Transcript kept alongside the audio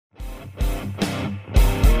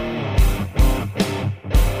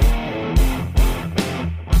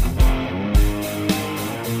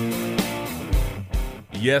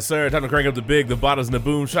Yes, sir. Time to crank up the big, the bottoms, and the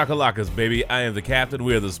boom shakalakas, baby. I am the captain.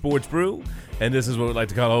 We are the Sports Brew, and this is what we like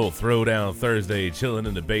to call old Throwdown Thursday, chilling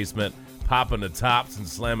in the basement, popping the tops and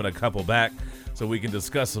slamming a couple back so we can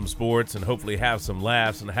discuss some sports and hopefully have some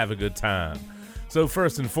laughs and have a good time. So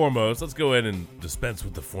first and foremost, let's go ahead and dispense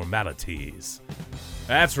with the formalities.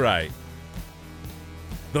 That's right.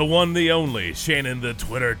 The one, the only, Shannon the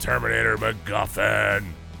Twitter Terminator McGuffin.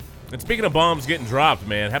 And speaking of bombs getting dropped,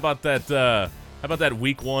 man, how about that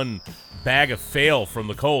week one bag of fail from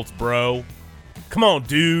the Colts, bro? Come on,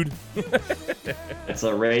 dude. It's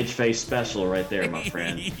a rage face special right there, my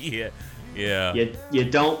friend. Yeah. You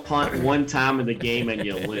don't punt one time in the game and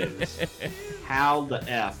you lose. How the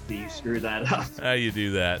F do you screw that up? How you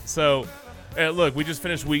do that? So, look, we just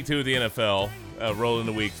finished week 2 of the NFL, rolling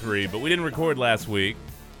into week 3, but we didn't record last week.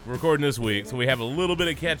 We're recording this week, so we have a little bit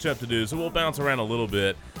of catch-up to do, so we'll bounce around a little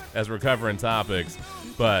bit as we're covering topics.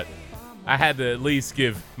 But I had to at least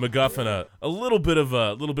give McGuffin a little bit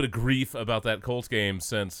of grief about that Colts game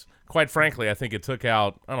since, quite frankly, I think it took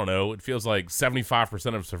out, I don't know, it feels like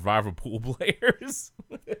 75% of survivor pool players.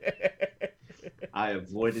 I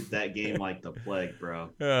avoided that game like the plague, bro.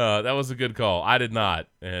 That was a good call. I did not,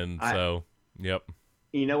 yep.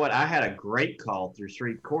 You know what? I had a great call through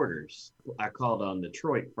 3 quarters. I called on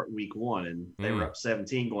Detroit for week 1, and they were up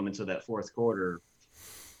 17 going into that fourth quarter,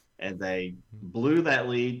 and they blew that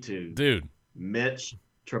lead to Mitch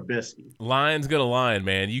Trubisky. Lion's gonna lion,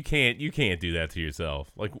 man. You can't do that to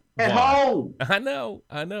yourself. Like at why? home. I know.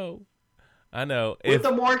 With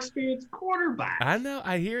a more experienced quarterback. I know.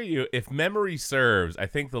 I hear you. If memory serves, I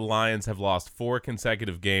think the Lions have lost 4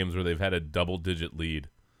 consecutive games where they've had a double-digit lead.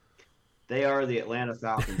 They are the Atlanta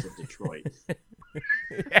Falcons of Detroit.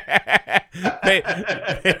 they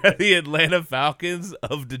are the Atlanta Falcons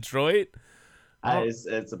of Detroit?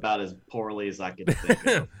 It's about as poorly as I could think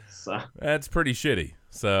of. So. That's pretty shitty.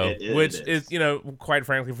 So, which is, quite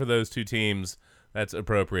frankly, for those 2 teams, that's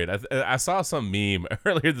appropriate. I saw some meme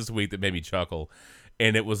earlier this week that made me chuckle,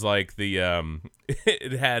 and it was like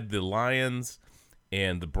it had the Lions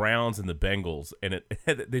and the Browns and the Bengals, and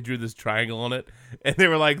they drew this triangle on it, and they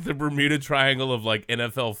were like the Bermuda Triangle of like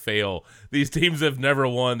NFL fail. These teams have never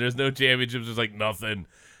won. There's no championships. There's like nothing,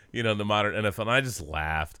 in the modern NFL. And I just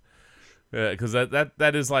laughed because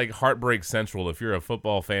that is like heartbreak central. If you're a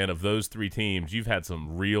football fan of those 3 teams, you've had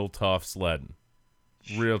some real tough sledding,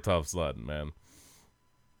 man.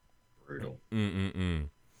 Brutal.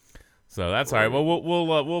 So that's all right. Well,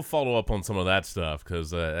 we'll follow up on some of that stuff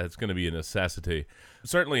because it's going to be a necessity.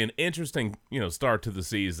 Certainly an interesting, start to the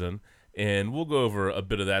season, and we'll go over a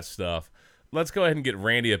bit of that stuff. Let's go ahead and get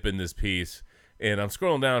Randy up in this piece, and I'm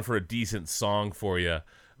scrolling down for a decent song for you.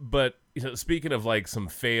 But speaking of like some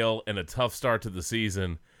fail and a tough start to the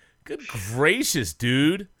season, good gracious,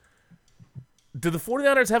 dude. Do the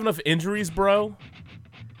 49ers have enough injuries, bro?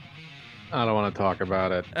 I don't want to talk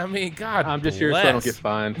about it. I mean, God, I'm just here so I don't get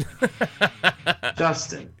fined.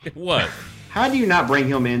 Justin. What? How do you not bring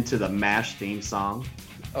him into the MASH theme song?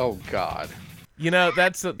 Oh, God.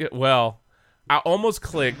 That's I almost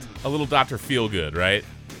clicked a little Dr. Feelgood, right?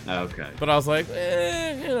 Okay. But I was like,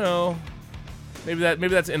 maybe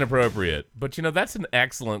that's inappropriate. But that's an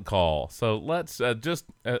excellent call. So let's just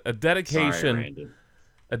a dedication. Sorry, Randy.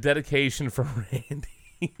 A dedication for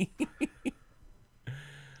Randy.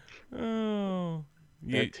 Oh,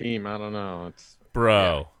 that team, I don't know.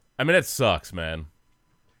 Bro. I mean, it sucks, man.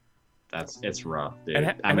 It's rough,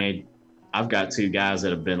 dude. I've got 2 guys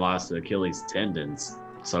that have been lost to Achilles tendons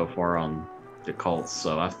so far on the Colts,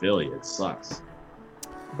 so I feel you. It sucks.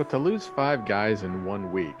 But to lose 5 guys in 1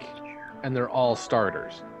 week, and they're all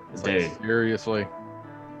starters. Dude. Like, seriously?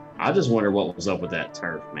 I just wonder what was up with that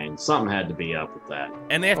turf, man. Something had to be up with that.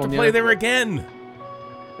 And they have to play there again.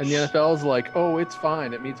 And the NFL's like, oh, it's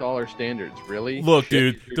fine. It meets all our standards. Really? Look,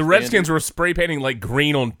 dude, the Redskins were spray painting like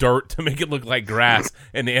green on dirt to make it look like grass.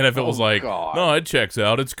 And the NFL was like, no, it checks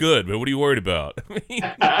out. It's good. But what are you worried about? They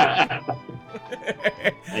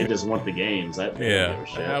just want the games.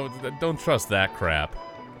 Don't trust that crap.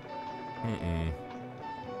 And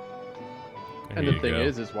the thing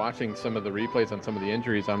is watching some of the replays on some of the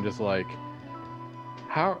injuries, I'm just like,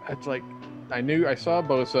 how? It's like, I saw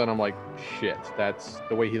Bosa, and I'm like, shit, that's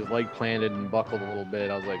the way his leg planted and buckled a little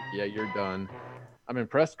bit. I was like, yeah, you're done. I'm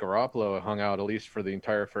impressed Garoppolo hung out at least for the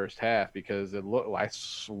entire first half because I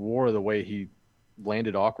swore the way he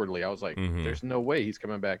landed awkwardly. I was like, there's no way he's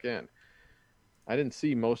coming back in. I didn't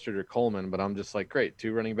see Mostert or Coleman, but I'm just like, great,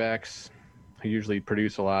 2 running backs who usually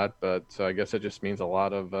produce a lot, but I guess it just means a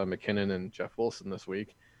lot of McKinnon and Jeff Wilson this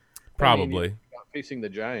week. Probably. facing the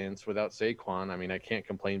Giants without Saquon. I mean, I can't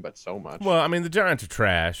complain but so much. Well, I mean, the Giants are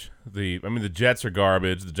trash. The Jets are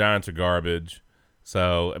garbage. The Giants are garbage.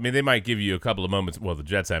 So, I mean, they might give you a couple of moments. Well, the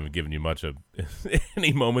Jets haven't given you much of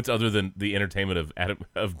any moments other than the entertainment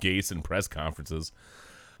of Gase and press conferences.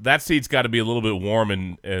 That seat's got to be a little bit warm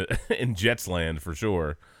in Jets land for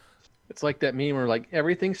sure. It's like that meme where like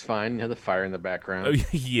everything's fine. You have the fire in the background. Oh,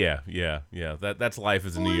 yeah. That's life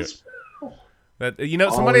as a New York. That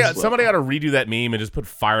somebody ought to redo that meme and just put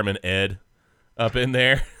Fireman Ed up in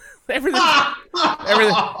there. Everything's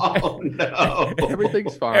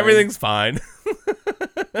fine. Everything's fine.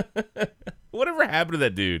 Whatever happened to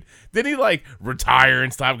that dude? Did he like retire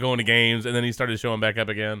and stop going to games, and then he started showing back up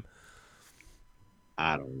again?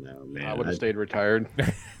 I don't know, man. I would have stayed retired.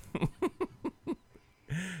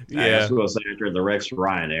 Yeah, I was going to say after the Rex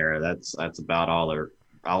Ryan era, that's about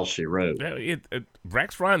all she wrote.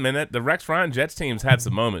 Rex Ryan, man, the Rex Ryan Jets teams had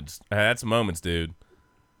some moments. Dude.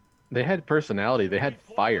 They had personality. They had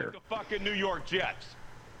fire. The fucking New York Jets,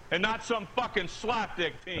 and not some fucking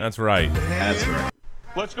slapdick team. That's right. That's right.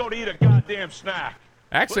 Let's go to eat a goddamn snack.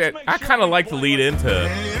 Actually, I kind of like the lead into.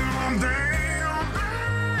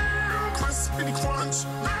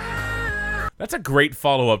 That's a great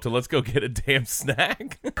follow-up to "Let's go get a damn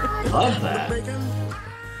snack." Love that.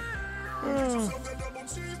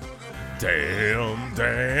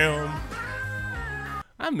 Damn.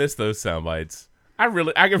 I miss those sound bites. I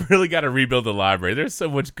really got to rebuild the library. There's so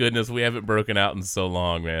much goodness we haven't broken out in so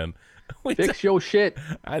long, man. Fix your shit.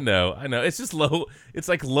 I know. It's just low. It's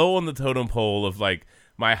like low on the totem pole of like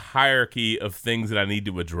my hierarchy of things that I need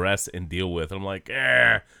to address and deal with. I'm like,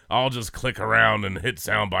 I'll just click around and hit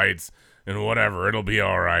sound bites and whatever. It'll be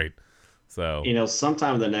all right. So,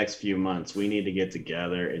 sometime in the next few months, we need to get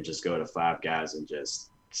together and just go to Five Guys and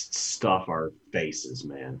just stuff our faces,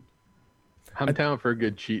 man. I'm down for a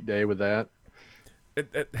good cheat day with that.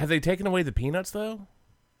 Have they taken away the peanuts though?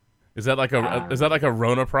 Is that like a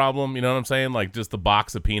Rona problem? You know what I'm saying? Like just the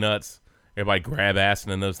box of peanuts, everybody grab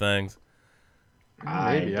assing in those things.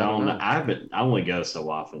 I don't know. I only go so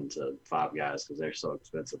often to Five Guys because they're so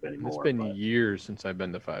expensive anymore. It's been years since I've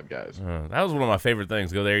been to Five Guys. That was one of my favorite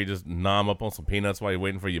things. Go there, you just nom up on some peanuts while you're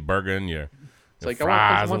waiting for your burger and your It's like,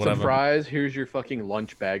 fries I want some fries. Here's your fucking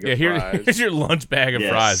lunch bag of fries. Here's your lunch bag of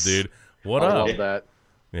fries, dude. What up? I love that.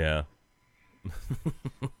 Yeah.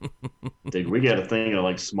 Dude, we got a thing of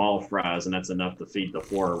like small fries, and that's enough to feed the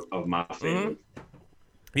 4 of my family. Mm-hmm.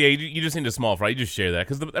 Yeah, you just need a small fry. You just share that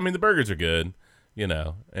because the burgers are good,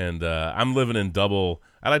 And I'm living in double.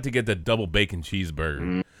 I like to get the double bacon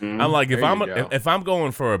cheeseburger. Mm-hmm. I'm like if I'm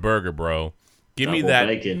going for a burger, bro, give me that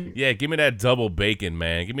bacon. Yeah, give me that double bacon,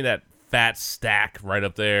 man. Give me that fat stack right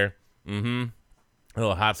up there. Mm-hmm. A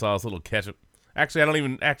little hot sauce, a little ketchup. Actually, I don't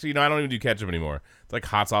even do ketchup anymore. It's like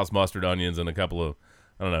hot sauce, mustard, onions, and a couple of,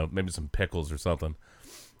 I don't know, maybe some pickles or something.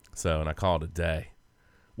 So, and I call it a day.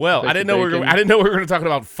 Well, I didn't know we were going to talk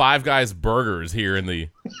about Five Guys burgers here in the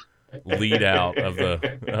lead out of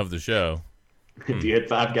the show. If you had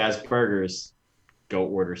Five Guys burgers, go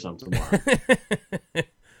order some tomorrow.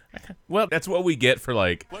 Well, that's what we get for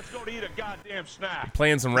let's go to eat a goddamn snack.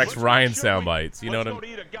 Playing some Rex Ryan sound bites. You know what I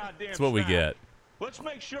mean? That's what we get. Let's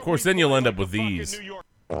make sure. Of course, then you'll end up with these.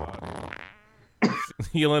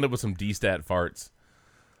 You'll end up with some D-stat farts.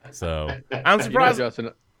 So I'm surprised.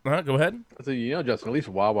 Justin, go ahead. So Justin, at least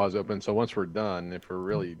Wawa's open. So once we're done, if we're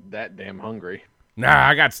really that damn hungry. Nah,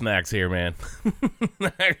 I got snacks here, man.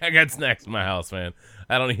 I got snacks in my house, man.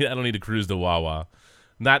 I don't need to cruise to Wawa.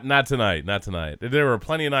 Not tonight. Not tonight. There were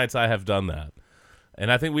plenty of nights I have done that. And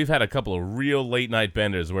I think we've had a couple of real late night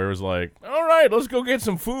benders where it was like, all right, let's go get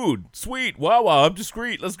some food. Sweet. Wawa, I'm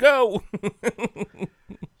discreet. Let's go.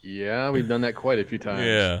 Yeah, we've done that quite a few times.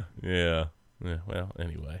 Yeah. Well,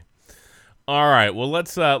 anyway. All right. Well,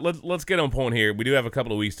 let's get on point here. We do have a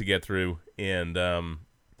couple of weeks to get through. And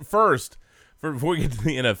first, before we get to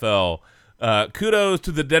the NFL, kudos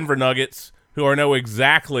to the Denver Nuggets, who know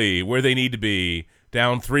exactly where they need to be,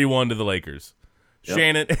 down 3-1 to the Lakers.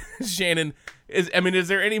 Yep. Shannon, is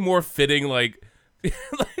there any more fitting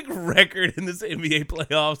record in this NBA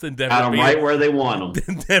playoffs than Denver? Got them right where they want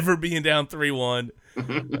them. Denver being down 3-1.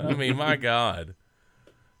 I mean, my God.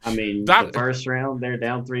 The first round they're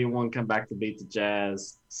down 3-1, come back to beat the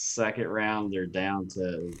Jazz. Second round they're down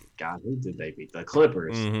to who did they beat? The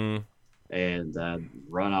Clippers, and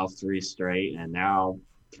run off 3 straight, and now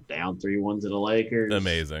down 3-1 to the Lakers.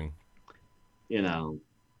 Amazing.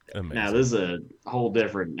 Amazing. Now this is a whole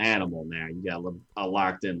different animal. Now you got a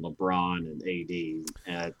locked in LeBron and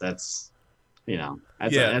AD. That's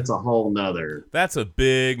a whole nother. That's a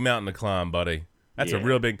big mountain to climb, buddy. That's a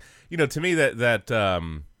real big. To me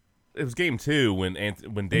that it was game 2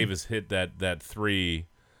 when Davis hit that three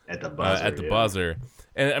at the buzzer. Buzzer.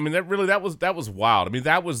 And I mean that was wild. I mean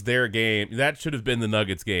that was their game. That should have been the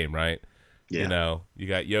Nuggets game, right? Yeah. You know, you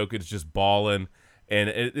got Jokic just balling, and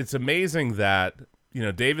it's amazing that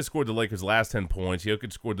Davis scored the Lakers' last 10 points.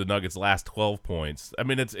 Jokic scored the Nuggets' last 12 points. I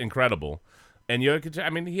mean it's incredible. And Jokic, I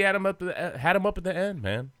mean he had him up at the end,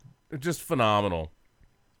 man. Just phenomenal.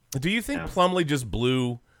 Do you think Plumlee just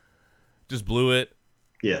blew it?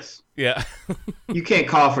 Yes. Yeah. You can't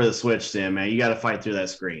call for the switch, Tim, man. You got to fight through that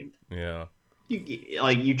screen. Yeah.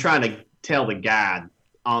 You trying to tell the guy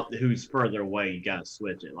who's further away you got to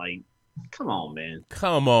switch it. Like, come on, man.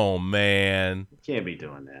 Come on, man. You can't be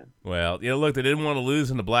doing that. Well, look, they didn't want to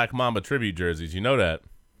lose in the Black Mamba tribute jerseys. You know that.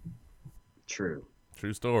 True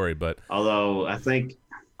story, but although I think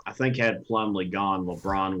had Plumlee gone,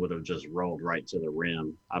 LeBron would have just rolled right to the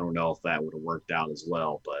rim. I don't know if that would have worked out as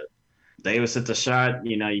well, but Davis hit the shot.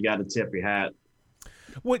 You got to tip your hat.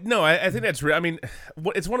 Well, no, I think that's real. I mean,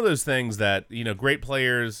 it's one of those things that great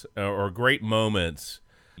players or great moments.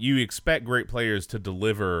 You expect great players to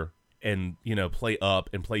deliver and play up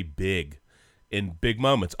and play big in big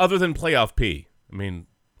moments, other than playoff P. I mean,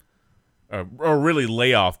 or really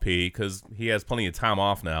layoff P because he has plenty of time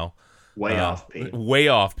off now. Wayoff P.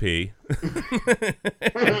 Wayoff P.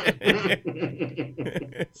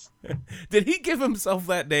 Did he give himself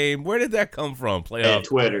that name? Where did that come from? Playoff. Hey,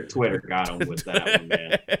 Twitter got him with that one,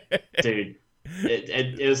 man. Dude,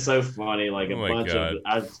 it was so funny. Like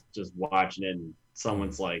I was just watching it, and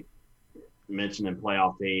someone's like mentioning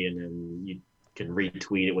playoff P, and then you can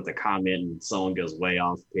retweet it with a comment, and someone goes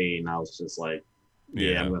Wayoff P, and I was just like,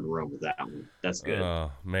 yeah. I'm going to run with that one. That's good.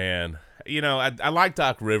 Oh man. I like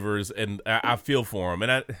Doc Rivers, and I feel for him.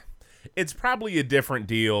 And it's probably a different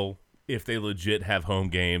deal if they legit have home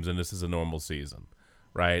games and this is a normal season,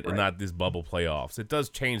 right? And not these bubble playoffs. It does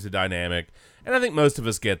change the dynamic, and I think most of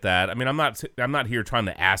us get that. I mean, I'm not here trying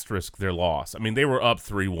to asterisk their loss. I mean, they were up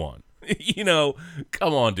 3-1.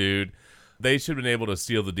 Come on, dude. They should have been able to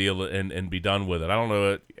seal the deal and be done with it. I don't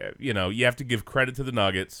know. You have to give credit to the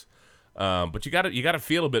Nuggets, but you got to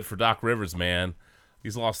feel a bit for Doc Rivers, man.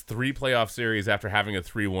 He's lost 3 playoff series after having a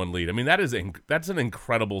 3-1 lead. I mean, that's an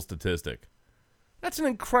incredible statistic. That's an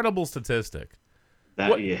incredible statistic.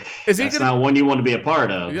 That's not one you want to be a part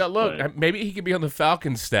of. Yeah, look, maybe he could be on the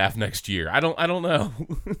Falcons staff next year. I don't know.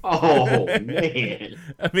 Oh man!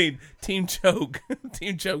 I mean, team choke,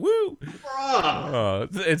 woo!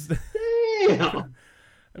 It's damn.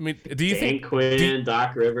 I mean, do you think Quinn,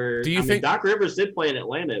 Doc Rivers? Do you think Doc Rivers did play in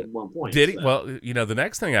Atlanta at one point? Did he? So. Well, the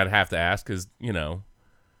next thing I'd have to ask is,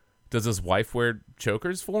 does his wife wear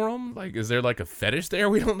chokers for him? Like, is there like a fetish there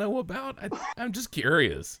we don't know about? I'm just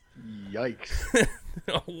curious. Yikes!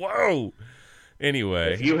 Whoa.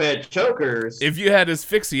 Anyway, if you had chokers, if you had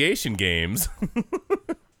asphyxiation games,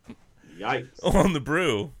 yikes! On the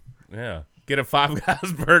Brew, yeah, get a Five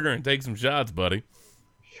Guys burger and take some shots, buddy.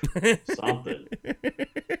 Something.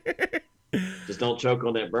 Just don't choke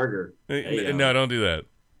on that burger. No, don't do that.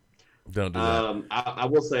 Don't do that. I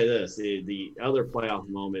will say this: the other playoff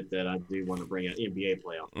moment that I do want to bring up, NBA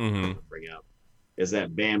playoff, bring up, is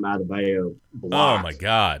that Bam Adebayo block. Oh my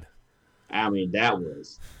God! I mean, that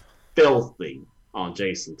was filthy on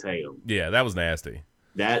Jason Tatum. Yeah, that was nasty.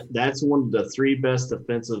 That's one of the 3 best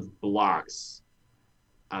defensive blocks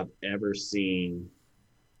I've ever seen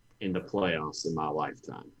in the playoffs in my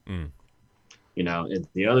lifetime. And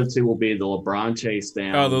the other 2 will be the LeBron chase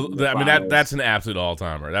down. That's an absolute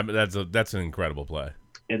all-timer. That's an incredible play.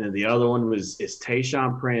 And then the other one is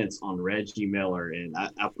Tayshaun Prince on Reggie Miller, and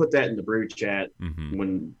I put that in the Brew chat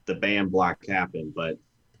when the Bam block happened. But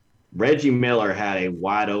Reggie Miller had a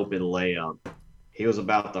wide open layup. He was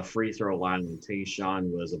about the free throw line, and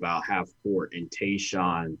Tayshaun was about half court, and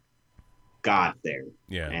Tayshaun got there.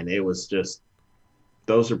 Yeah, and it was just.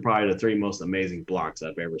 Those are probably the 3 most amazing blocks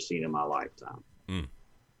I've ever seen in my lifetime.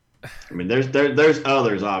 I mean, there's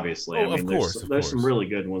others, obviously. Oh, of course. There's some really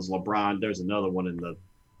good ones. LeBron, there's another one in the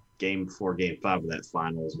game before Game 5 of that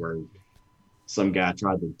finals where some guy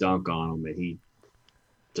tried to dunk on him, and he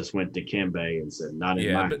just went to Kimbe and said, not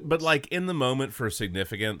in my but like in the moment for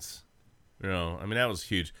significance, I mean, that was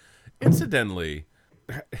huge. Incidentally,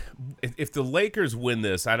 if the Lakers win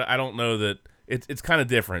this, I don't know that it's kind of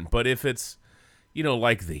different, but if it's,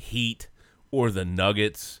 like the Heat or the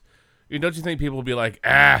Nuggets, don't you think people will be like,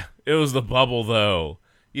 it was the bubble, though?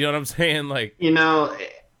 You know what I'm saying? Like,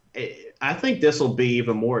 I think this will be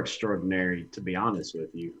even more extraordinary, to be honest with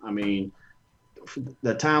you. I mean,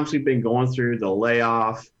 the times we've been going through the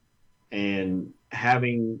layoff and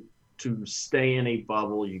having to stay in a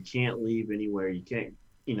bubble, you can't leave anywhere. You can't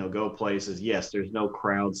go places. Yes, there's no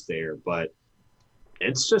crowds there, but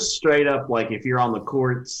it's just straight up like if you're on the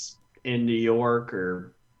courts in New York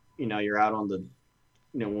or, you're out on the,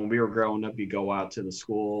 when we were growing up, you go out to the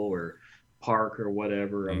school or park or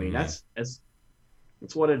whatever. I mean, that's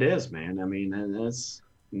what it is, man. I mean,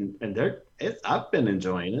 I've been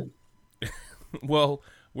enjoying it. Well,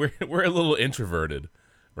 we're a little introverted,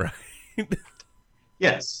 right?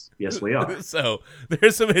 Yes, we are. So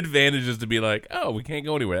there's some advantages to be like, oh, we can't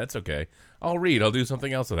go anywhere. That's okay. I'll read. I'll do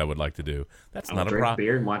something else that I would like to do. That's not a problem. Drink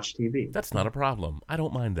beer and watch TV. That's not a problem. I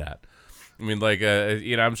don't mind that. I mean, like,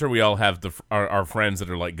 I'm sure we all have our friends that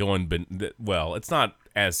are like going. Well, it's not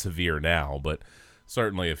as severe now, but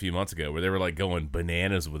certainly a few months ago, where they were like going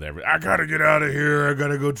bananas with everything. I gotta get out of here. I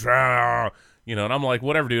gotta go try. And I'm like,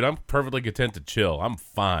 whatever, dude. I'm perfectly content to chill. I'm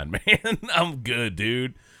fine, man. I'm good,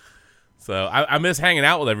 dude. So I miss hanging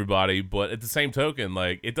out with everybody, but at the same token,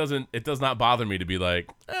 like it does not bother me to be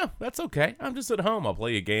like, that's okay. I'm just at home. I'll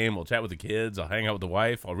play a game. I'll chat with the kids. I'll hang out with the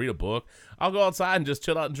wife. I'll read a book. I'll go outside and just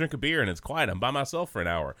chill out and drink a beer, and it's quiet. I'm by myself for an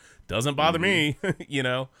hour. Doesn't bother me,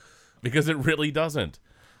 because it really doesn't.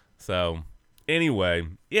 So anyway,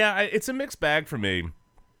 yeah, it's a mixed bag for me.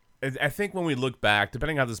 I think when we look back,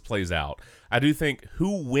 depending on how this plays out, I do think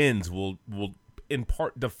who wins will in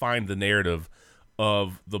part define the narrative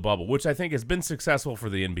of the bubble, which I think has been successful for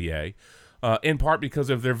the NBA, in part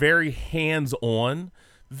because of their very hands-on,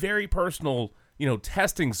 very personal,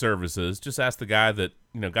 testing services. Just ask the guy that,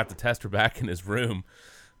 got the tester back in his room.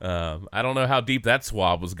 I don't know how deep that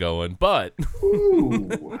swab was going, but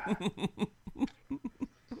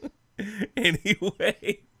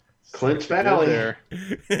anyway. Clinch Valley. There.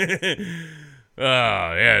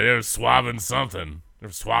 Yeah, they're swabbing something.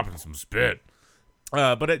 They're swapping some spit.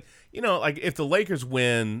 But like if the Lakers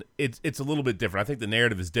win, it's a little bit different. I think the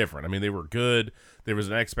narrative is different. I mean, they were good. There was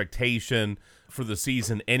an expectation for the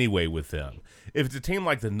season anyway with them. If it's a team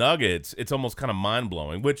like the Nuggets, it's almost kind of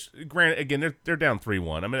mind-blowing, which, granted, again, they're down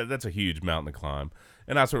 3-1. I mean, that's a huge mountain to climb,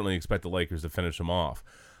 and I certainly expect the Lakers to finish them off.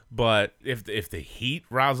 But if the Heat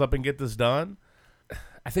rouse up and get this done,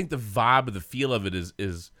 I think the vibe or the feel of it is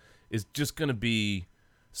just going to be,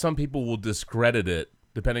 some people will discredit it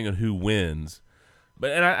depending on who wins.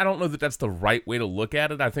 But I don't know that that's the right way to look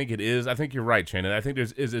at it. I think it is. I think you're right, Shannon. I think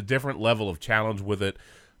is a different level of challenge with it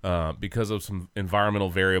because of some environmental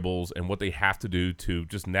variables and what they have to do to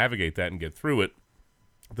just navigate that and get through it,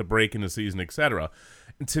 the break in the season, etc.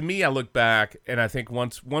 And to me, I look back and I think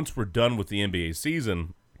once we're done with the NBA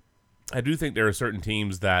season, I do think there are certain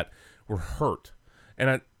teams that were hurt.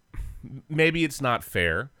 And maybe it's not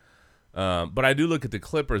fair, but I do look at the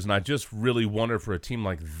Clippers and I just really wonder for a team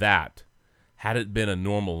like that, had it been a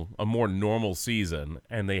more normal season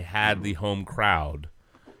and they had the home crowd,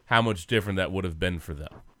 how much different that would have been for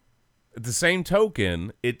them. At the same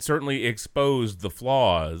token, it certainly exposed the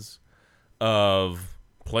flaws of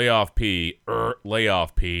playoff P,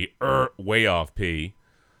 layoff P, way off P,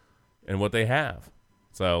 and what they have.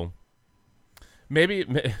 So maybe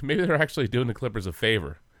they're actually doing the Clippers a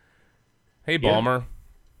favor. Hey, Ballmer,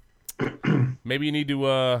 maybe you need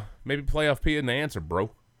to maybe playoff P in the answer,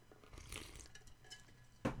 bro.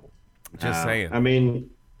 Just saying. I mean,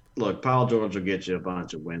 look, Paul George will get you a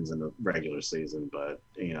bunch of wins in the regular season, but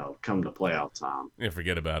come to playoff time,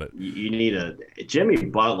 forget about it. You need a Jimmy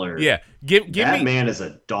Butler. Yeah, give me, man is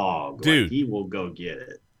a dog, dude. Like, he will go get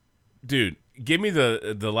it, dude. Give me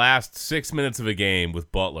the last 6 minutes of a game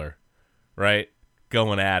with Butler, right,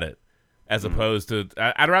 going at it, as opposed to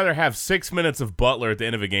I'd rather have 6 minutes of Butler at the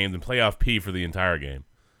end of a game than playoff P for the entire game.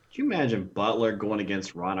 Can you imagine Butler going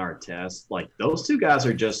against Ron Artest? Like, those two guys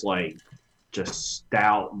are just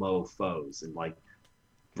stout mofos. And, like,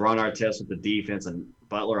 Ron Artest with the defense and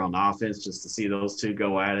Butler on offense, just to see those two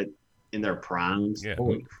go at it in their primes. Yeah.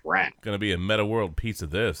 Holy crap. Going to be a meta world piece of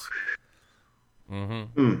this. That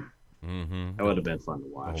would have been fun to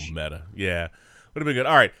watch. Oh, meta. Yeah. Would have been good.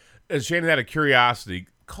 All right. Shannon had a curiosity.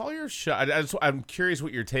 Call your shot. I'm curious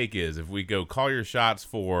what your take is if we go call your shots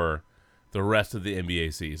for the rest of the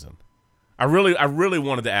NBA season. I really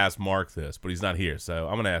wanted to ask Mark this, but he's not here, so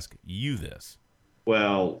I'm going to ask you this.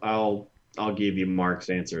 Well, I'll give you Mark's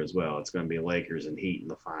answer as well. It's going to be Lakers and Heat in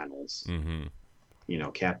the finals.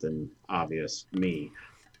 Captain obvious me.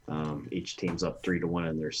 Each team's up 3-1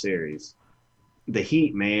 in their series. The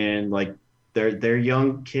Heat, man, like they're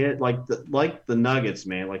young kid, like the Nuggets,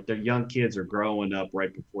 man, like their young kids are growing up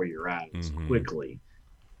right before your eyes quickly.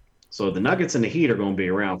 So the Nuggets and the Heat are going to be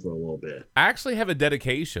around for a little bit. I actually have a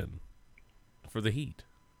dedication for the Heat.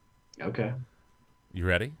 Okay. You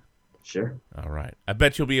ready? Sure. All right. I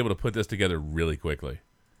bet you'll be able to put this together really quickly.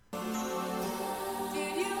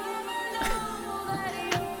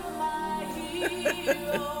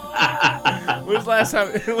 When's the last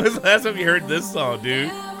time you heard this song,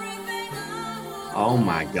 dude? Oh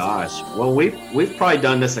my gosh. Well, we've probably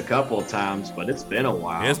done this a couple of times, but it's been a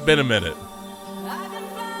while. It's been a minute.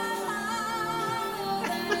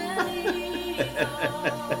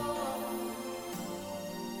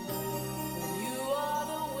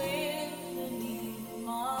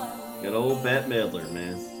 Good old Bette Midler,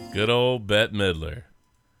 man. Good old Bette Midler.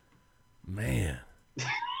 Man.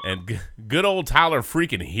 And good old Tyler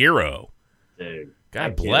freaking Herro. Dude.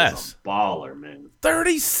 God bless. A baller, man.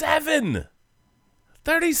 37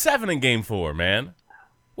 in game 4, man.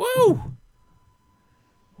 Woo.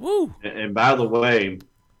 Woo. And by the way,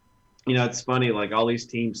 it's funny, like all these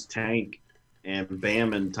teams tank, and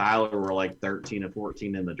Bam and Tyler were like 13 and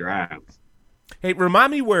 14 in the draft. Hey,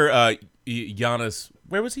 remind me where Giannis,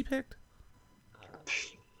 where was he picked?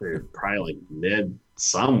 Probably like mid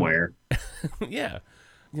somewhere. Yeah.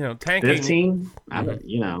 Tanking. 15? I don't,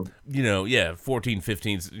 yeah, 14,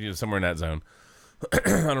 15, somewhere in that zone. I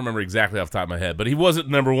don't remember exactly off the top of my head, but he wasn't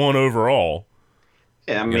number 1 overall.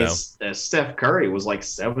 Yeah, I mean, Steph Curry was like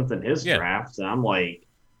 7th in his draft, and I'm like,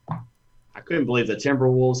 I couldn't believe the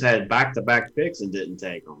Timberwolves had back-to-back picks and didn't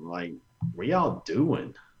take them. Like, what y'all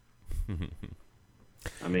doing?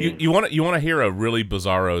 I mean, you want to hear a really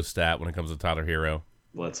bizarro stat when it comes to Tyler Herro?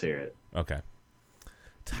 Let's hear it. Okay.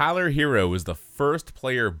 Tyler Herro was the first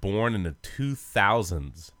player born in the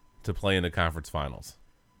 2000s to play in the conference finals.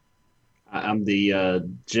 I'm the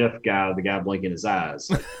GIF guy, the guy blinking his eyes.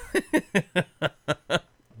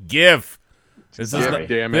 GIF. This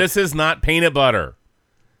is not peanut butter.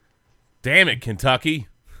 Damn it, Kentucky.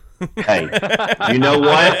 Hey, you know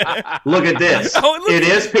what? Look at this. It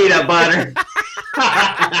is peanut butter.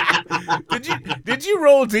 Did you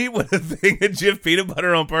roll deep with a thing of Jif peanut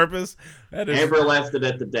butter on purpose? Amber left it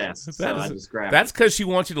at the desk, so I just grabbed it. That's because she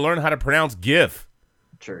wants you to learn how to pronounce GIF.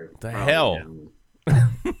 True. The hell? Yeah.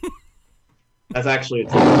 That's actually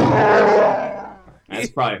that's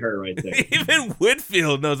probably her right there. Even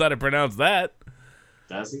Whitfield knows how to pronounce that.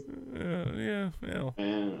 Does he? Yeah.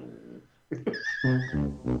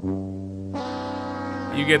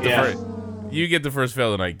 You get the first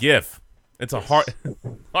fail tonight. GIF. It's a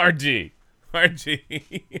hard G. Hard G.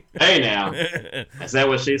 Hey now. Is that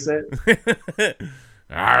what she said?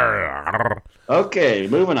 Okay,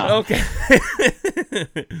 moving on. Okay.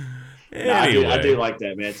 Anyway. I do like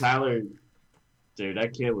that, man. Tyler, dude,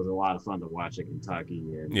 that kid was a lot of fun to watch at Kentucky.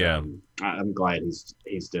 And, yeah. I'm glad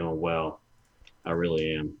he's doing well. I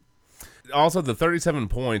really am. Also, the 37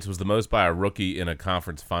 points was the most by a rookie in a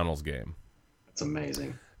conference finals game. That's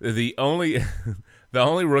amazing. The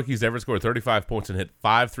only rookies to ever scored 35 points and hit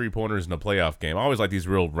 5 3-pointers in a playoff game. I always like these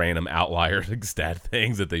real random outlier stat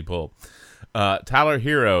things that they pull. Tyler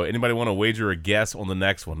Herro, anybody want to wager a guess on the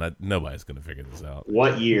next one? Nobody's going to figure this out.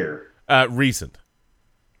 What year? Recent.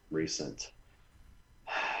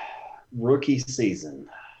 Rookie season.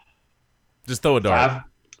 Just throw a dart.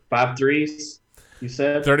 5 threes, you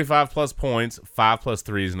said? 35 plus points, 5 plus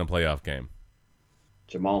threes in a playoff game.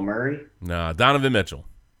 Jamal Murray? No, Donovan Mitchell.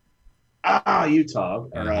 Utah.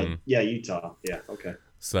 Utah. Yeah, okay.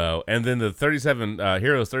 So, and then the 37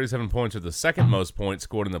 Herro's 37 points are the second most points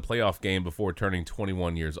scored in the playoff game before turning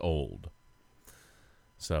 21 years old.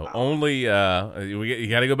 So only you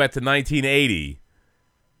got to go back to 1980,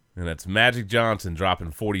 and that's Magic Johnson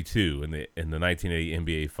dropping 42 in the 1980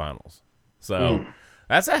 NBA Finals. So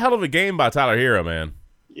that's a hell of a game by Tyler Herro, man.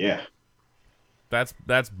 Yeah, that's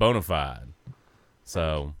bona fide.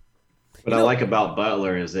 So, what I like about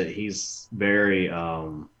Butler is that he's very.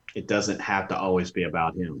 It doesn't have to always be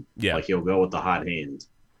about him. Yeah, like he'll go with the hot hand,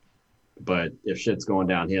 but if shit's going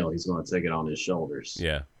downhill, he's going to take it on his shoulders.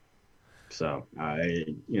 Yeah. So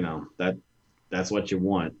that's what you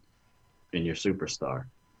want in your superstar.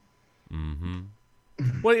 Mm-hmm.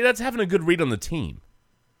 Well, that's having a good read on the team.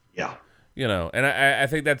 Yeah. And I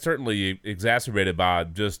think that's certainly exacerbated by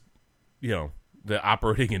just, the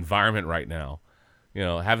operating environment right now.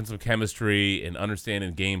 Having some chemistry and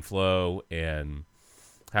understanding game flow and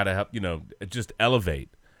how to help, just elevate.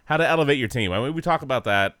 How to elevate your team. I mean, we talk about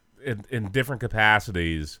that in different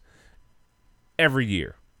capacities every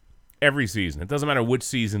year, every season. It doesn't matter which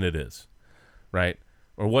season it is, right?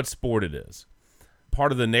 Or what sport it is.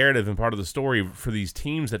 Part of the narrative and part of the story for these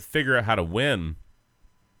teams that figure out how to win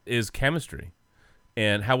is chemistry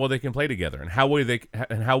and how well they can play together and how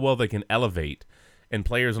well they can elevate, and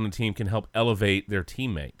players on the team can help elevate their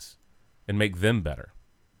teammates and make them better.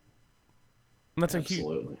 And that's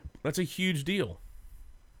a huge deal.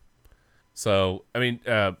 So, I mean,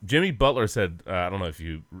 Jimmy Butler said, I don't know if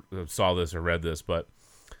you saw this or read this, but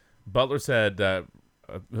Butler said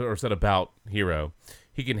about Herro.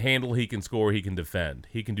 He can handle, he can score, he can defend.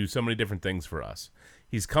 He can do so many different things for us.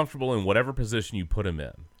 He's comfortable in whatever position you put him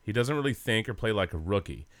in. He doesn't really think or play like a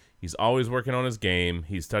rookie. He's always working on his game.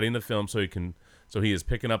 He's studying the film so he is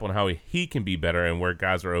picking up on how he can be better and where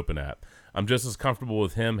guys are open at. I'm just as comfortable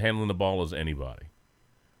with him handling the ball as anybody.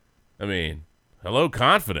 I mean, hello,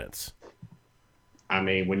 confidence. I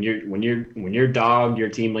mean, when your dog, your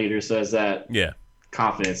team leader says that, yeah,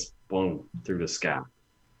 confidence, boom, through the sky.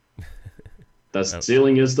 The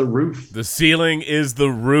ceiling is the roof. The ceiling is the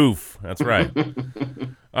roof. That's right.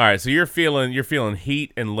 All right, so you're feeling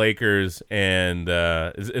Heat and Lakers, and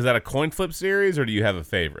is that a coin flip series, or do you have a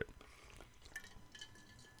favorite?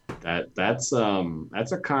 That's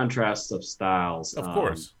a contrast of styles. Of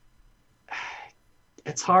course.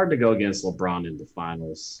 It's hard to go against LeBron in the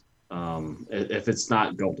finals if it's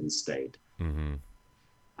not Golden State. Mm-hmm.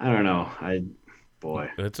 I don't know.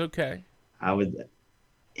 It's okay. I would.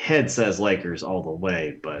 Head says Lakers all the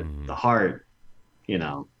way, but the heart, I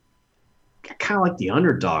kind of like the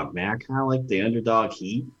underdog, man. I kind of like the underdog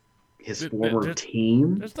Heat, his former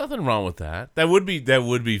team. There's nothing wrong with that. That would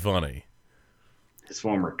be funny. His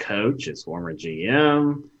former coach, his former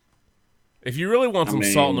GM. If you really want some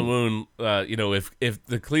salt in the wound, if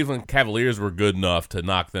the Cleveland Cavaliers were good enough to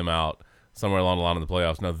knock them out somewhere along the line of the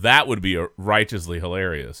playoffs, now that would be righteously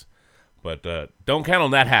hilarious. But don't count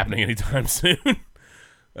on that happening anytime soon.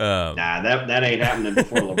 Nah, that ain't happening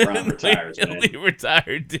before LeBron retires, man. He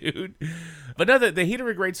retired, dude. But no, the Heat are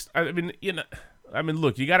a great. I mean,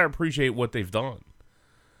 look, you got to appreciate what they've done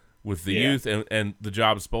with the youth and the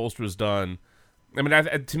job Spoelstra's done. I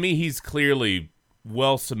mean, to me, he's clearly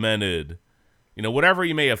well cemented. Whatever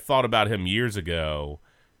you may have thought about him years ago,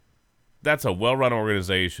 that's a well-run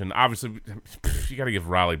organization. Obviously, you got to give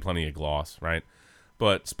Riley plenty of gloss, right?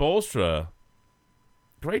 But Spoelstra,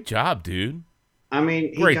 great job, dude. I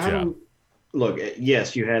mean, great job. Look,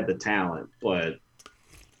 yes, you had the talent, but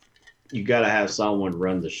you got to have someone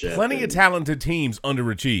run the ship. Plenty of talented teams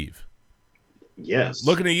underachieve. Yes.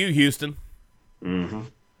 Looking at you, Houston. Mm-hmm.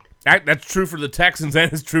 That's true for the Texans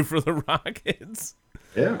and it's true for the Rockets.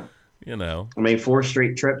 Yeah. I mean, 4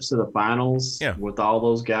 straight trips to the finals with all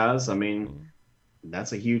those guys. I mean,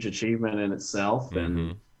 that's a huge achievement in itself.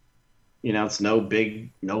 And, it's no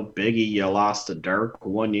biggie. You lost to Dirk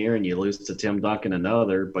one year and you lose to Tim Duncan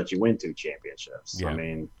another, but you win 2 championships. Yeah. I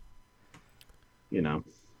mean,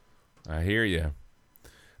 I hear you.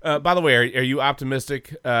 By the way, are you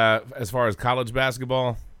optimistic as far as college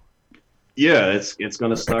basketball? Yeah, it's going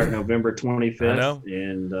to start November 25th. I know.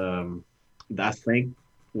 And I think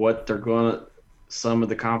some of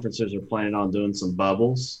the conferences are planning on doing some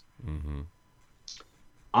bubbles. Mm-hmm.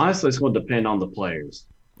 Honestly, it's going to depend on the players.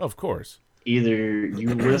 Of course. Either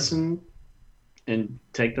you listen and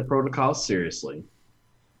take the protocol seriously,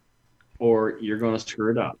 or you're going to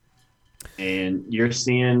screw it up. And you're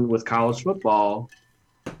seeing with college football,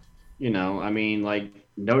 like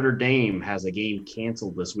Notre Dame has a game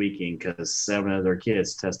canceled this weekend because 7 of their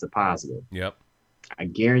kids tested positive. Yep. I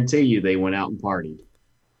guarantee you they went out and partied.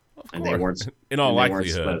 And they weren't in all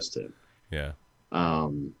likelihood supposed to. Yeah.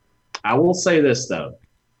 I will say this though.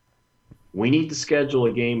 We need to schedule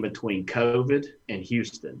a game between COVID and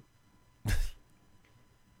Houston.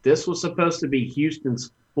 This was supposed to be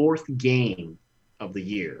Houston's 4th game of the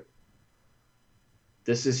year.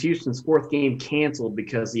 This is Houston's 4th game canceled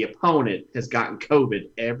because the opponent has gotten COVID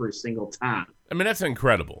every single time. I mean, that's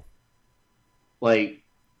incredible. Like,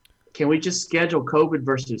 can we just schedule COVID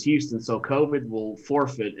versus Houston so COVID will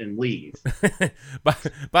forfeit and leave?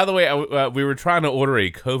 By the way, we were trying to order a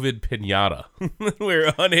COVID piñata. We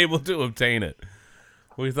were unable to obtain it.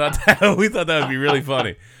 We thought that would be really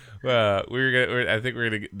funny. I think we're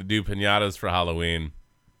gonna do piñatas for Halloween.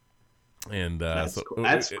 And that's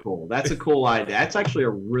cool. That's a cool idea. That's actually a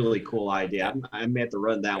really cool idea. I may have to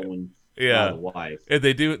run that one. Yeah, wife. And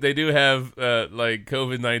they do have like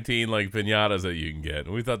COVID-19 like piñatas that you can get.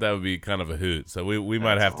 And we thought that would be kind of a hoot. So we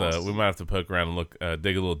might have to poke around and look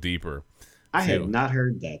dig a little deeper. I have not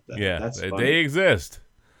heard that though. Yeah, that's they exist.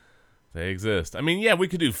 They exist. I mean, yeah, we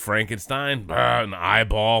could do Frankenstein, an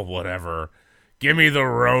eyeball, whatever. Give me the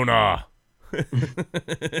Rona.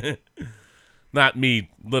 Not me,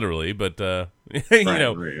 literally, but figuratively.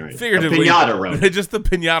 The piñata Rona. Just the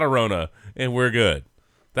piñata Rona, and we're good.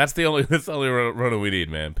 That's the only Rona we need,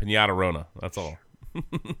 man. Piñata Rona. That's all.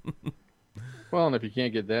 Well, and if you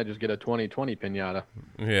can't get that, just get a 2020 piñata.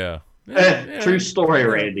 Yeah. True story,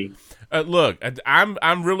 Randy. Look,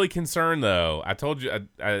 I'm really concerned though. I told you,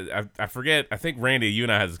 I forget. I think Randy, you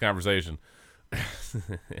and I had this conversation.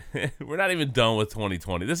 We're not even done with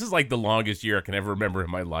 2020. This is like the longest year I can ever remember in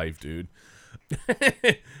my life, dude.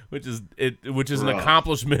 which is an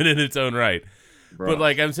accomplishment in its own right. But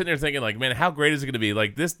like I'm sitting there thinking, like, man, how great is it going to be?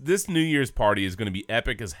 Like this New Year's party is going to be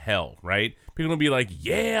epic as hell, right? People are going to be like,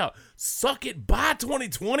 yeah, suck it, bye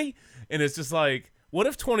 2020, and it's just like, what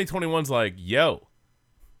if 2021's like, yo,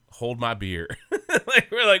 hold my beer? Like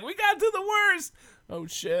we're like, we got to the worst. Oh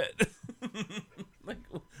shit. Like,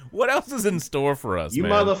 what else is in store for us? You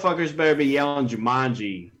man? Motherfuckers better be yelling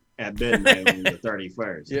Jumanji at midnight on the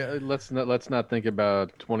 31st. Yeah, let's not think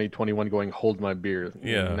about 2021 going hold my beer.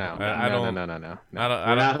 Yeah, no.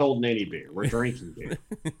 We're not holding any beer. We're drinking beer.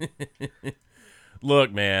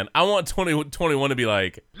 Look, man, I want 2021 to be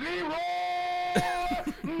like,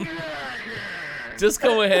 just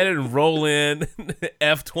go ahead and roll in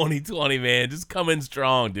F 2020, man. Just come in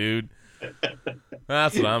strong, dude.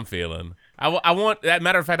 That's what I'm feeling. I want, as a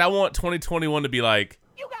matter of fact, I want 2021 to be like,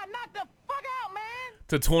 you got knocked the fuck out, man.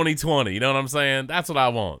 To 2020, you know what I'm saying? That's what I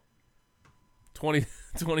want.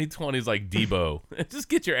 2020 is like Debo. Just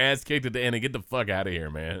get your ass kicked at the end and get the fuck out of here,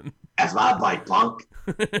 man. That's my bike, punk.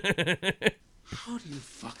 How do you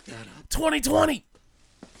fuck that up? 2020.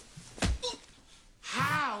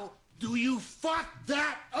 How do you fuck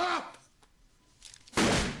that up?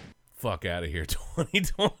 Fuck out of here,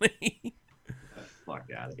 2020. Fuck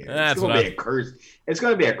out of here. That's it's gonna be a curse. It's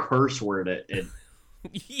gonna be a curse word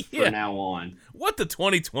yeah. from now on. What the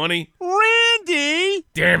 2020? Randy!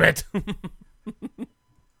 Damn it.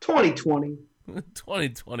 2020.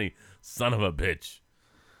 2020. Son of a bitch.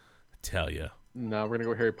 I tell ya. No, we're gonna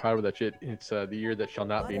go Harry Potter with that shit. It's the year that shall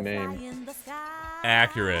not be named.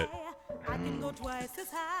 Accurate. I can go twice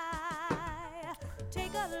as high.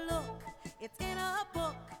 Take a look. It's in a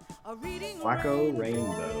book. A reading Wacko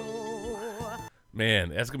Rainbow. Man,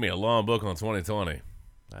 that's gonna be a long book on 2020.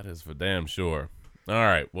 That is for damn sure. All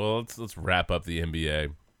right, well let's wrap up the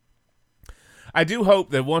NBA. I do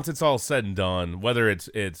hope that once it's all said and done, whether it's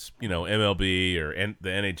MLB or the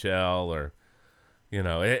NHL or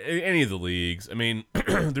any of the leagues. I mean,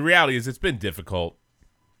 the reality is it's been difficult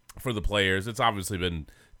for the players. It's obviously been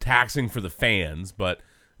taxing for the fans, and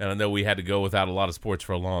I know we had to go without a lot of sports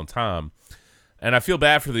for a long time. And I feel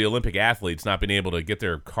bad for the Olympic athletes not being able to get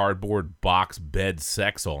their cardboard box bed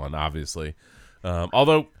sex on, obviously.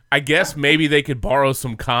 Although, I guess maybe they could borrow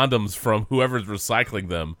some condoms from whoever's recycling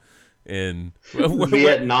them in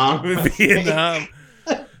Vietnam. Vietnam.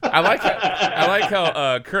 I like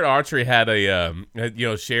how Kurt Archery had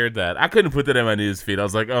shared that. I couldn't put that in my news feed. I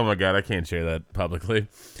was like, oh my god, I can't share that publicly.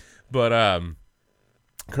 But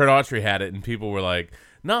Kurt Archery had it, and people were like,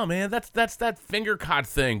 no, man, that's that finger cod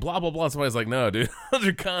thing, blah, blah, blah. Somebody's like, no, dude, those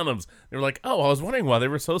are condoms. They were like, oh, I was wondering why they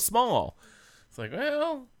were so small. It's like,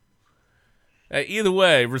 well, either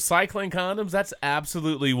way, recycling condoms, that's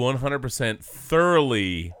absolutely 100%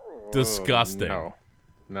 thoroughly disgusting.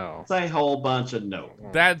 No. It's a whole bunch of no.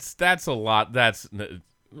 That's a lot. That's a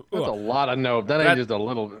lot of no. That ain't just a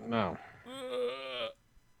little, no.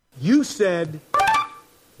 You said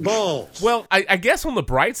balls. Well, I guess on the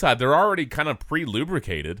bright side, they're already kind of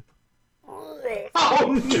pre-lubricated.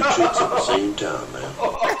 Oh, no. At the same time, man.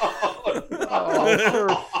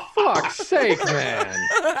 Oh, for fuck's sake, man.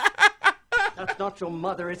 That's not your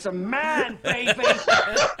mother. It's a man, baby.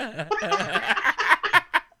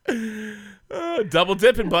 Double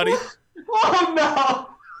dipping, buddy. Oh, no.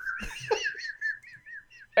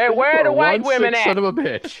 Hey, where are the white women at? Son of a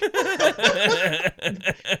bitch.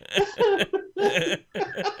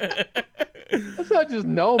 That's not just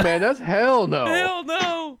no, man. That's hell no. Hell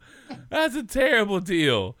no. That's a terrible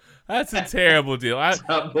deal. Double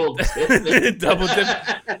dipping. Double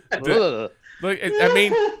dipping. Look, I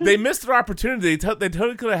mean, they missed their opportunity. They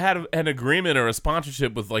totally could have had an agreement or a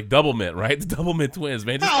sponsorship with like Double Mint, right? The Double Mint twins,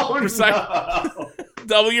 man. Just recycle. No.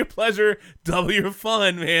 Double your pleasure, double your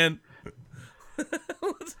fun, man.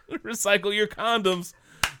 Let's recycle your condoms.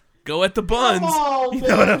 Go at the buns. On, you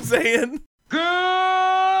know what I'm saying? Good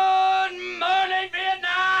morning,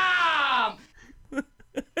 Vietnam!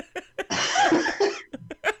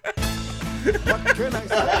 What can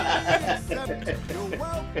I say? You're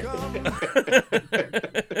welcome.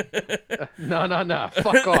 No.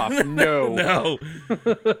 Fuck off. No. No.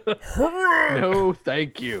 No,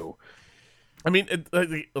 thank you. I mean,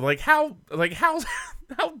 how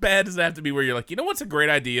bad does it have to be where you're like, you know what's a great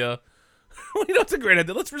idea? Let's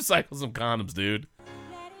recycle some condoms, dude.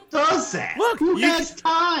 Does that? Look, who has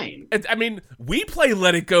time? I mean, we play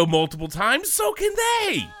Let It Go multiple times, so can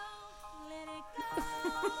they.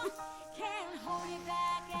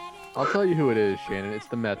 I'll tell you who it is, Shannon. It's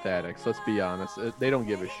the meth addicts. Let's be honest. They don't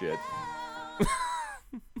give a shit.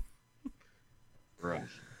 Right.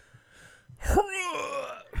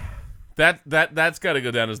 That's got to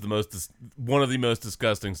go down as one of the most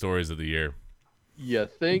disgusting stories of the year. You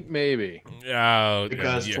think maybe? Oh,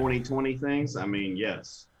 because 2020 things. I mean,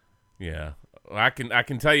 yes. Yeah, I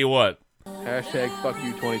can tell you what. Hashtag fuck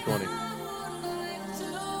you 2020.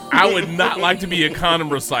 I would not like to be a condom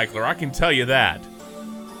recycler. I can tell you that.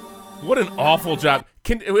 What an awful job.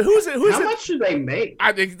 Who's How much do they make?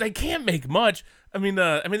 They can't make much. I mean,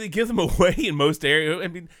 they give them away in most areas. I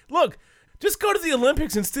mean, look, just go to the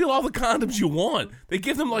Olympics and steal all the condoms you want. They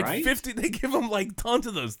give them like 50. They give them like tons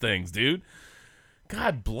of those things, dude.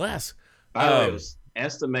 God bless. By the way, it was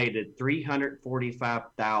estimated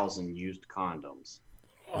 345,000 used condoms.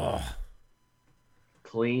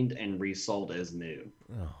 Cleaned and resold as new.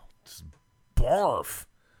 Oh, just barf.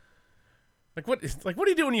 Like what do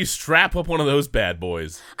you do when you strap up one of those bad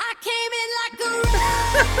boys? I came in like a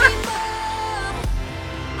wrecking ball.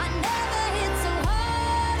 I never hit so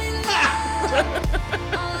hard in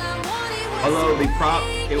love. Although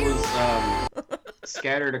it was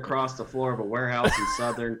scattered across the floor of a warehouse in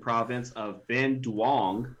southern province of Ben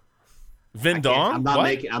Duong. Vin Dong? I'm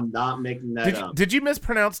not making that up. Did you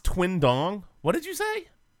mispronounce Twin Dong? What did you say?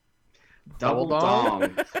 Double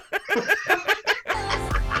dong.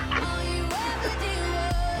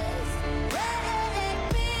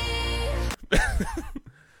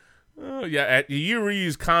 Oh yeah, you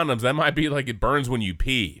reuse condoms. That might be like it burns when you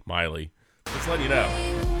pee, Miley. Just letting you know.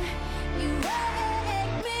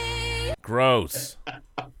 Gross.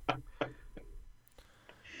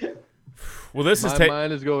 Well, this my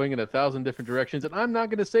mind is going in 1,000 different directions, and I'm not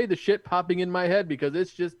going to say the shit popping in my head because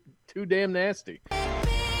it's just too damn nasty.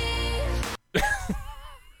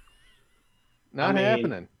 Not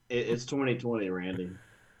happening. It's 2020, Randy.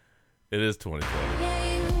 It is 2020.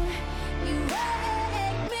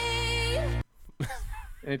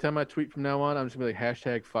 Anytime I tweet from now on, I'm just going to be like,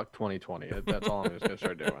 hashtag fuck 2020. That's all I'm just going to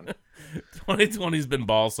start doing. 2020's been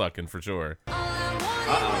ball sucking for sure.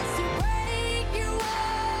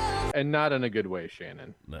 And not in a good way,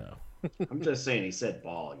 Shannon. No. I'm just saying he said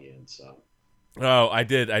ball again, so. Oh, I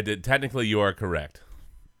did. Technically, you are correct.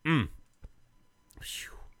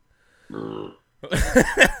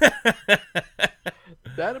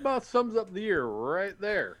 That about sums up the year right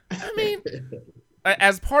there. I mean,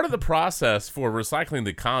 as part of the process for recycling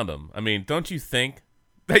the condom, I mean, don't you think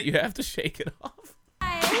that you have to shake it off?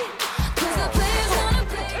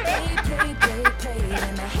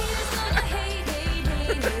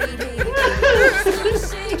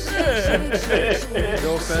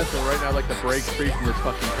 No offense, but right now I'd like to break free from this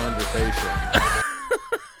fucking conversation.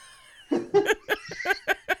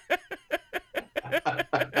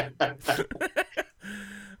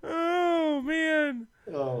 Oh, man.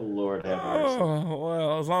 Oh, Lord have mercy. Oh,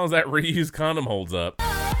 well, as long as that reused condom holds up.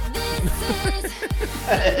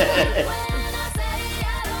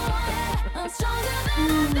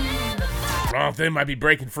 Wrong thing might be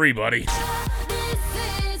breaking free, buddy.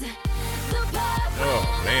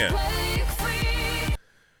 Oh, man.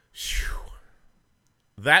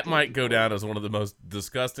 That might go down as one of the most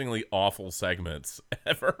disgustingly awful segments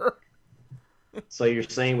ever. So you're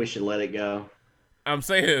saying we should let it go? I'm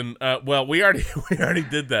saying, well, we already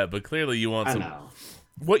did that, but clearly you want some. I know.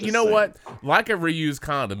 What you know saying. What? Like a reused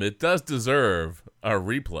condom, it does deserve a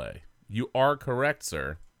replay. You are correct,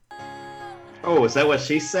 sir. Oh, is that what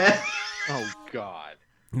she said? Oh God.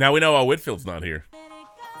 Now we know why Whitfield's not here.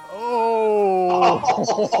 Oh.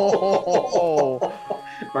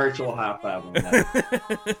 Virtual high five on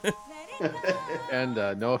that. And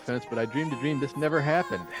no offense, but I dreamed a dream. This never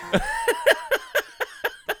happened.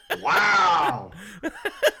 Wow.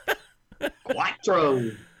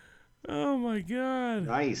 Quattro. Oh my God.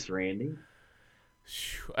 Nice, Randy.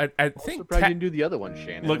 I think surprised you didn't do the other one,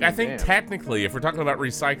 Shannon. Look, I think technically, if we're talking about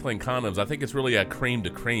recycling condoms, I think it's really a cream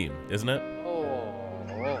to cream, isn't it? Oh.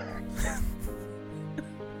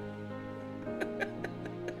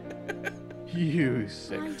 You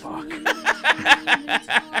sick fuck.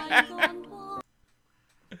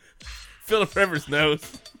 Philip Rivers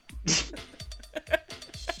knows.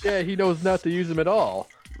 Yeah, he knows not to use them at all.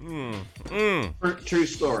 True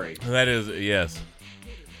story. That is, yes.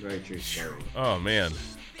 Very true story. Oh, man.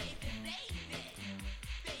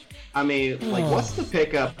 I mean, like, what's the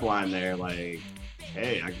pickup line there? Like,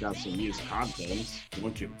 hey, I got some used condoms. Why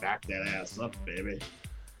don't you back that ass up, baby?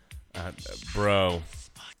 Bro.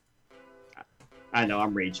 I know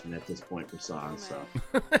I'm reaching at this point for songs,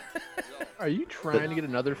 so. Are you trying to get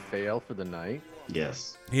another fail for the night?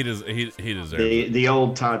 Yes. He deserves it. The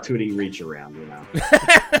old Todd Tootie reach around, you know.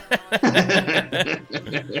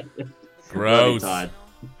 Gross. Todd.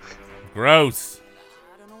 Gross.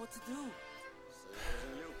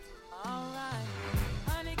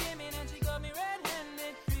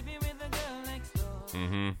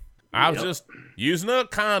 Mm-hmm. I was just using a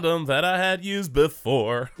condom that I had used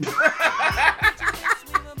before.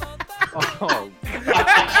 Oh.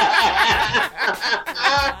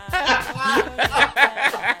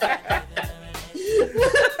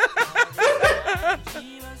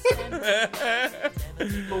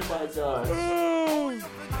 Oh my god.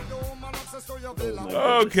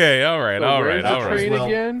 Okay, all right. Train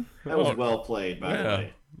again? That was well played, by the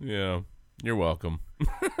way. Yeah, you're welcome.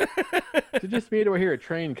 Is it just me, or do I hear a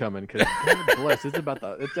train coming? Because God bless, it's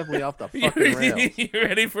definitely off the fucking rails. You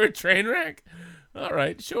ready for a train wreck? All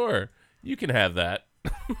right, sure. You can have that.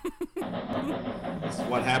 This is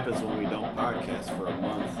what happens when we don't podcast for a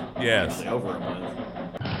month. Yes. Actually, over a month.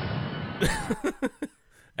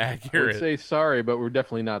 Accurate. I would say sorry, but we're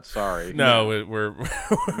definitely not sorry. No, we're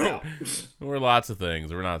lots of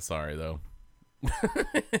things. We're not sorry though.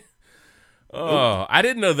 Oh, I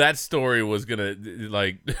didn't know that story was gonna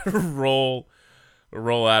like roll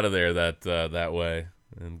out of there that way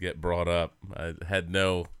and get brought up. I had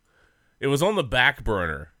no. It was on the back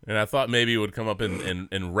burner, and I thought maybe it would come up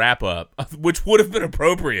and wrap up, which would have been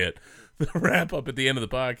appropriate. The wrap up at the end of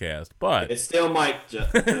the podcast, but it still might,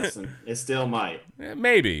 Justin. It still might.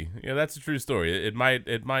 Maybe. Yeah, that's a true story. It might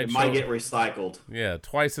get recycled. Yeah,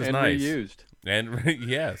 twice as and nice. Reused. And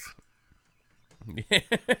yes.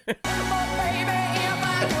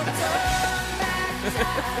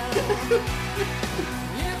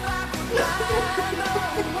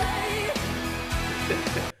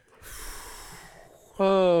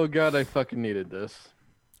 Oh God, I fucking needed this.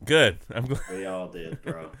 Good. I'm glad. We all did,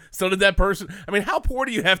 bro. So did that person. I mean, how poor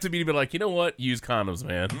do you have to be like, you know what? Use condoms,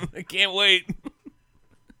 man. I can't wait.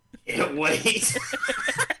 Can't wait.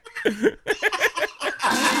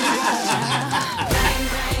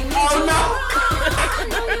 Oh no!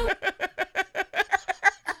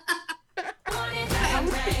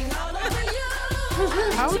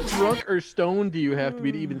 How drunk or stoned do you have to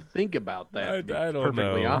be to even think about that? I don't know.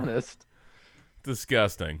 Perfectly honest.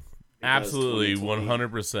 Disgusting. Absolutely,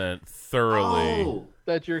 100% thoroughly. Oh,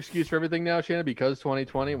 that's your excuse for everything now, Shannon? Because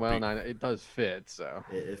 2020? Well, it does fit, so.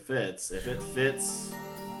 It fits. If it fits,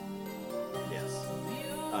 yes.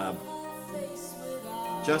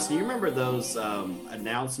 Justin, you remember those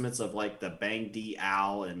announcements of like the Bang D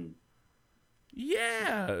Owl and...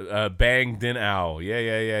 Yeah, Bang Din Owl. Yeah.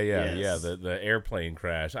 Yes. Yeah, the airplane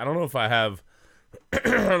crash. I don't know if I have... I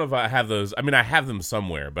don't know if I have those. I mean, I have them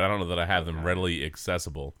somewhere, but I don't know that I have them readily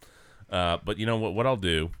accessible. But you know what I'll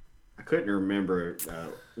do? I couldn't remember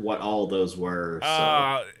what all those were.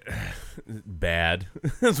 So. Bad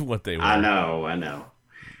is what they were. I know.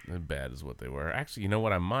 Bad is what they were. Actually, you know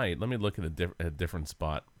what? I might. Let me look at a different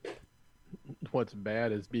spot. What's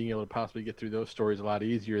bad is being able to possibly get through those stories a lot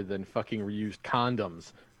easier than fucking reused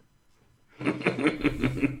condoms.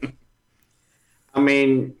 I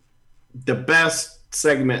mean, the best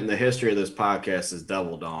segment in the history of this podcast is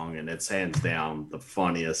Double Dong, and it's hands down the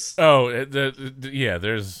funniest. Oh, yeah,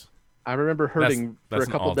 there's... I remember hurting for a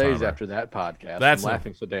couple days after that podcast. That's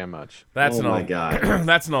laughing so damn much. Oh my God.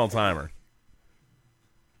 That's an all-timer.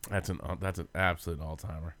 That's an absolute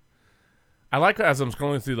all-timer. I like as I'm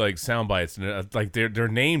scrolling through like sound bites, and like they're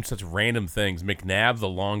named such random things. McNabb the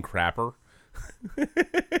long crapper.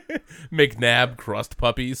 McNabb crust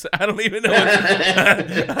puppies. I don't even know.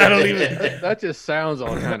 I don't even. That just sounds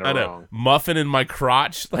all kind of wrong. Muffin in my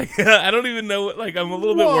crotch. Like I don't even know. Like I'm a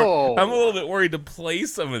little bit. I'm a little bit worried to play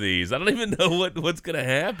some of these. I don't even know what's gonna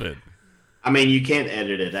happen. I mean, you can't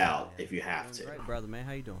edit it out if you have to. Right, brother, man.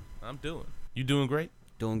 How you doing? I'm doing. You doing great?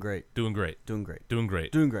 Doing great. Doing great. Doing great. Doing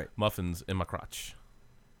great. Doing great. Muffins in my crotch.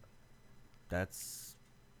 That's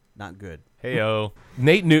not good. Hey-o.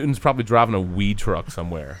 Nate Newton's probably driving a weed truck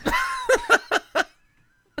somewhere.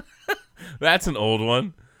 That's an old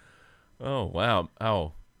one. Oh, wow.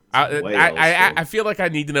 Oh. I feel like I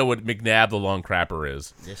need to know what McNabb the long crapper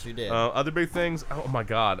is. Yes, you did. Other big things. Oh, my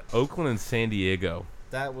God. Oakland and San Diego.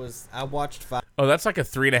 I watched 5. Oh, that's like a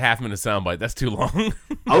 3.5-minute soundbite. That's too long.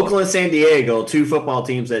 Oakland, San Diego, two football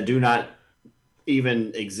teams that do not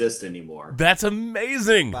even exist anymore. That's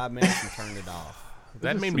amazing. 5 minutes and turned it off.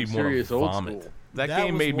 That made me want to vomit. That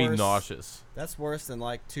game made me nauseous. That's worse than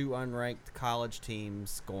like two unranked college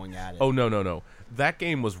teams going at it. Oh, no. That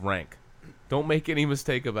game was rank. Don't make any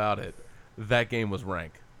mistake about it. That game was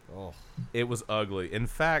rank. Oh. It was ugly. In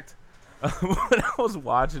fact, when I was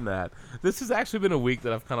watching that, this has actually been a week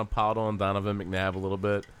that I've kind of piled on Donovan McNabb a little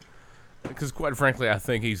bit. Because quite frankly, I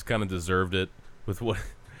think he's kind of deserved it with what...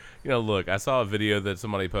 look, I saw a video that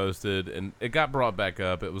somebody posted, and it got brought back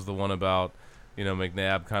up. It was the one about,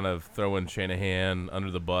 McNabb kind of throwing Shanahan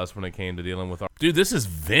under the bus when it came to dealing with... Dude, this is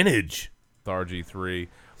vintage, the RG3.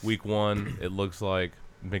 week 1, it looks like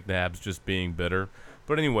McNabb's just being bitter.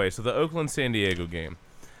 But anyway, so the Oakland-San Diego game.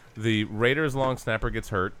 The Raiders long snapper gets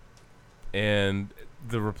hurt, and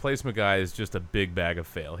the replacement guy is just a big bag of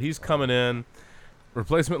fail. He's coming in.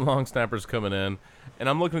 Replacement long snapper's coming in. And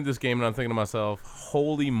I'm looking at this game, and I'm thinking to myself,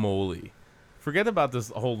 holy moly. Forget about this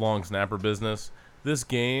whole long snapper business. This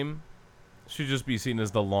game should just be seen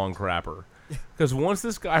as the long crapper. Because once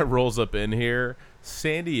this guy rolls up in here,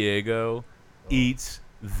 San Diego eats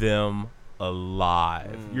them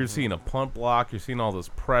alive. You're seeing a punt block. You're seeing all this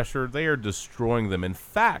pressure. They are destroying them. In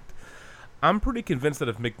fact, I'm pretty convinced that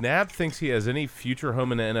if McNabb thinks he has any future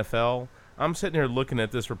home in the NFL, I'm sitting here looking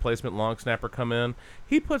at this replacement long snapper come in.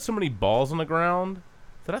 He put so many balls on the ground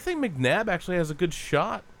that I think McNabb actually has a good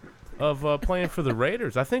shot of playing for the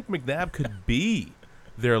Raiders. I think McNabb could be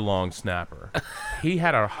their long snapper. He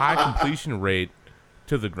had a high completion rate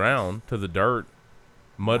to the ground, to the dirt,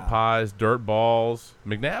 mud pies, dirt balls.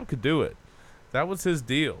 McNabb could do it. That was his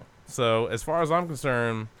deal. So as far as I'm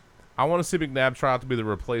concerned, I want to see McNabb try out to be the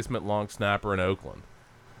replacement long snapper in Oakland.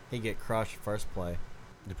 He get crushed first play.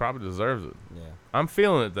 He probably deserves it. Yeah. I'm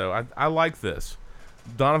feeling it, though. I like this.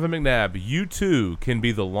 Donovan McNabb, you too can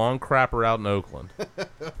be the long crapper out in Oakland.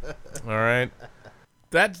 All right?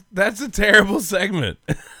 That's a terrible segment.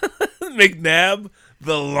 McNabb,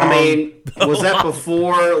 the long... I mean, was that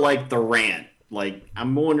before, like, the rant? Like,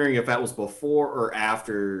 I'm wondering if that was before or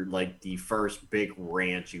after, like, the first big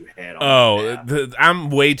rant you had on I'm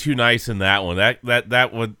way too nice in that one.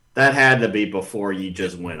 That would... That had to be before you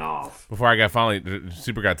just went off. Before I got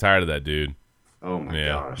tired of that dude. Oh my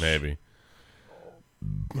gosh. Maybe.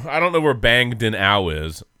 I don't know where Banged in Ow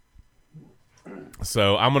is.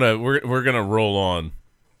 So we're gonna roll on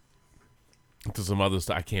to some other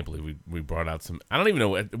stuff. I can't believe we brought out some. I don't even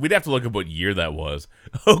know. We'd have to look up what year that was.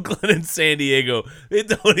 Oakland and San Diego, it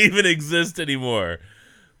don't even exist anymore.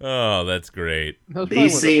 Oh, that's great. That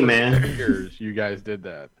BC, man. Years you guys did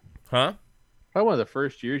that, huh? Probably one of the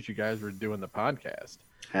first years you guys were doing the podcast.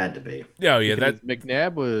 Had to be. Oh yeah, because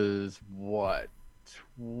McNabb was what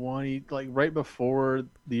 20, like right before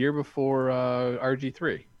the year before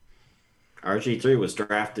RG3. RG3 was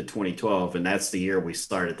drafted 2012, and that's the year we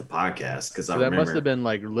started the podcast. Because I remember that must have been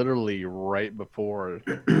like literally right before.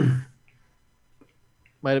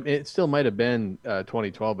 It still might have been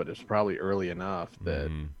 2012, but it's probably early enough that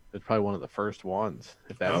it's probably one of the first ones.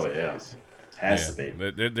 If that's the case. Has to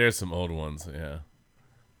be. There's some old ones, yeah.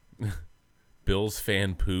 Bills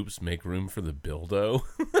fan poops make room for the Bildo.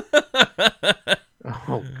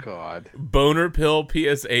 Oh God. Boner pill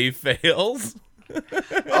PSA fails.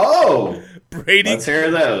 Oh, Brady. Let's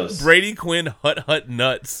hear those. Brady Quinn Hut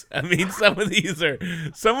nuts. I mean, some of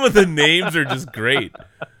the names are just great.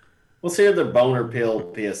 Let's hear the boner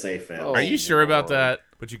pill PSA fails. Are you sure about that?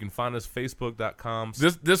 But you can find us Facebook.com.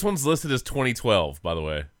 This one's listed as 2012, by the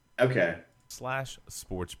way. Okay.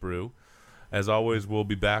 /SportsBrew. As always, we'll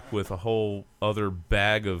be back with a whole other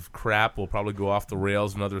bag of crap. We'll probably go off the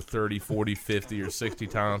rails another 30, 40, 50, or 60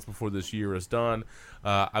 times before this year is done.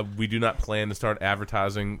 We do not plan to start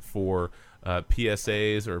advertising for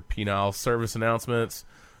PSAs or penile service announcements.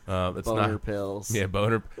 It's boner pills. Yeah,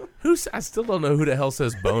 boner. I still don't know who the hell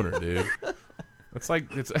says boner, dude.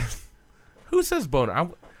 Who says boner?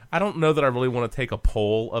 I don't know that I really want to take a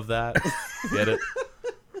poll of that. Get it?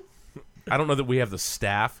 I don't know that we have the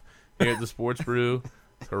staff here at the Sports Brew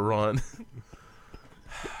to run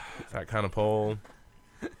that kind of poll.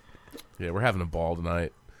 Yeah, we're having a ball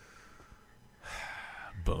tonight.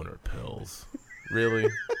 Boner pills. Really?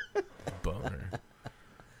 Boner.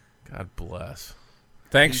 God bless.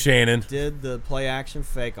 Thanks, Shannon. Did the play action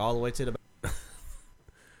fake all the way to the...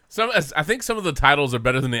 I think some of the titles are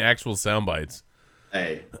better than the actual sound bites.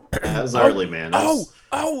 Hey, that was early, man. Oh,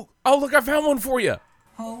 look, I found one for you.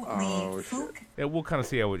 Holy fook. Yeah, we'll kind of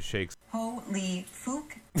see how it shakes. Holy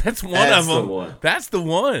fook. That's one of them. The one. That's the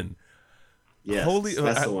one. Yes,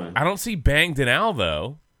 that's the one. I don't see Banged in Owl,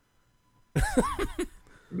 though.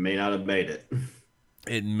 May not have made it.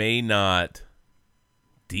 It may not.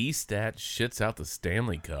 D-Stat shits out the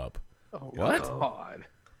Stanley Cup. Oh, what? God.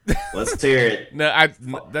 Let's hear it. No,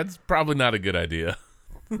 that's probably not a good idea.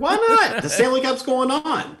 Why not? The Stanley Cup's going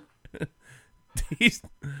on.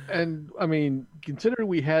 And I mean, considering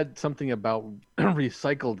we had something about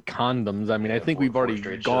recycled condoms, I mean, I think we've already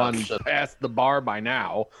gone past the bar by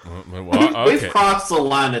now. We've crossed the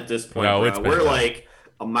line at this point. No, we're like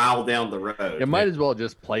a mile down the road. You might as well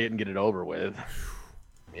just play it and get it over with.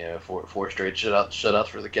 Yeah, four straight shutouts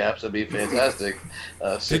for the Caps would be fantastic.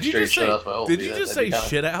 6 straight shutouts by Holtby. Did you just say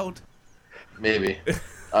shit out? Maybe.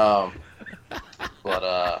 But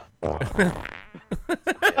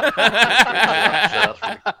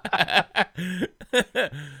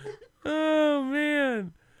Oh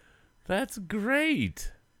man, that's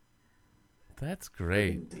great. That's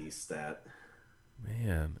great. Stat.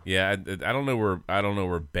 Man, yeah, I don't know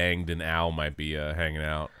where Banged and Al might be hanging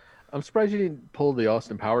out. I'm surprised you didn't pull the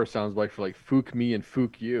Austin Powers sounds like for like "fook me" and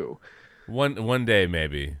 "fook you." One day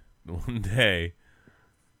maybe. One day.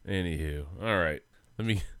 Anywho, all right.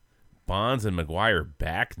 Bonds and McGuire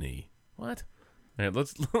back knee. What? All right,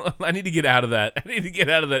 let's. I need to get out of that. I need to get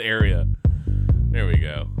out of that area. There we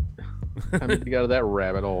go. I need to get out of that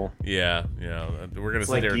rabbit hole. Yeah. We're gonna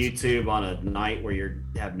sit like there. YouTube on a night where you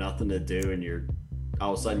have nothing to do and you're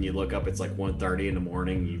all of a sudden you look up. It's like 1:30 in the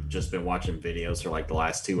morning. You've just been watching videos for like the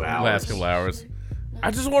last 2 hours. Last couple hours. I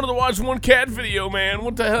just wanted to watch one cat video, man.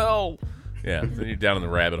 What the hell? Yeah. Then you're down in the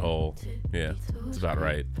rabbit hole. Yeah, that's about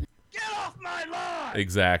right. Get off my lawn!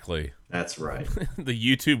 Exactly. That's right. The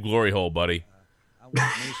YouTube glory hole, buddy. I want me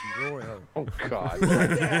some glory hole. Oh God.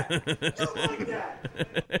 Let's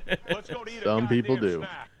go to eat a Some people goddamn do.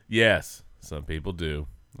 snack. Yes, some people do.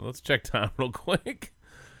 Well, let's check time real quick.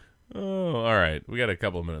 Oh, all right. We got a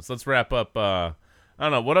couple of minutes. Let's wrap up. I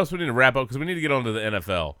don't know. What else we need to wrap up? Because we need to get on to the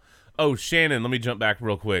NFL. Oh, Shannon, let me jump back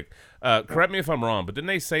real quick. Correct me if I'm wrong, but didn't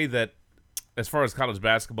they say that as far as college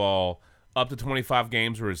basketball, up to 25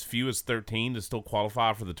 games or as few as 13 to still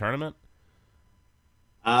qualify for the tournament?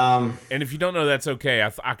 And if you don't know, that's okay. I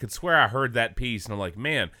could swear I heard that piece, and I'm like,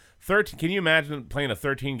 man, 13. Can you imagine playing a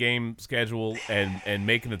 13-game schedule and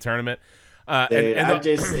making the tournament?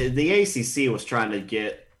 The ACC was trying to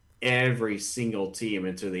get every single team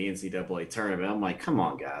into the NCAA tournament. I'm like, come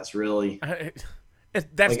on, guys, really?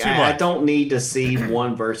 That's too much. I don't need to see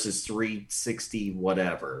 1 versus 360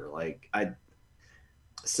 whatever.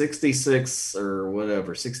 66 or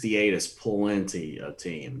whatever, 68 is plenty of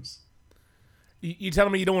teams. You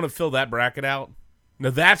telling me you don't want to fill that bracket out?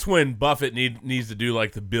 Now that's when Buffett needs to do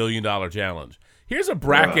like the $1 billion challenge. Here's a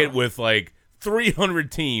bracket with like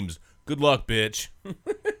 300 teams. Good luck, bitch.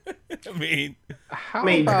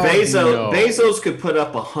 Bezos could put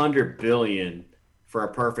up $100 billion for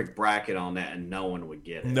a perfect bracket on that, and no one would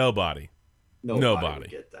get it. Nobody would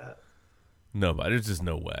get that. Nobody. There's just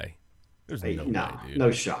no way. There's no way, dude.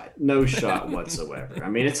 No shot whatsoever. I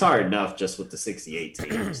mean, it's hard enough just with the 68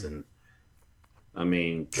 teams, and I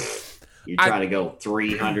mean, you're trying to go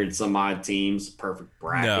 300 some odd teams, perfect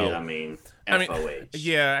bracket. No. FOH.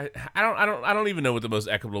 Yeah, I don't even know what the most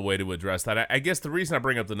equitable way to address that. I guess the reason I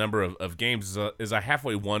bring up the number of games is I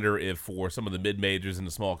halfway wonder if for some of the mid majors and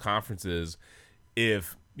the small conferences,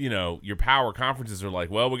 if your power conferences are like,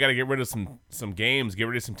 well, we got to get rid of some games, get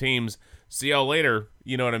rid of some teams. See y'all later.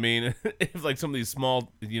 You know what I mean? If like some of these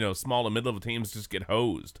small and mid-level teams just get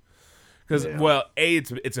hosed, because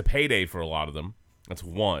it's a payday for a lot of them. That's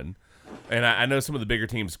one. And I know some of the bigger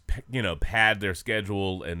teams, pad their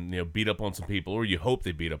schedule and, beat up on some people, or you hope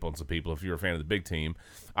they beat up on some people if you're a fan of the big team.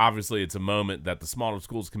 Obviously, it's a moment that the smaller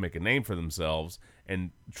schools can make a name for themselves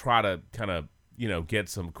and try to kind of, get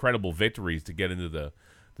some credible victories to get into the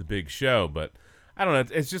big show. But I don't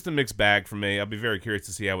know. It's just a mixed bag for me. I'll be very curious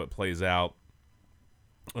to see how it plays out.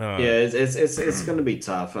 It's going to be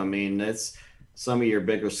tough. I mean, it's some of your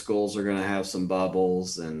bigger schools are going to have some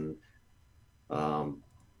bubbles, and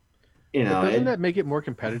doesn't that make it more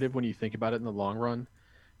competitive when you think about it in the long run?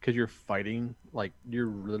 Because you're fighting, like you're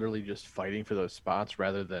literally just fighting for those spots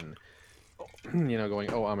rather than,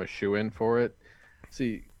 going, oh, I'm a shoe-in for it.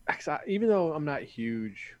 See, even though I'm not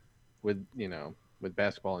huge with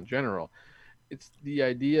basketball in general, it's the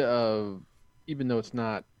idea of, even though it's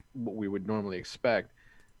not what we would normally expect,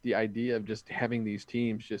 the idea of just having these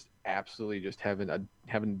teams just absolutely just having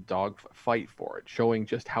dog fight for it, showing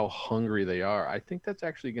just how hungry they are. I think that's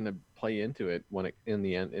actually going to play into it in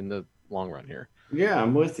the long run here. Yeah,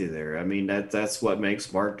 I'm with you there. I mean, that's what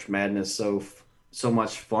makes March Madness so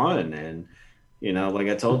much fun. And like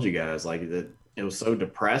I told you guys, like it was so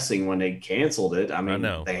depressing when they canceled it. I mean,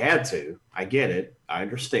 they had to. I get it. I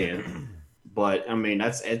understand. But I mean,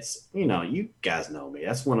 it's you guys know me.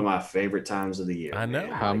 That's one of my favorite times of the year. I know.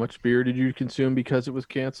 Man. How much beer did you consume because it was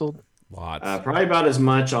canceled? Lots. Probably about as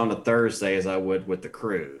much on a Thursday as I would with the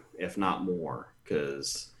crew, if not more,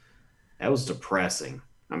 because that was depressing.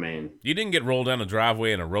 I mean, you didn't get rolled down the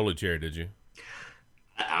driveway in a roller chair, did you?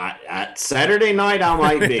 Saturday night, I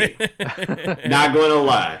might be. Not going to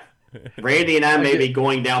lie. Randy and I may be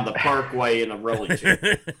going down the parkway in a roller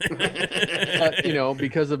chair.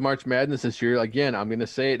 Because of March Madness this year, again, I'm going to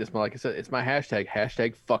say it. It's like I said, it's my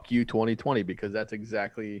hashtag fuck you 2020, because that's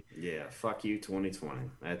exactly. Yeah, fuck you 2020.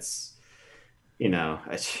 That's,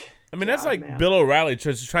 I mean, that's like Bill O'Reilly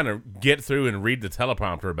just trying to get through and read the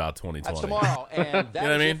teleprompter about 2020. That's tomorrow, and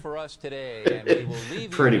that's it for us today. And we will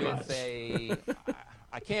leave Pretty you much. with a.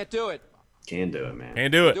 I can't do it. Can do it, man.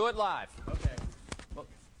 Can't do it. Do it live. Okay.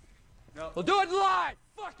 We'll do it live.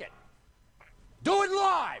 Fuck it. Do it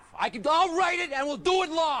live. I'll write it, and we'll do it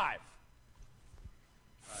live.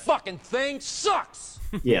 Fucking thing sucks.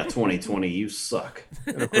 Yeah, 2020, you suck.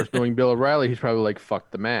 And of course, knowing Bill O'Reilly, he's probably like,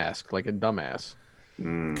 "Fuck the mask," like a dumbass.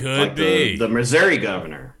 Could like be the Missouri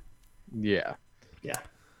governor. Yeah. Yeah.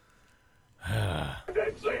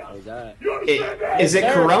 That. Is it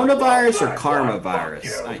coronavirus or karma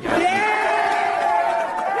virus?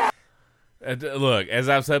 Look, as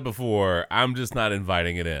I've said before, I'm just not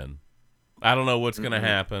inviting it in. I don't know what's going to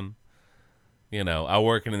happen. You know, I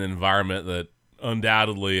work in an environment that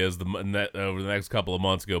undoubtedly, as over the next couple of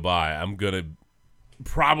months go by, I'm going to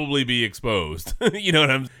probably be exposed. You know what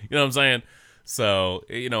I'm saying? So,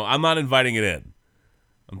 I'm not inviting it in.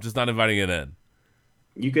 I'm just not inviting it in.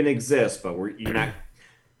 You can exist, but you're not.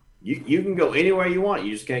 You can go anywhere you want.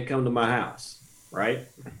 You just can't come to my house, right?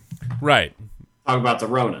 Right. Talk about the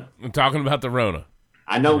Rona. I'm talking about the Rona.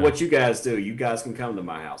 I know what you guys do. You guys can come to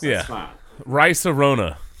my house. That's fine.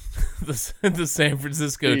 Rice-A-Rona, the San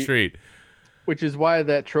Francisco treat. Which is why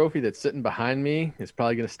that trophy that's sitting behind me is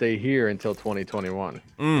probably going to stay here until 2021.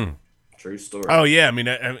 True story. Oh yeah, I mean,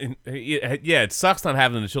 it sucks not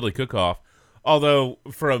having the chili cook-off. Although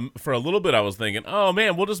for a little bit I was thinking, oh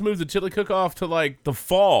man, we'll just move the chili cook-off to like the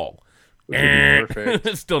fall. Perfect.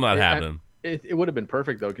 It's still not happening. It would have been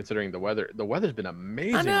perfect though, considering the weather. The weather's been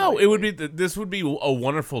amazing. I know lately. it would be. This would be a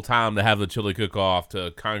wonderful time to have the chili cook-off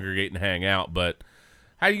to congregate and hang out. But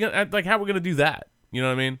how are we gonna do that? You know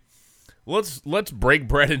what I mean? Let's break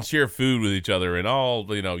bread and share food with each other and all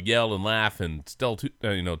yell and laugh and still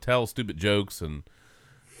tell stupid jokes and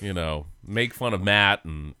make fun of Matt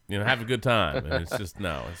and have a good time. And it's just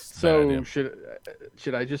it's so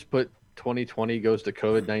should I just put 2020 goes to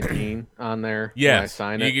COVID-19 on there? Yes, when I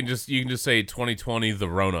sign it? You can just say 2020 the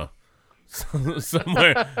Rona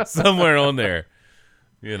somewhere on there.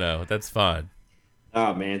 That's fine.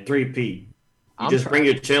 Oh man, 3P. You just bring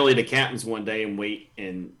your chili to Captain's one day and wait,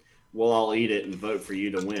 and we'll all eat it and vote for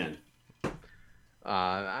you to win.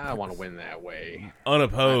 I don't want to win that way.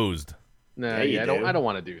 Unopposed. I don't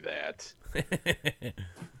want to do that.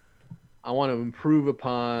 I want to improve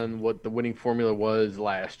upon what the winning formula was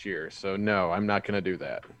last year. So no, I'm not going to do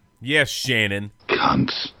that. Yes, Shannon.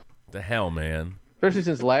 Cunts. The hell, man. Especially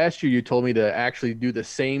since last year you told me to actually do the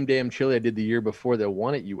same damn chili I did the year before that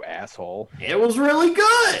won it, you asshole. It was really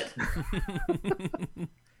good.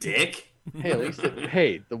 Dick. Hey, at least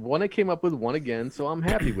the one I came up with won again, so I'm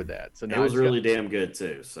happy with that. So now it was really damn good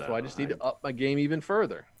too. So I just need to up my game even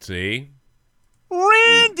further. See,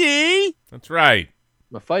 Randy. That's right.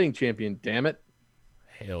 I'm a fighting champion. Damn it.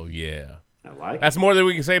 Hell yeah. I like. That's more than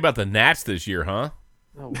we can say about the Nats this year, huh?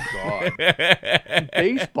 Oh God.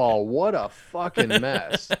 Baseball. What a fucking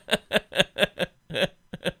mess.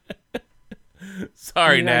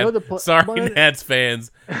 Sorry, Nats. Nats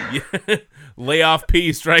fans. Layoff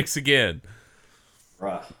P strikes again.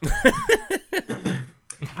 I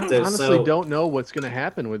honestly don't know what's going to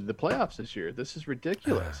happen with the playoffs this year. This is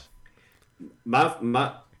ridiculous.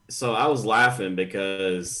 So I was laughing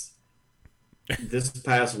because this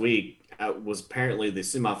past week was apparently the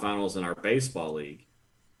semifinals in our baseball league,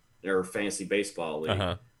 or fantasy baseball league.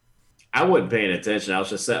 Uh-huh. I wasn't paying attention. I was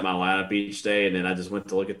just setting my lineup each day, and then I just went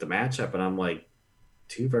to look at the matchup, and I'm like,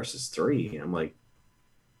 2 versus 3. I'm like,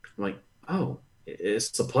 oh, it's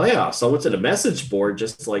the playoffs. So I went to the message board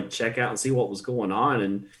just to like check out and see what was going on,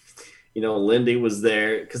 and Lindy was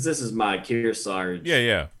there because this is my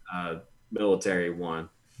Kearsarge military one,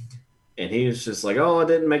 and he was just like, oh, I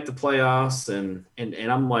didn't make the playoffs, and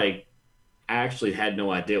I'm like, I actually had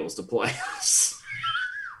no idea it was the playoffs.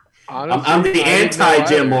 Honestly, I'm the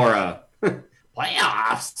anti-Jim Mora.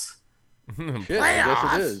 Playoffs. Shit, I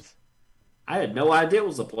guess it is. I had no idea it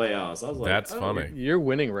was the playoffs. I was like, that's funny. You're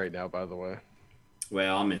winning right now, by the way.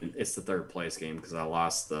 Well, it's the third place game because I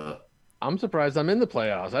lost the. I'm surprised I'm in the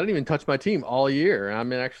playoffs. I didn't even touch my team all year, and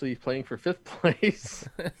I'm actually playing for 5th place.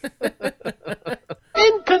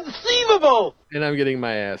 Inconceivable! And I'm getting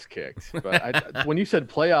my ass kicked. But when you said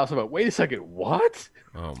playoffs, I'm like, wait a second, what?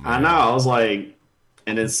 Oh, man. I know. I was like,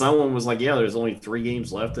 and then someone was like, yeah, there's only 3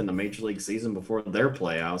 games left in the Major League season before their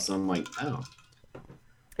playoffs. So I'm like, oh.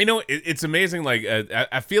 It's amazing. Like,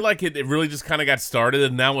 I feel like it really just kind of got started,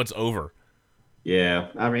 and now it's over. Yeah,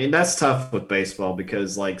 I mean, that's tough with baseball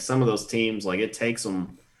because, like, some of those teams, like, it takes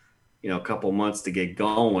them, a couple months to get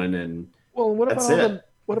going, and what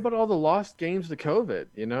What about all the lost games to COVID?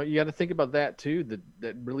 You know, you got to think about that too.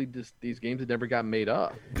 That really just these games that never got made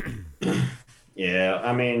up. Yeah,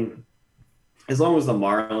 I mean, as long as the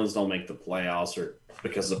Marlins don't make the playoffs or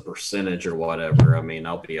because of percentage or whatever, I mean,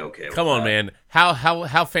 I'll be okay with Come on, that. man.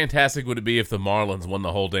 How fantastic would it be if the Marlins won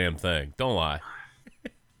the whole damn thing? Don't lie.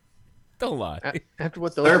 Don't lie. After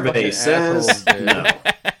what the survey says, no.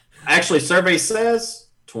 Actually, survey says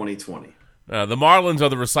 2020. The Marlins are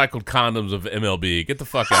the recycled condoms of MLB. Get the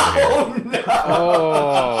fuck out of here. Oh, no.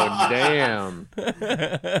 Oh, damn.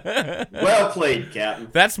 Well played, Captain.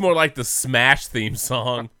 That's more like the Smash theme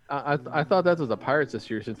song. I thought that was the Pirates this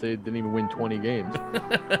year since they didn't even win 20 games.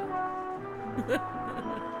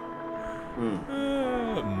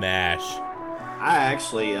 Mash. I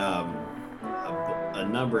actually, a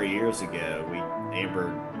number of years ago, Amber,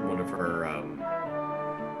 one of her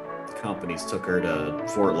companies, took her to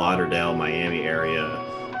Fort Lauderdale, Miami area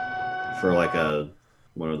for like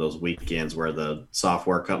one of those weekends where the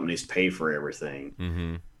software companies pay for everything.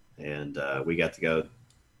 Mm-hmm. And we got to go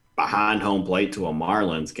behind home plate to a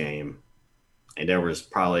Marlins game, and there was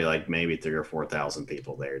probably like maybe 3,000 or 4,000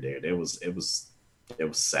 people there, dude. It was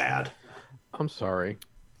sad. I'm sorry.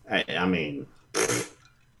 I mean,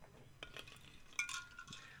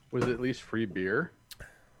 was it at least free beer?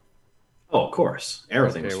 Oh, of course,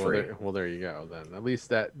 everything was free. Well, there you go. Then at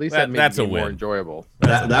least that made it more enjoyable.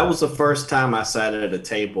 That was the first time I sat at a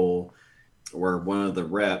table where one of the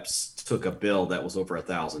reps took a bill that was over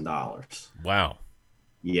 $1,000. Wow.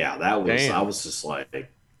 Yeah, that was. Damn. I was just like,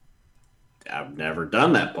 I've never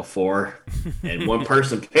done that before, and one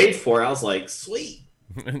person paid for it. I was like, sweet.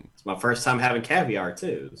 It's my first time having caviar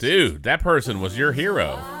too. Dude, that person was your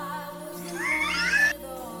hero.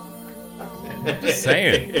 Just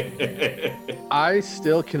saying. I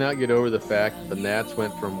still cannot get over the fact that the Nats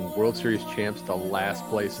went from World Series champs to last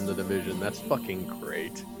place in the division. That's fucking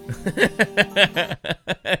great.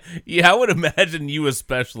 Yeah, I would imagine you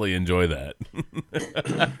especially enjoy that.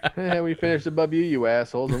 Yeah, we finished above you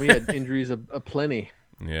assholes, and we had injuries aplenty.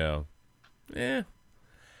 Yeah. Yeah.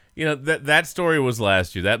 You know, that story was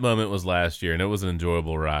last year. That moment was last year, and it was an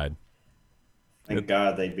enjoyable ride. Thank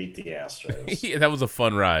God they beat the Astros. Yeah, that was a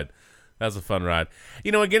fun ride. That was a fun ride.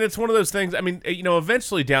 You know, again, it's one of those things. I mean, you know,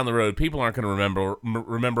 eventually down the road, people aren't going to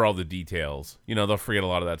remember all the details. You know, they'll forget a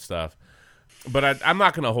lot of that stuff. But I'm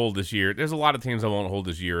not going to hold this year. There's a lot of teams I won't hold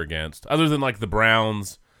this year against, other than like the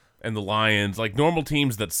Browns and the Lions, like normal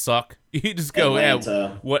teams that suck. You just go,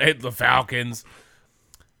 the Falcons.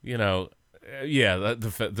 You know, yeah,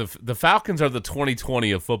 the Falcons are the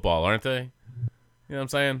 2020 of football, aren't they? You know what I'm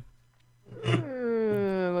saying?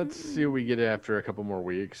 Let's see what we get after a couple more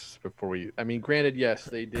weeks before we. I mean, granted, yes,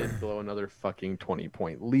 they did blow another fucking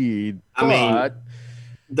 20-point lead. I mean,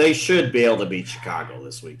 they should be able to beat Chicago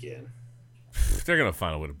this weekend. They're gonna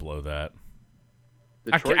find a way to blow that.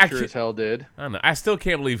 Detroit sure as hell did. I don't know. I still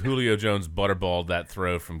can't believe Julio Jones butterballed that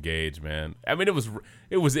throw from Gage, man. I mean, it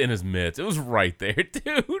was in his mitts. It was right there, dude.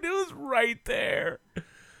 It was right there.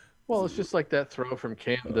 Well, it's just like that throw from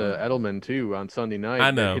Cam to Edelman too on Sunday night.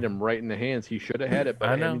 I know. Hit him right in the hands. He should have had it, but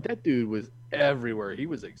I mean, that dude was everywhere. He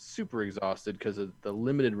was super exhausted because of the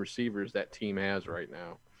limited receivers that team has right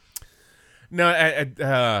now.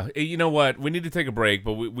 No, you know what? We need to take a break,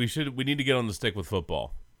 but we need to get on the stick with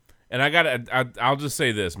football. And I'll just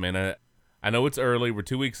say this, man. I know it's early. We're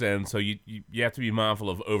 2 weeks in, so you have to be mindful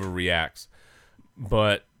of overreacts.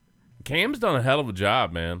 But Cam's done a hell of a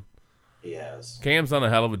job, man. He has. Cam's done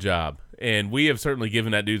a hell of a job. And we have certainly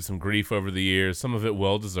given that dude some grief over the years, some of it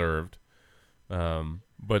well-deserved.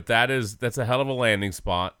 But that's a hell of a landing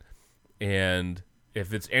spot. And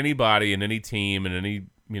if it's anybody in any team and any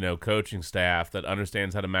coaching staff that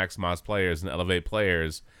understands how to maximize players and elevate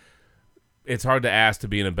players, it's hard to ask to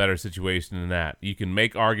be in a better situation than that. You can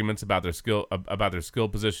make arguments about their skill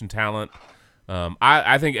position talent.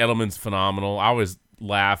 I think Edelman's phenomenal. I always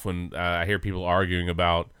laugh when I hear people arguing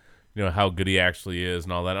about how good he actually is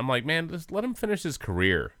and all that. I'm like, man, just let him finish his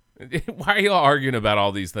career. Why are you all arguing about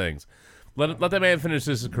all these things? Let that man finish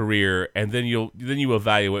his career, and then you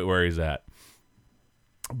evaluate where he's at.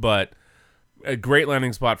 But a great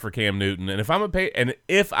landing spot for Cam Newton. And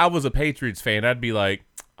if I was a Patriots fan, I'd be like,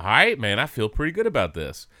 all right, man, I feel pretty good about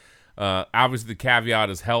this. Obviously, the caveat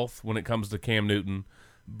is health when it comes to Cam Newton,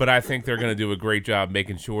 but I think they're going to do a great job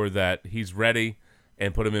making sure that he's ready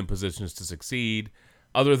and put him in positions to succeed.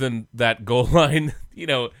 Other than that goal line,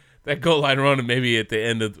 that goal line run maybe at the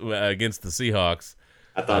end of against the Seahawks.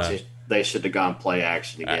 I thought they should have gone play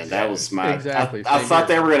action again. That was my exactly. I thought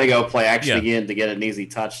they were going to go play action again to get an easy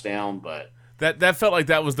touchdown, but that felt like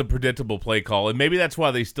that was the predictable play call, and maybe that's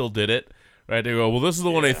why they still did it. Right? They go, well, this is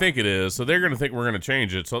the one they think it is, so they're going to think we're going to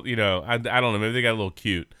change it. So, I don't know. Maybe they got a little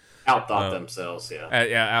cute. Outthought themselves,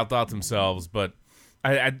 outthought themselves. But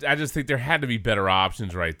I just think there had to be better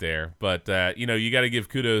options right there. But, you got to give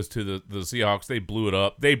kudos to the Seahawks. They blew it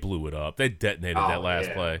up. They detonated that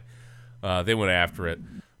last play. They went after it.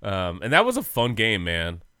 And that was a fun game,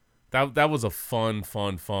 man. That was a fun.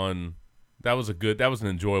 That was an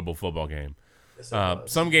enjoyable football game. Yes,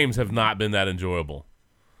 some games have not been that enjoyable.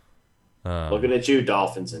 Looking at you,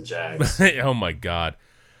 Dolphins and Jags. Oh my God,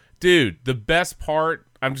 dude! The best part.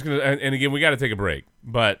 I'm just gonna, and again, we got to take a break.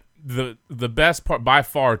 But the best part, by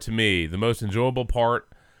far, to me, the most enjoyable part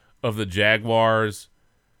of the Jaguars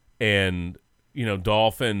and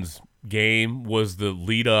Dolphins game was the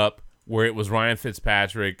lead up where it was Ryan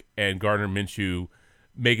Fitzpatrick and Gardner Minshew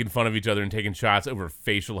making fun of each other and taking shots over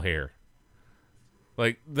facial hair.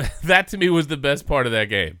 Like that to me was the best part of that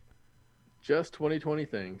game. Just 2020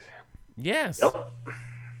 things. Yes. Yep.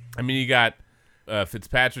 I mean, you got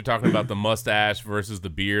Fitzpatrick talking about the mustache versus the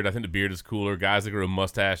beard. I think the beard is cooler. Guys that grow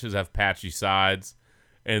mustaches have patchy sides.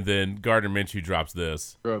 And then Gardner Minshew drops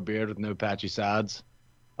this. Grow a beard with no patchy sides.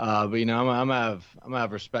 But, I'm gonna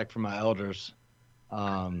have respect for my elders.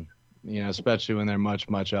 Especially when they're much,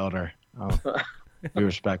 much elder. Be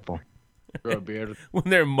respectful. Grow a beard. When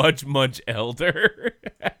they're much, much elder.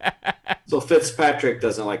 So Fitzpatrick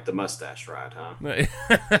doesn't like the mustache ride, huh?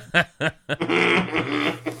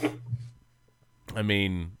 I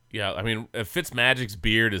mean, Fitzmagic's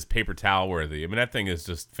beard is paper towel worthy. I mean, that thing is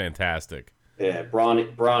just fantastic. Yeah,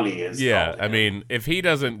 Brawny is. Yeah, I mean, if he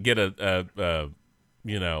doesn't get a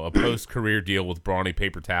post-career deal with Brawny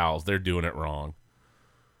paper towels, they're doing it wrong.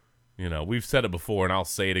 We've said it before, and I'll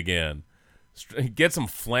say it again. Get some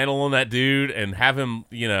flannel on that dude and have him,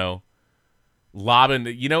 lobbing.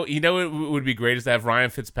 It would be great is to have Ryan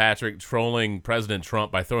Fitzpatrick trolling President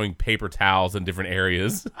Trump by throwing paper towels in different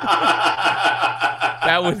areas.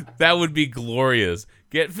 That would be glorious.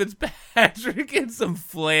 Get Fitzpatrick in some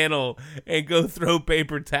flannel and go throw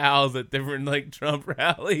paper towels at different Trump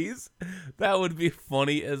rallies. That would be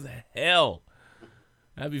funny as hell.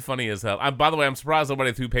 That'd be funny as hell. By the way, I'm surprised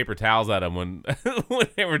nobody threw paper towels at him when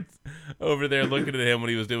they were over there looking at him when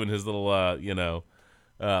he was doing his little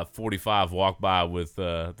 45 walk by with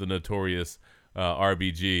the notorious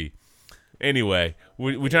RBG. Anyway,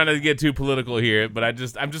 we're trying to get too political here, but I'm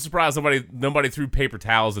just surprised nobody threw paper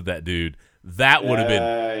towels at that dude. That would have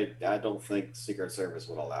been. I don't think Secret Service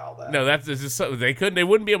would allow that. No, that's just they couldn't. They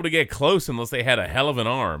wouldn't be able to get close unless they had a hell of an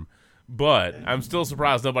arm. But I'm still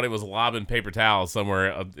surprised nobody was lobbing paper towels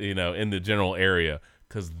somewhere, in the general area,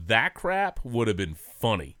 because that crap would have been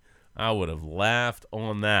funny. I would have laughed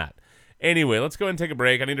on that. Anyway, let's go ahead and take a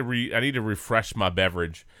break. I need to refresh my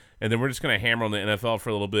beverage, and then we're just going to hammer on the NFL for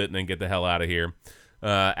a little bit and then get the hell out of here.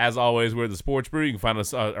 As always, we're the Sports Brew. You can find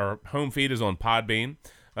us. Our home feed is on Podbean,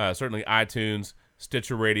 certainly iTunes,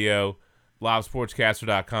 Stitcher Radio,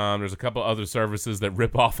 LiveSportscaster.com. There's a couple other services that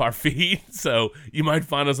rip off our feed, so you might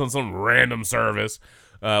find us on some random service.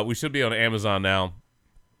 We should be on Amazon now.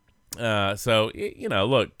 So,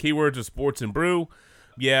 look, keywords are sports and brew.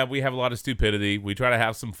 Yeah, we have a lot of stupidity. We try to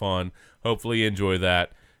have some fun. Hopefully you enjoy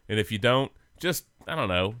that. And if you don't, just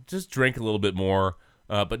drink a little bit more,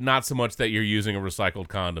 but not so much that you're using a recycled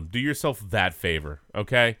condom. Do yourself that favor,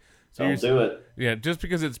 okay? So don't do it. Yeah, just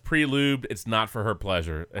because it's pre-lubed, it's not for her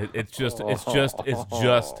pleasure. It's just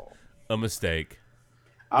a mistake.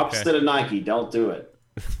 Opposite of Nike, don't do it.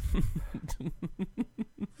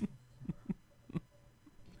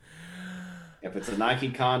 If it's a Nike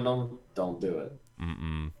condom, don't do it.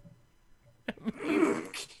 Mm-mm.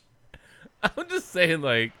 I'm just saying,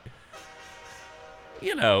 if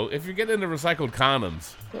you're getting into recycled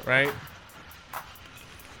condoms, right?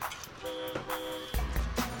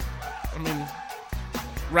 I mean,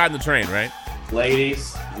 riding the train, right?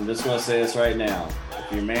 Ladies, I'm just going to say this right now.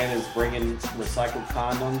 If your man is bringing recycled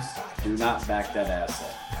condoms, do not back that ass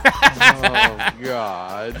up. Oh,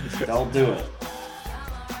 God. Don't do it.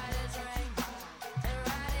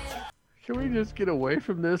 Can we just get away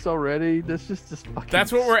from this already? That's just fucking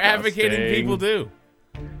That's what we're disgusting. advocating people do.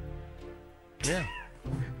 Yeah.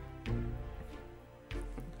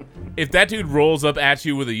 If that dude rolls up at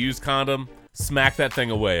you with a used condom, smack that thing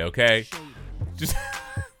away, okay? Just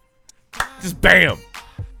bam!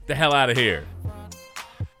 The hell out of here.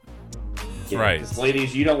 That's right. Because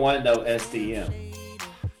ladies, you don't want no SDM.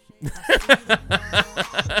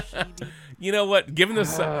 You know what? Given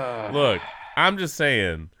the look, I'm just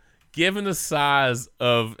saying, given the size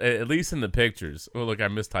of, at least in the pictures. Oh, look, I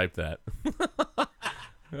mistyped that.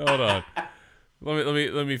 Hold on.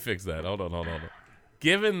 Let me fix that. Hold on.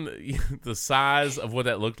 given the size of what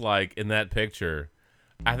that looked like in that picture,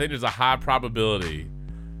 I think there's a high probability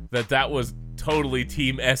that was totally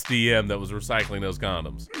Team SDM that was recycling those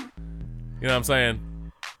condoms. You know what I'm saying?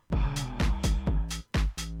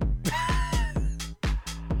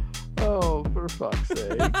 Oh, for fuck's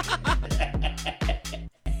sake.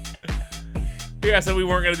 Here I said we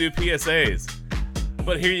weren't going to do PSAs,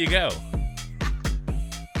 but here you go.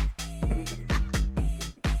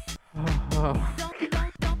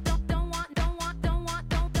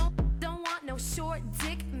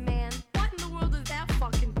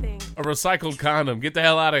 A recycled condom. Get the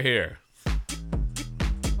hell out of here.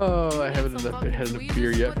 Oh, I haven't had enough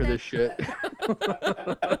beer yet for this shit.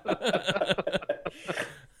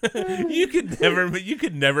 You could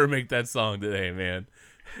never make that song today, man.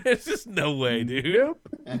 There's just no way, dude. Nope.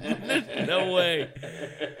 No way.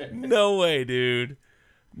 No way, dude.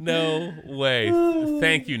 No way.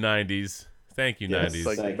 Thank you, 90s. Thank you, yes,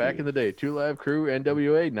 90s. Like back in the day, 2 Live Crew,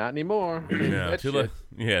 NWA, not anymore. Yeah,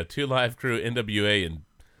 2 Live Crew, NWA, and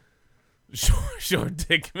Short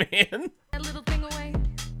Dick Man. That little thing away.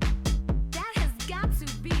 That has got to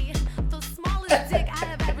be the smallest dick I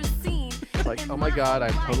have ever seen. Like, oh my god,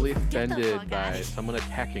 I'm totally offended by someone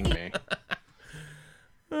attacking me.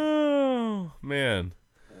 Oh, man.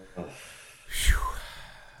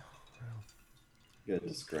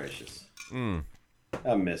 Goodness gracious.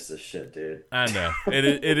 I miss this shit, dude. I know.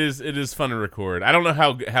 It is fun to record. I don't know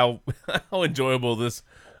how enjoyable this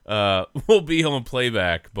will be on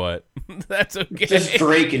playback, but that's okay. Just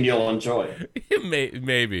drink and you'll enjoy it.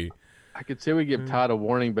 Maybe. I could say we give Todd a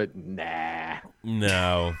warning, but nah.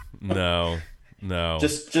 No.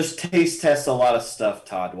 Just taste test a lot of stuff,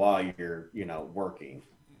 Todd, while you're, working.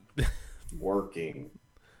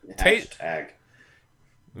 Hashtag.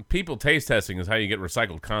 People taste testing is how you get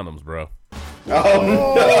recycled condoms, bro. Oh,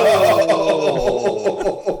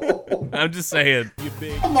 no. I'm just saying.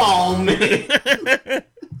 Come on, man.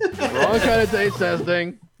 Wrong kind of taste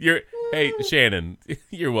testing. Hey, Shannon,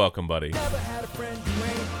 you're welcome, buddy. Never had a friend you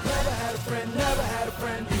ain't. Never had a friend. Never had a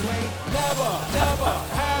friend you ain't. Never had a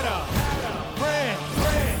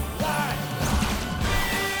friend like.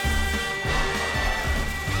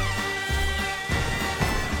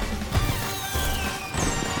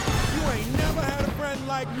 You ain't never had a friend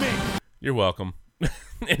like me. You're welcome.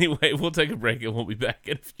 Anyway, we'll take a break and we'll be back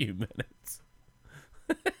in a few minutes.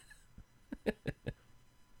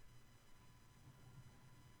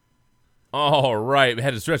 All right, we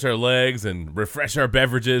had to stretch our legs and refresh our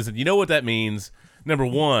beverages, and you know what that means? Number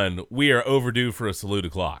one, we are overdue for a salute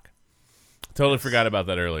o'clock. Totally forgot about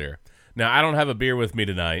that earlier. Now, I don't have a beer with me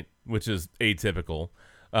tonight, which is atypical.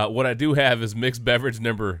 What I do have is mixed beverage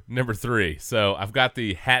number 3. So I've got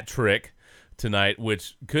the hat trick tonight,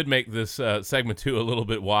 which could make this segment 2 a little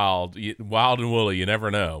bit wild and woolly. You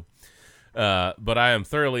never know. But I am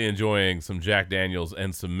thoroughly enjoying some Jack Daniels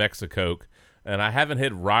and some Mexicoke. And I haven't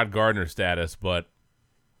hit Rod Gardner status, but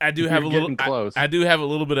I do have a little close. I do have a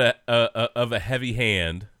little bit of a heavy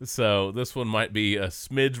hand, so this one might be a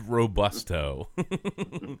smidge robusto.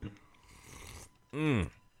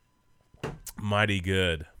 Mighty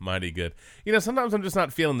good. Sometimes I'm just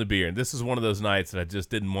not feeling the beer, and this is one of those nights that I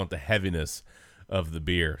just didn't want the heaviness of the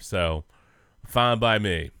beer. So fine by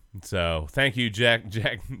me. So thank you, Jack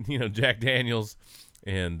Daniels,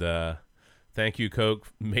 and thank you, Coke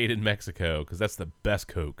made in Mexico, because that's the best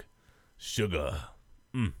Coke. Sugar.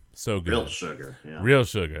 So good. Real sugar. Yeah. Real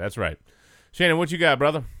sugar. That's right. Shannon, what you got,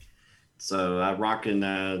 brother? So I'm rocking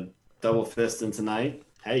double fisting tonight.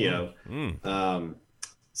 Hey, yo.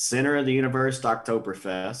 Center of the Universe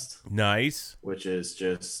Oktoberfest. Nice. Which is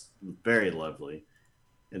just very lovely.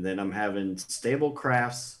 And then I'm having Stable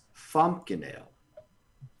Crafts Pumpkin Ale.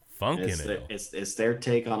 It's their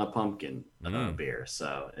take on a pumpkin beer,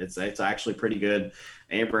 so it's actually pretty good.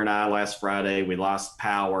 Amber and I last Friday, we lost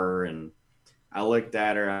power, and I looked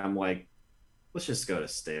at her. I'm like, let's just go to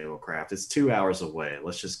Stablecraft. It's 2 hours away.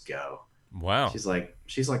 Let's just go. Wow. She's like,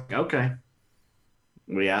 okay.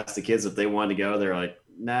 We asked the kids if they wanted to go. They're like,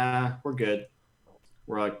 nah, we're good.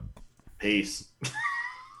 We're like, peace.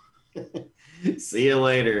 See you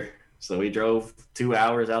later. So we drove 2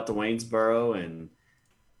 hours out to Waynesboro and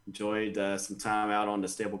enjoyed some time out on the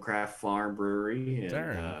Stablecraft Farm Brewery.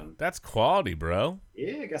 And, that's quality, bro.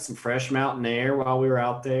 Yeah, got some fresh mountain air while we were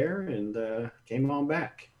out there, and came on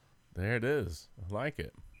back. There it is. I like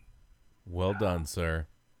it. Well done, sir.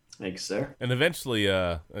 Thanks, sir. And eventually,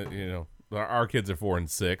 our kids are 4 and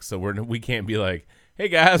 6, so we can't be like, hey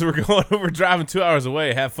guys, we're driving 2 hours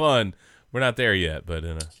away. Have fun. We're not there yet, but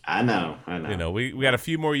I know. We got a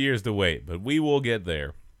few more years to wait, but we will get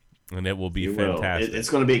there. And it will be fantastic. It's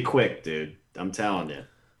going to be quick, dude. I'm telling you.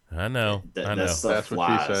 I know. I know. That's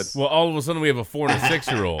what she said. Well, all of a sudden we have a 4 and a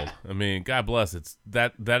 6-year-old. I mean, God bless. It's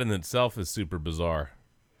that in itself is super bizarre.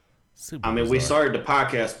 We started the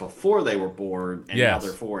podcast before they were born, and now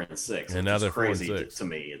they're 4 and 6. And now they're crazy 4 and 6 to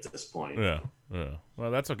me at this point. Yeah.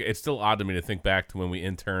 Well, that's okay. It's still odd to me to think back to when we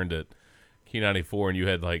interned at Q94 and you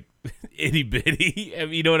had like itty bitty. I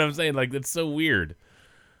mean, you know what I'm saying? Like, that's so weird.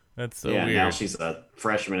 That's so weird. Now she's a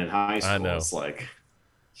freshman in high school. I know. It's like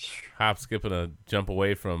hop, skip, and a jump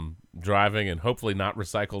away from driving and hopefully not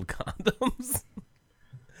recycled condoms.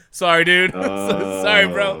 Sorry, dude. Sorry,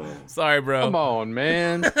 bro. Come on,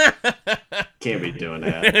 man. Can't be doing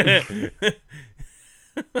that.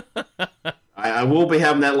 I will be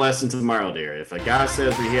having that lesson tomorrow, dear. If a guy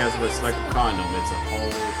says that he has a recycled condom, it's a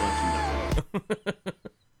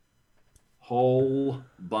whole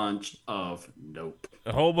bunch of nope.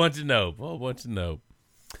 A whole bunch of nope.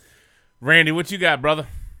 Randy, what you got, brother?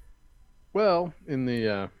 Well, in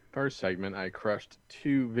the first segment, I crushed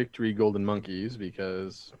 2 Victory Golden Monkeys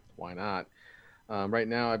because why not? Right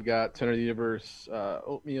now, I've got Center of the Universe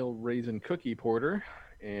Oatmeal Raisin Cookie Porter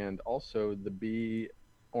and also the Bee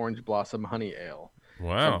Orange Blossom Honey Ale.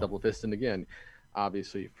 Wow. So I'm double fisting again.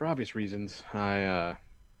 Obviously, for obvious reasons, I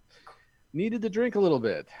needed to drink a little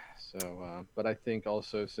bit. So, but I think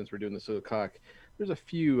also since we're doing this little cock, there's a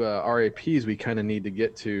few RAPs we kind of need to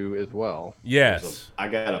get to as well. Yes. I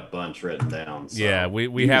got a bunch written down. So yeah,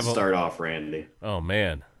 we have to start off, Randy. Oh,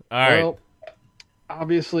 man. All right. Well,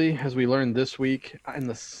 obviously, as we learned this week, in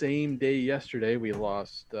the same day yesterday, we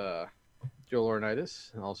lost Joe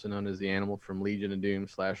Laurinaitis, also known as the Animal from Legion of Doom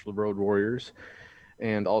 / The Road Warriors,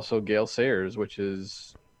 and also Gail Sayers, which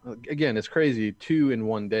is, again, it's crazy. 2 in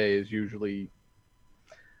one day is usually...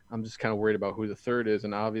 I'm just kind of worried about who the third is,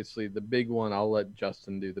 and obviously the big one, I'll let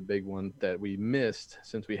Justin do the big one that we missed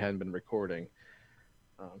since we hadn't been recording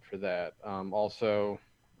for that. Also,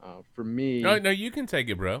 for me... No, you can take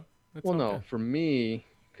it, bro. That's okay. No, for me,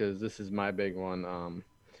 because this is my big one,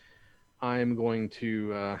 I'm going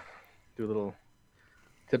to do a little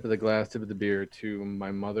tip of the glass, tip of the beer to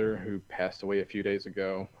my mother who passed away a few days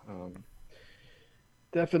ago.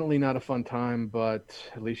 Definitely not a fun time, but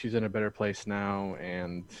at least she's in a better place now.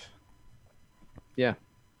 And yeah,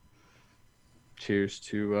 cheers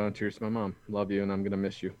to my mom. Love you, and I'm gonna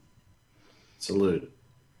miss you. Salute.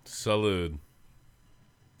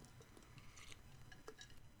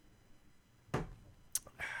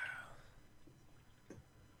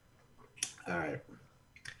 All right.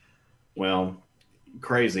 Well,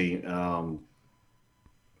 crazy.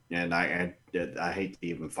 And I hate to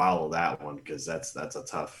even follow that one because that's a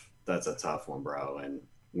tough one, bro. And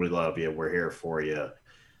we love you. We're here for you,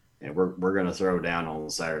 and we're gonna throw down on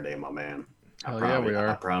Saturday, my man. Yeah, we are.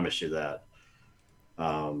 I promise you that.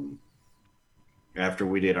 After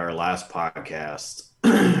we did our last podcast,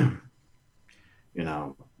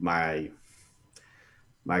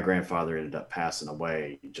 my grandfather ended up passing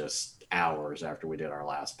away just hours after we did our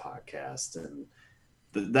last podcast, and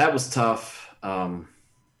that was tough.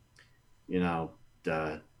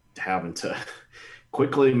 Having to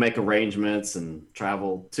quickly make arrangements and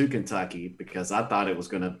travel to Kentucky because I thought they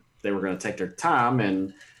were gonna take their time,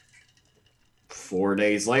 and 4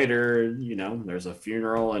 days later, there's a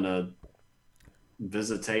funeral and a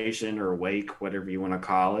visitation or wake, whatever you want to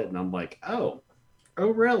call it, and I'm like, oh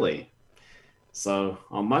really? So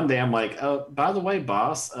on Monday, I'm like, oh, by the way,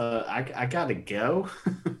 boss, I gotta go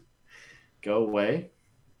away.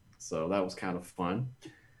 So that was kind of fun.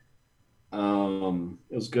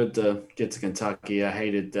 It was good to get to Kentucky. I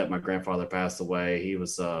hated that my grandfather passed away. He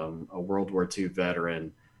was a World War II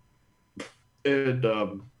veteran, and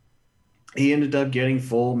he ended up getting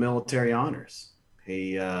full military honors.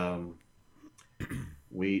 We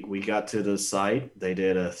got to the site. They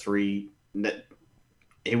did a 3.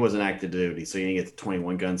 He wasn't active duty, so he didn't get the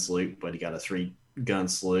 21 gun salute, but he got a 3 gun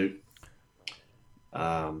salute.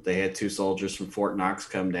 They had 2 soldiers from Fort Knox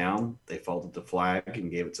come down. They folded the flag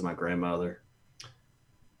and gave it to my grandmother.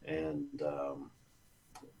 And,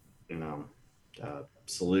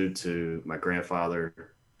 salute to my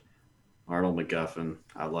grandfather, Arnold McGuffin.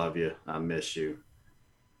 I love you. I miss you.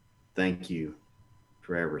 Thank you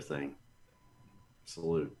for everything.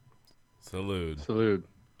 Salute.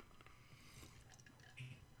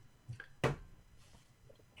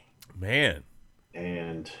 Man.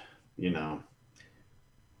 And,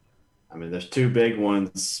 there's 2 big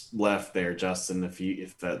ones left there, Justin.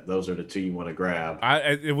 If those are the 2 you want to grab.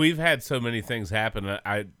 We've had so many things happen.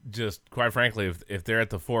 I just, quite frankly, if they're at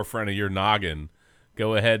the forefront of your noggin,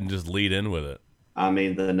 go ahead and just lead in with it.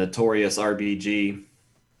 The notorious RBG,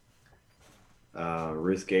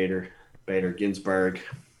 Ruth Bader Ginsburg,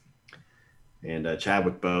 And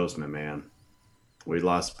Chadwick Boseman, man, we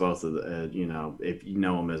lost both of the, if you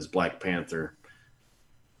know him as Black Panther,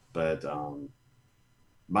 but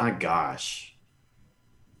my gosh,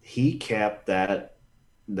 he kept that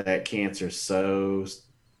cancer so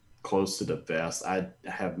close to the vest. I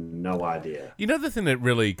have no idea. You know, the thing that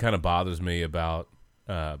really kind of bothers me about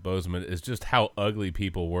Boseman is just how ugly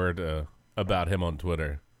people were about him on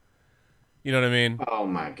Twitter. You know what I mean? Oh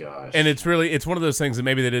my gosh. And it's one of those things that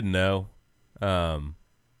maybe they didn't know.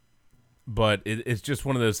 But it's just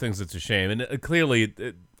one of those things that's a shame. And clearly,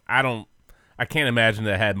 I can't imagine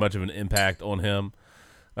that had much of an impact on him.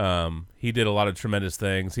 He did a lot of tremendous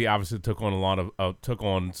things. He obviously took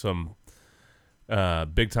on some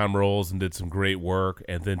big time roles and did some great work,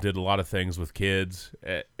 and then did a lot of things with kids.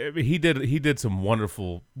 He did some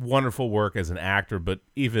wonderful work as an actor, but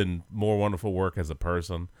even more wonderful work as a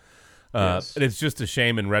person. Yes. And it's just a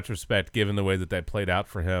shame in retrospect, given the way that played out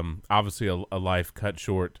for him. Obviously, a life cut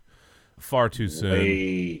short far too soon.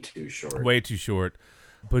 Way too short.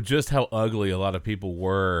 But just how ugly a lot of people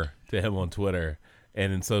were to him on Twitter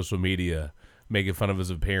and in social media, making fun of his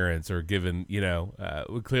appearance or giving,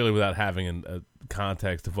 clearly without having a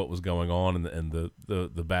context of what was going on and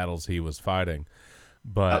the battles he was fighting.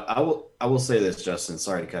 But I will say this, Justin.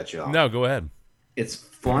 Sorry to cut you off. No, go ahead. It's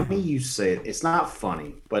funny you say it. It's not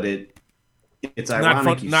funny, but it's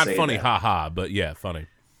ironic. Not funny, haha, but yeah, funny.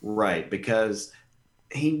 Right, because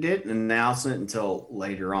he didn't announce it until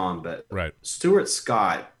later on, but right. Stuart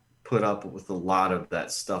Scott put up with a lot of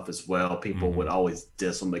that stuff as well. People would always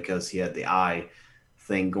diss him because he had the eye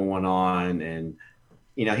thing going on, and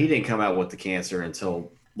he didn't come out with the cancer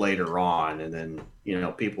until later on, and then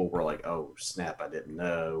people were like, "Oh snap, I didn't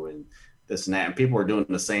know," and this and that, and people were doing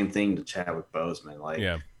the same thing to Chadwick Boseman. Like,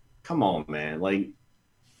 yeah. Come on, man. Like,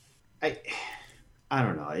 I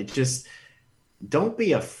don't know. It just, don't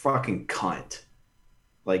be a fucking cunt.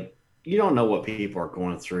 Like, you don't know what people are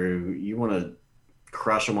going through. You want to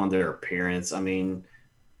crush them on their appearance. I mean,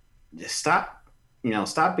 just stop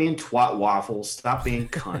being twat waffles. Stop being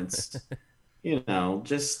cunts.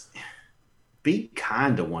 Just be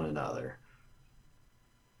kind to one another.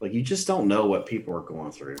 Like, you just don't know what people are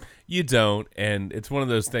going through. You don't, and it's one of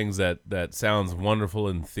those things that sounds wonderful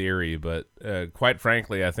in theory, but quite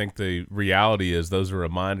frankly, I think the reality is those are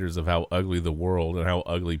reminders of how ugly the world and how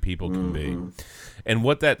ugly people can be. And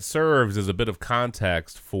what that serves is a bit of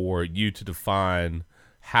context for you to define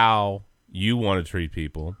how you want to treat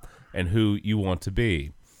people and who you want to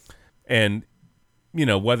be. And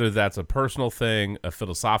whether that's a personal thing, a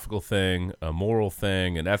philosophical thing, a moral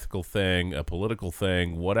thing, an ethical thing, a political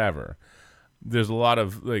thing, whatever. There's a lot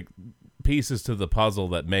of pieces to the puzzle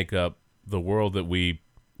that make up the world that we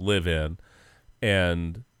live in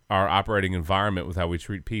and our operating environment with how we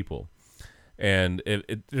treat people. And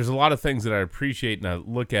there's a lot of things that I appreciate and I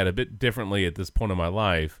look at a bit differently at this point in my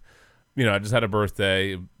life. I just had a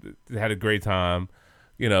birthday, had a great time.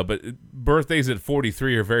 But birthdays at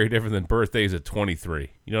 43 are very different than birthdays at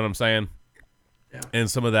 23. You know what I'm saying? Yeah.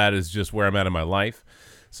 And some of that is just where I'm at in my life.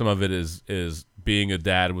 Some of it is being a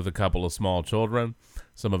dad with a couple of small children.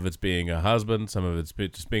 Some of it's being a husband. Some of it's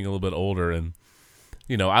just being a little bit older. And,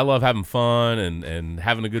 I love having fun and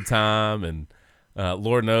having a good time. And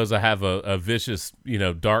Lord knows I have a vicious,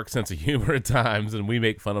 dark sense of humor at times. And we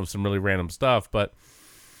make fun of some really random stuff. But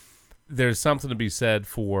there's something to be said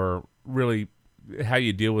for really how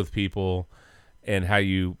you deal with people and how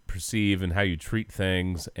you perceive and how you treat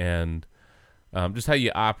things and just how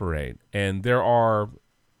you operate. And there's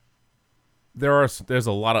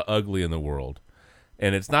a lot of ugly in the world,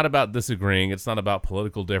 and it's not about disagreeing. It's not about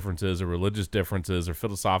political differences or religious differences or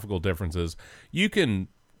philosophical differences. You can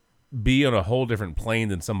be on a whole different plane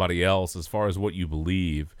than somebody else as far as what you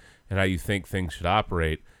believe and how you think things should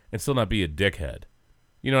operate and still not be a dickhead.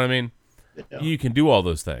 You know what I mean? Yeah. You can do all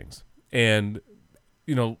those things. And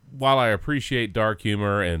while I appreciate dark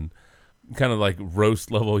humor and kind of like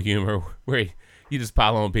roast level humor where you just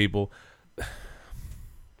pile on people,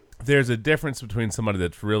 there's a difference between somebody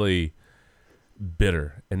that's really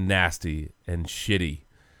bitter and nasty and shitty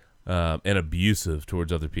and abusive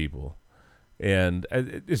towards other people. And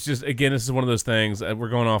it's just, again, this is one of those things. We're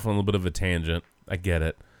going off on a little bit of a tangent. I get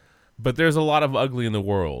it. But there's a lot of ugly in the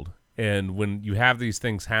world. And when you have these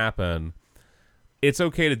things happen, it's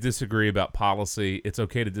okay to disagree about policy. It's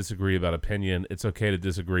okay to disagree about opinion. It's okay to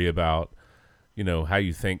disagree about, how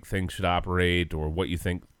you think things should operate or what you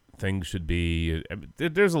think things should be.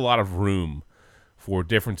 There's a lot of room for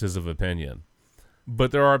differences of opinion.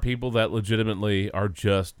 But there are people that legitimately are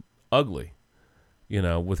just ugly,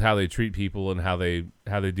 with how they treat people and how they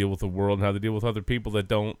deal with the world and how they deal with other people that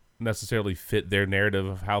don't necessarily fit their narrative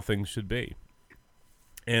of how things should be.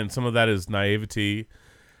 And some of that is naivety.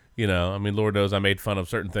 You know, I mean, Lord knows I made fun of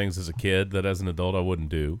certain things as a kid that as an adult I wouldn't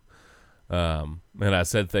do. And I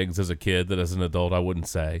said things as a kid that as an adult I wouldn't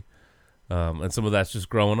say. And some of that's just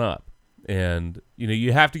growing up. And, you know,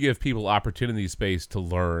 you have to give people opportunity space to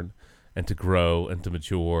learn and to grow and to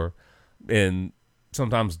mature. And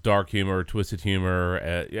sometimes dark humor, twisted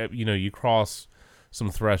humor, you know, you cross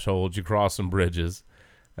some thresholds, you cross some bridges,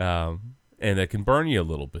 and it can burn you a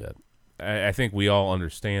little bit. I think we all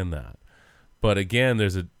understand that. But again,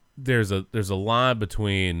 there's a line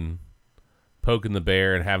between poking the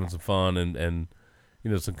bear and having some fun and you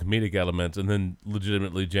know, some comedic elements, and then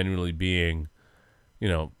legitimately, genuinely being, you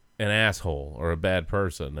know, an asshole or a bad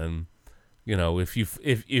person. And, you know,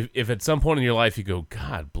 if at some point in your life you go,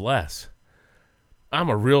 God bless, I'm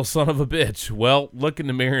a real son of a bitch. Well, look in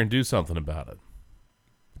the mirror and do something about it.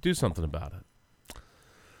 Do something about it.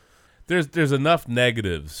 There's enough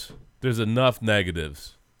negatives. There's enough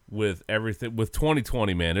negatives with everything. With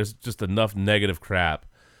 2020, man, there's just enough negative crap.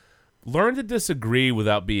 Learn to disagree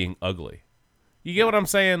without being ugly. You get what I'm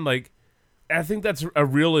saying? Like, I think that's a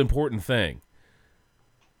real important thing.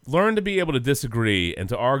 Learn to be able to disagree and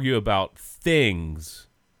to argue about things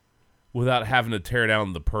without having to tear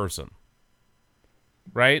down the person.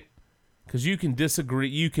 Right? Because you can disagree,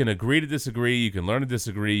 you can agree to disagree, you can learn to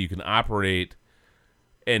disagree, you can operate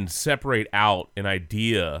and separate out an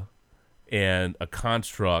idea and a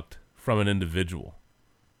construct from an individual.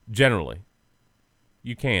 Generally.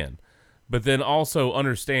 You can. But then also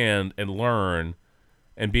understand and learn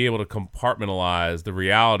and be able to compartmentalize the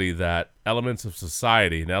reality that elements of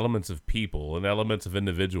society and elements of people and elements of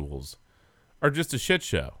individuals are just a shit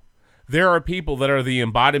show. There are people that are the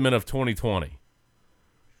embodiment of 2020.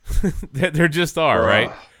 There just are,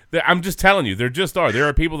 right? I'm just telling you, there just are. There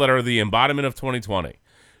are people that are the embodiment of 2020.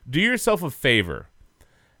 Do yourself a favor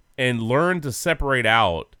and learn to separate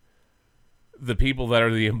out the people that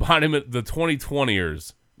are the embodiment, the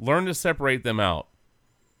 2020ers. Learn to separate them out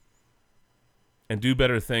and do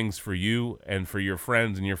better things for you and for your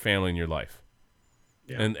friends and your family and your life.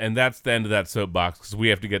 Yeah. And that's the end of that soapbox, because we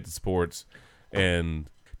have to get to sports, and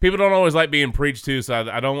people don't always like being preached to, so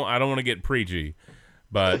I don't want to get preachy.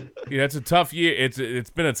 But you know, it's a tough year. It's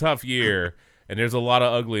been a tough year, and there's a lot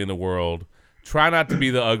of ugly in the world. Try not to be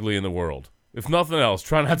the ugly in the world. If nothing else,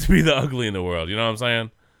 try not to be the ugly in the world. You know what I'm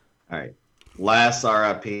saying? All right. Last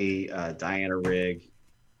RIP, Diana Rigg.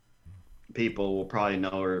 People will probably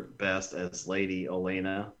know her best as Lady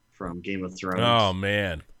Olenna from Game of Thrones. Oh,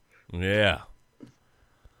 man. Yeah.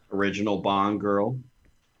 Original Bond girl.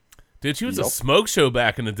 Dude, she was a smoke show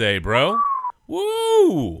back in the day, bro.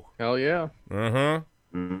 Woo! Hell yeah. Uh-huh.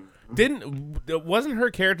 Mm-hmm. Wasn't her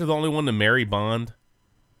character the only one to marry Bond?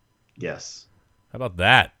 Yes. How about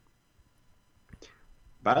that?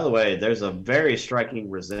 By the way, there's a very striking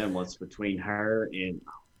resemblance between her and,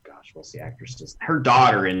 what's the actress? Her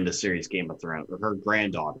daughter in the series Game of Thrones, or her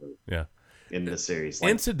granddaughter. Yeah. In the series.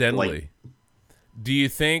 Incidentally, do you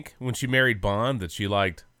think when she married Bond that she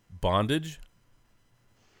liked bondage?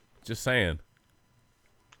 Just saying.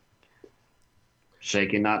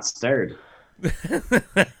 Shaken, not stirred.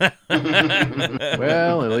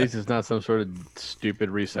 Well, at least it's not some sort of stupid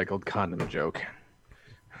recycled condom joke.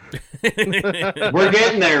 We're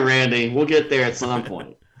getting there, Randy. We'll get there at some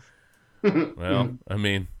point. Well, I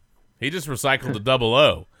mean, he just recycled the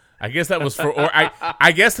 00. I guess that was for,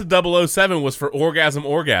 I guess the 007 was for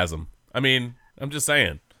orgasm. I mean, I'm just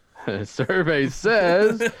saying. Survey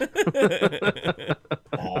says.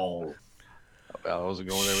 Oh. I wasn't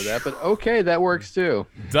going there with that, but okay, that works too.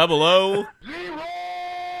 00.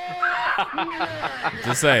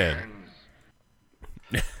 Just saying.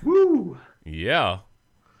 Woo. Yeah.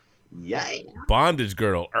 Yeah. Bondage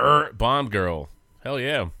girl. Bond girl. Hell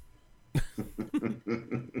yeah.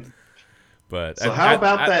 But so how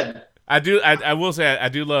about that? I will say I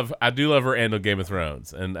do love her end of Game of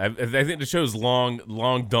Thrones, and I think the show's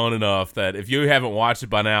long done enough that if you haven't watched it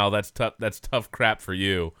by now, that's tough crap for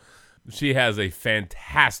you. She has a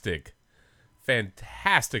fantastic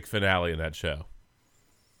finale in that show.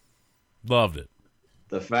 Loved it.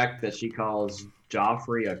 The fact that she calls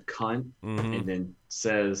Joffrey a cunt, mm-hmm. and then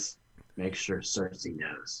says, "Make sure Cersei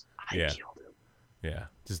knows I killed him." Yeah,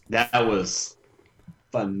 just that was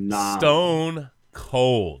phenomenal. Stone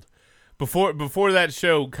cold. Before that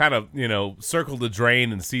show kind of, circled the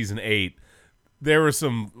drain in season 8, there were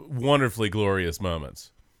some wonderfully glorious moments.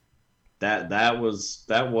 That was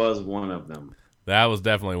one of them. That was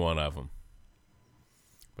definitely one of them.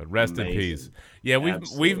 But rest in peace. Yeah,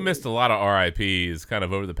 we've missed a lot of RIPs kind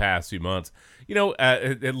of over the past few months.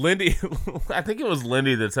 Lindy, I think it was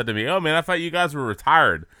Lindy that said to me, "Oh man, I thought you guys were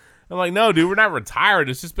retired." I'm like, no, dude, we're not retired.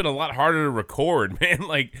 It's just been a lot harder to record, man.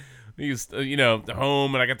 Like, the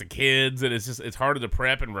home, and I got the kids, and it's harder to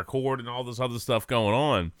prep and record and all this other stuff going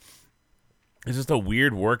on. It's just a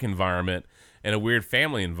weird work environment and a weird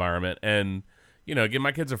family environment. And, again,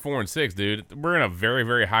 my kids are 4 and 6, dude. We're in a very,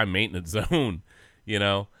 very high maintenance zone,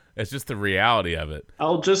 It's just the reality of it.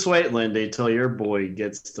 Oh, just wait, Lindy, till your boy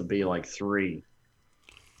gets to be like 3.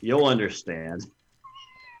 You'll understand.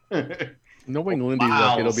 Knowing Lindy's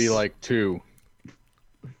luck, it'll be like 2.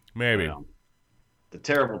 Maybe. Well, the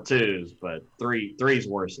terrible 2s, but 3's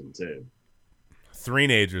worse than 2.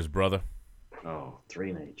 3-nagers, brother. Oh,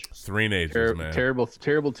 3-nagers. 3-nagers, man. Terrible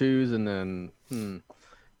 2s, and then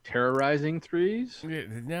terrorizing 3s.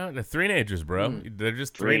 No, the 3-nagers, bro. They're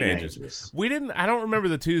just 3-nagers. I don't remember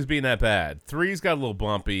the 2s being that bad. 3's got a little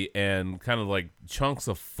bumpy and kind of like chunks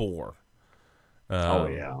of 4.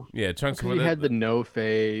 Yeah, chunks. Because you had the no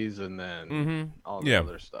phase, and then all the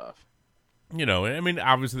other stuff. I mean,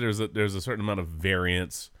 obviously there's a certain amount of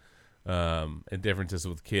variance and differences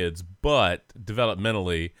with kids, but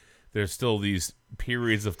developmentally, there's still these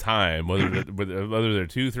periods of time, whether they're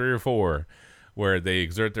 2, 3, or 4, where they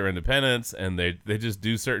exert their independence and they just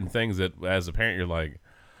do certain things that, as a parent, you're like,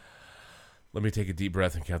 let me take a deep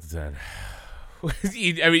breath and count to 10.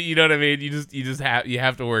 I mean, you know what I mean? You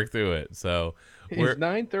have to work through it. So is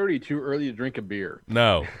 9:30 too early to drink a beer?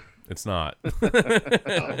 No. It's not.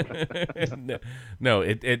 No,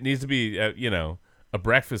 it needs to be a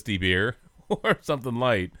breakfasty beer or something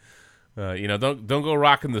light. Don't go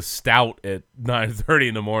rocking the stout at 9:30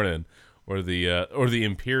 in the morning or the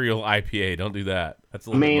Imperial IPA. Don't do that. That's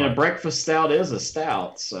a breakfast stout is a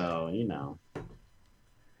stout, so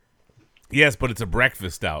Yes, but it's a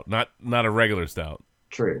breakfast stout, not a regular stout.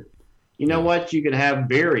 True. You know what? You could have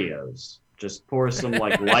Barrios. Just pour some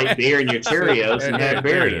light beer in your Cheerios and have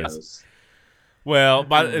Barrios. Well,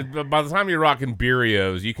 by the time you're rocking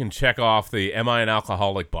Barrios, you can check off the "Am I an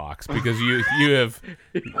alcoholic?" box because you have.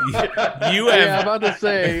 Yeah, I'm about to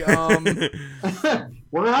say.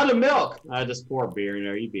 We're out of milk. I just pour beer in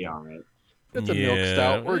there. You'd be all right. It's a milk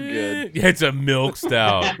stout. We're good. Yeah, it's a milk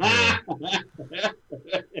stout.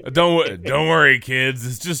 Don't worry, kids.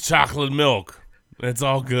 It's just chocolate milk. It's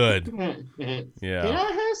all good. Yeah. Can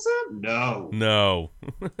I have some? No.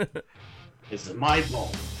 It's my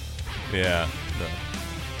bowl. Yeah. No.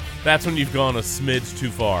 That's when you've gone a smidge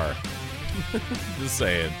too far. Just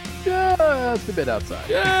saying. Just a bit outside.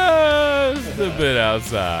 Just a bit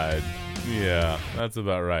outside. Yeah, that's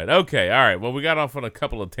about right. Okay, all right. Well, we got off on a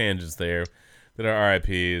couple of tangents there that are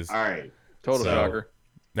RIPs. All right. Total shocker.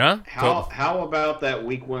 Huh? How about that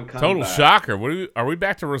week 1 comeback? Total shocker. Are we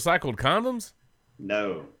back to recycled condoms?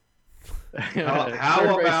 No.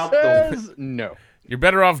 How about no? You're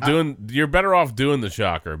better off doing the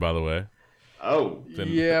shocker, by the way. Oh.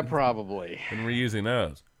 Yeah, probably. And reusing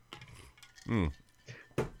those. All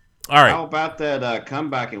right. How about that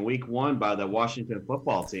comeback in week 1 by the Washington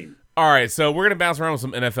football team? All right, so we're going to bounce around with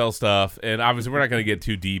some NFL stuff, and obviously we're not going to get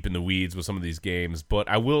too deep in the weeds with some of these games, but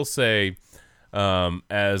I will say,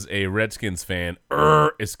 as a Redskins fan,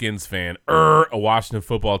 a Skins fan, a Washington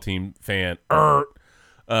football team fan, I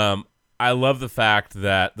love the fact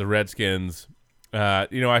that the Redskins, I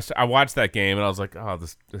watched that game, and I was like, oh,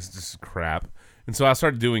 this is just crap. And so I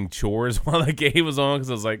started doing chores while that game was on, because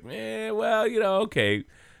I was like, okay.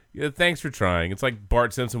 Yeah, thanks for trying. It's like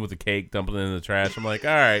Bart Simpson with the cake dumping it in the trash. I'm like,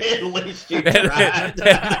 all right. At least you tried.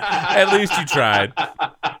 At least you tried.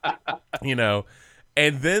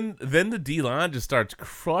 And then the D-line just starts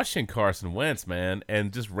crushing Carson Wentz, man,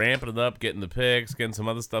 and just ramping it up, getting the picks, getting some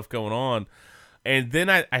other stuff going on. And then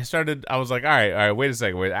I was like, all right, wait a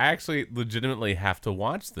second. I actually legitimately have to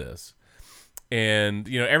watch this. And,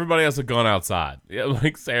 everybody else had gone outside.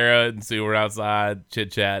 Like Sarah and Sue were outside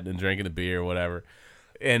chit-chatting and drinking a beer or whatever.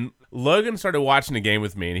 And Logan started watching the game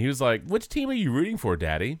with me, and he was like, which team are you rooting for,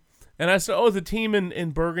 Daddy? And I said, the team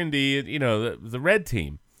in Burgundy, the red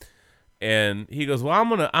team. And he goes, well,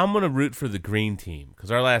 I'm gonna root for the green team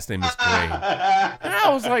because our last name is Green. And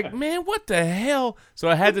I was like, man, what the hell? So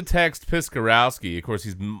I had to text Piskarowski. Of course,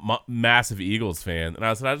 he's massive Eagles fan. And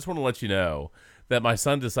I said, I just want to let you know that my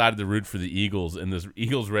son decided to root for the Eagles in this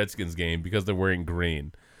Eagles-Redskins game because they're wearing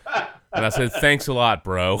green. And I said, thanks a lot,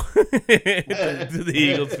 bro, to the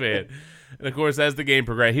Eagles fan. And, of course, as the game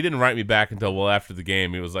progressed, he didn't write me back until well after the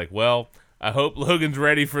game. He was like, well, I hope Logan's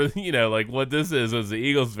ready for, what this is as the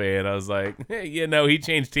Eagles fan. I was like, he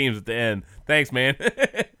changed teams at the end. Thanks, man.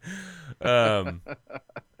 But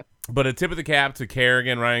a tip of the cap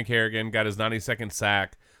to Ryan Kerrigan, got his 92nd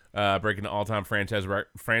sack, breaking the all-time franchise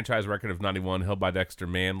record of 91, held by Dexter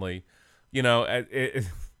Manley.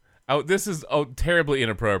 I Oh, this is terribly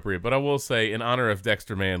inappropriate, but I will say, in honor of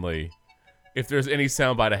Dexter Manley, if there's any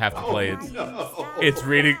soundbite I have to play, it's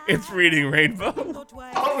reading Rainbow.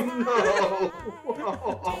 Oh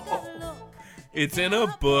no! It's in a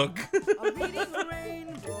book. You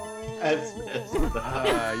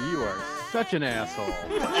are such an asshole.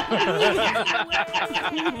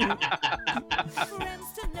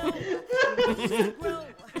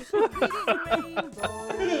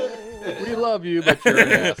 We love you, but you're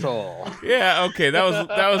an asshole. Yeah, okay, that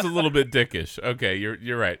was a little bit dickish. Okay,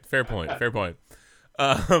 you're right. Fair point. But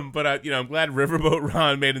I'm glad Riverboat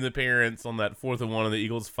Ron made an appearance on that 4th and 1 on the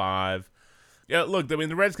Eagles 5. Yeah, look, I mean,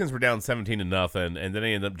 the Redskins were down 17-0, and then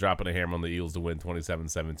they ended up dropping a hammer on the Eagles to win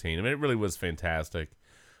 27-17. I mean, it really was fantastic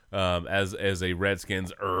as a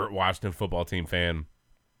Redskins Washington football team fan.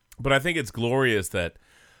 But I think it's glorious that,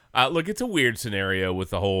 look, it's a weird scenario with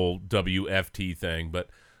the whole WFT thing, but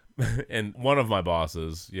and one of my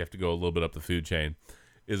bosses, you have to go a little bit up the food chain,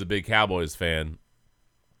 is a big Cowboys fan.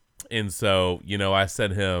 And so, I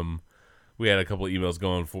sent him, we had a couple of emails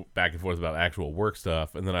going back and forth about actual work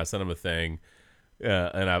stuff, and then I sent him a thing,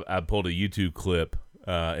 and I pulled a YouTube clip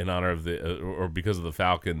in honor of or because of the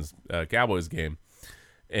Falcons Cowboys game.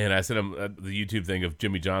 And I sent him the YouTube thing of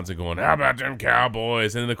Jimmy Johnson going, "How about them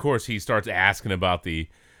Cowboys?" And then, of course, he starts asking about the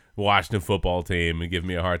Washington football team and giving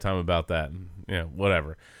me a hard time about that. And,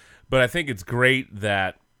 whatever. But I think it's great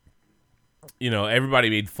that, everybody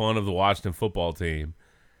made fun of the Washington football team.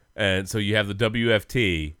 And so you have the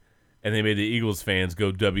WFT, and they made the Eagles fans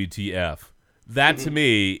go WTF. That, to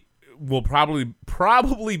me, will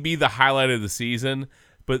probably be the highlight of the season,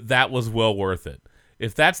 but that was well worth it.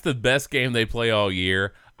 If that's the best game they play all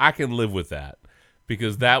year, I can live with that,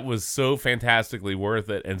 because that was so fantastically worth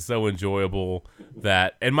it and so enjoyable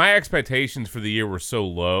and my expectations for the year were so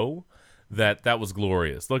low that was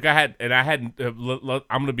glorious. Look, I'm going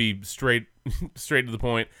to be straight to the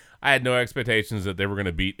point. I had no expectations that they were going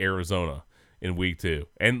to beat Arizona in week 2.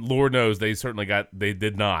 And Lord knows they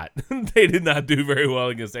did not. They did not do very well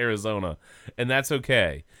against Arizona. And that's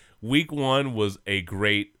okay. Week 1 was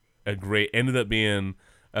ended up being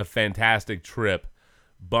a fantastic trip.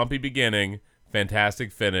 Bumpy beginning,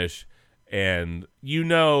 fantastic finish. And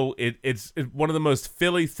it's one of the most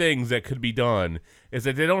Philly things that could be done is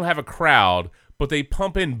that they don't have a crowd, but they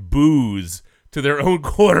pump in booze to their own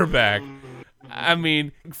quarterback. I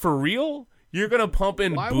mean, for real? You're going to pump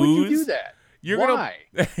in booze? Why would you do that? Why?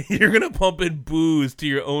 You're going to pump in booze to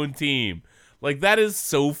your own team. Like, that is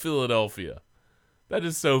so Philadelphia. That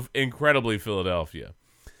is so incredibly Philadelphia.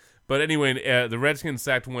 But anyway, the Redskins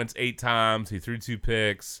sacked Wentz 8 times. He threw 2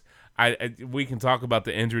 picks. We can talk about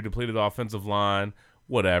the injury-depleted offensive line.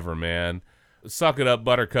 Whatever, man. Suck it up,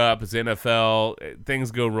 Buttercup. It's NFL.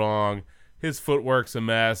 Things go wrong. His footwork's a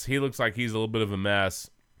mess. He looks like he's a little bit of a mess.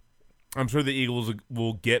 I'm sure the Eagles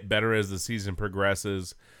will get better as the season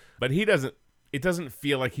progresses. But it doesn't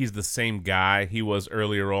feel like he's the same guy he was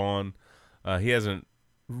earlier on. He hasn't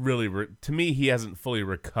really, to me, he hasn't fully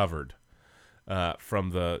recovered from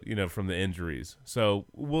the injuries. So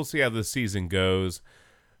we'll see how this season goes.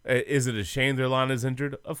 Is it a shame their line is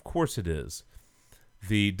injured? Of course it is.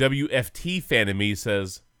 The WFT fan in me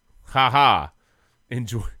says, "Ha,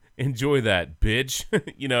 enjoy that, bitch."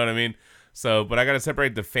 You know what I mean? So, but I got to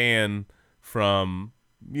separate the fan from,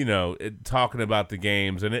 talking about the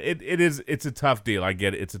games. And it's a tough deal. I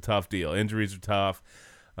get it. It's a tough deal. Injuries are tough.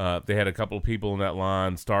 They had a couple of people in that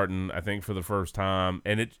line starting, I think, for the first time,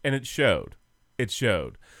 and it showed. It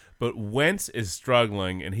showed. But Wentz is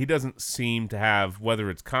struggling, and he doesn't seem to have,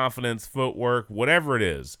 whether it's confidence, footwork, whatever it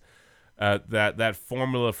is, that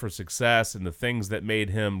formula for success and the things that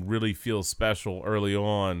made him really feel special early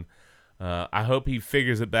on. I hope he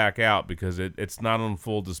figures it back out, because it's not on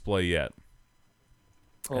full display yet.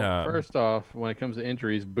 Well, first off, when it comes to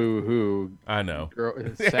injuries, boo-hoo. I know.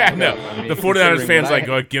 I know. I mean, the 49ers fans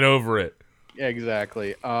go, get over it.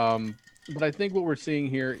 Exactly. But I think what we're seeing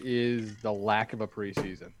here is the lack of a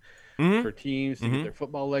preseason. For teams to get their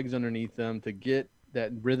football legs underneath them, to get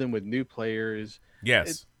that rhythm with new players.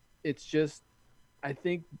 Yes. It's just, I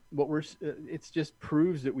think it just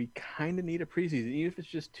proves that we kind of need a preseason, even if it's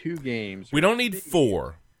just 2 games. We don't need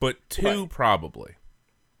 4, but 2 probably.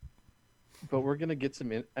 But we're going to get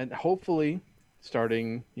some and hopefully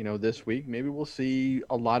starting, this week, maybe we'll see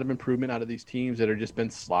a lot of improvement out of these teams that have just been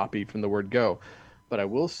sloppy from the word go. But I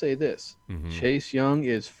will say this, Chase Young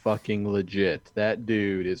is fucking legit. That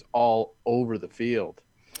dude is all over the field.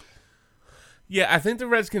 Yeah, I think the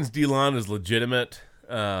Redskins D-line is legitimate.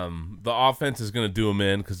 The offense is going to do them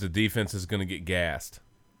in because the defense is going to get gassed.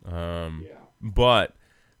 But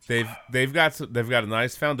they've got a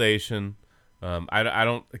nice foundation. I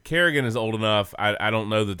don't. Kerrigan is old enough. I don't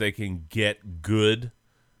know that they can get good,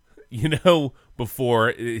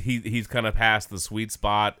 before he's kind of past the sweet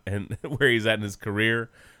spot and where he's at in his career,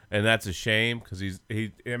 and that's a shame because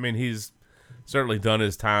he's certainly done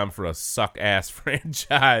his time for a suck ass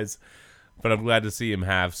franchise. But I'm glad to see him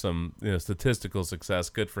have some statistical success.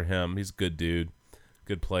 Good for him. He's a good dude,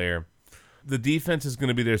 good player. The defense is going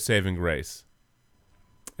to be their saving grace,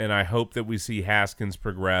 and I hope that we see Haskins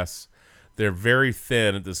progress. They're very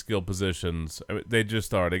thin at the skill positions. I mean, they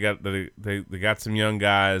just are. They got some young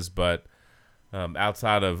guys, but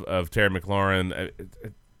outside of Terry McLaurin,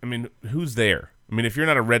 who's there? I mean, if you're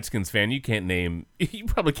not a Redskins fan, you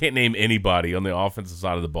probably can't name anybody on the offensive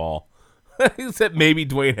side of the ball, except maybe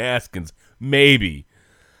Dwayne Haskins, maybe.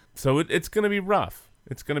 So it's going to be rough.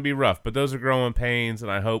 It's going to be rough, but those are growing pains, and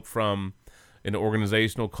I hope from an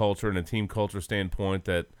organizational culture and a team culture standpoint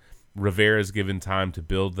that Rivera's given time to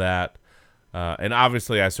build that. And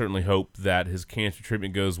obviously, I certainly hope that his cancer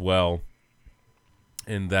treatment goes well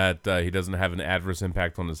and that he doesn't have an adverse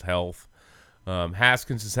impact on his health.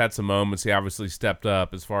 Haskins has had some moments. He obviously stepped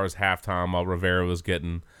up as far as halftime while Rivera was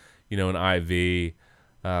getting, an IV.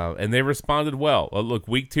 And they responded well. Look,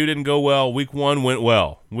 week 2 didn't go well. Week 1 went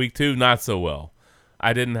well. Week 2, not so well.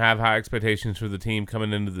 I didn't have high expectations for the team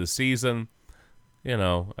coming into the season.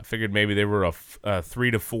 I figured maybe they were a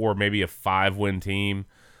 3-4, maybe a 5-win team.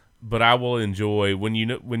 But I will enjoy when you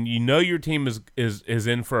know your team is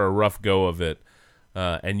in for a rough go of it,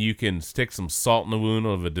 and you can stick some salt in the wound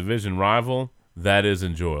of a division rival. That is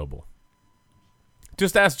enjoyable.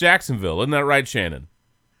 Just ask Jacksonville, isn't that right, Shannon?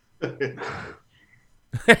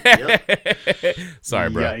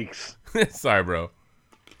 Sorry, bro. Yikes. Sorry, bro.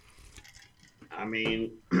 I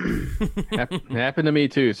mean, happened to me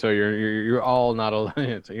too. So you're all not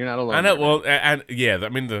alone. So you're not alone. I know. Well,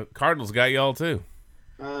 the Cardinals got y'all too.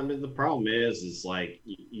 The problem is like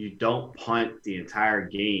you don't punt the entire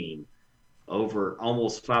game over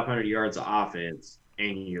almost 500 yards of offense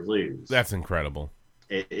and you lose. That's incredible.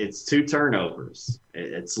 It's 2 turnovers.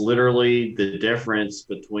 It's literally the difference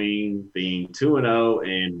between being 2-0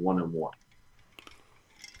 and 1-1.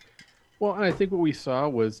 Well, and I think what we saw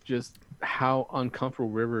was just how uncomfortable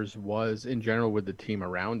Rivers was in general with the team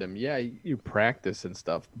around him. Yeah, you practice and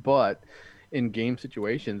stuff, but in game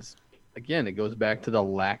situations, again, it goes back to the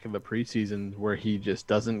lack of a preseason where he just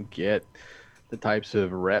doesn't get the types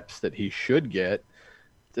of reps that he should get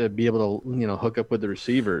to be able to, hook up with the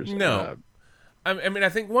receivers. No. I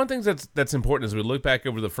think one thing that's important as we look back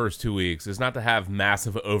over the first 2 weeks is not to have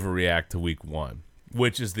massive overreact to week 1,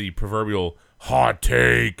 which is the proverbial hot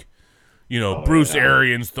take. Bruce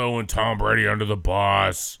Arians throwing Tom Brady under the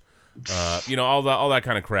bus. All that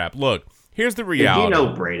kind of crap. Look, here's the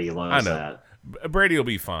reality. Brady loves that. Brady will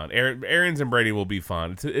be fine. Arians and Brady will be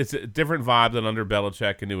fine. It's a different vibe than under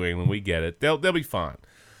Belichick in New England. We get it. They'll be fine.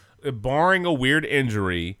 Barring a weird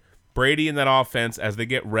injury, Brady and that offense, as they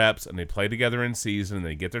get reps and they play together in season and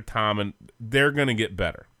they get their time, and they're going to get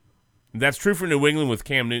better. That's true for New England with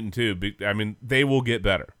Cam Newton too. They will get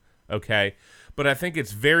better. Okay, but I think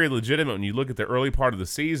it's very legitimate when you look at the early part of the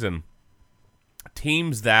season.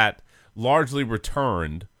 Teams that largely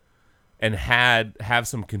returned and have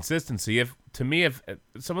some consistency. If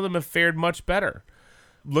some of them have fared much better.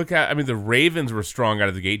 The Ravens were strong out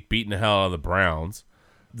of the gate, beating the hell out of the Browns.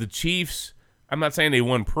 The Chiefs, I'm not saying they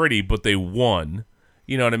won pretty, but they won.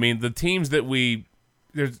 You know what I mean? The teams that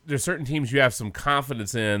there's certain teams you have some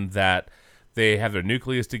confidence in that they have their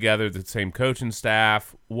nucleus together, the same coaching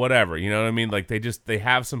staff, whatever. You know what I mean? Like they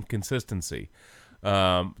have some consistency.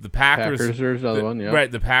 The Packers are another one, yeah.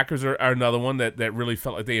 Right, the Packers are another one that really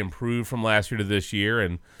felt like they improved from last year to this year,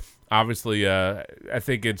 and obviously, I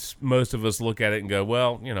think it's most of us look at it and go,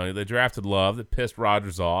 well, they drafted Love that pissed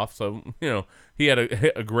Rodgers off, so he had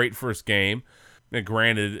a great first game. And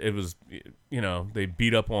granted, it was they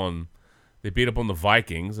beat up on the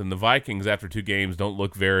Vikings, and the Vikings after 2 games don't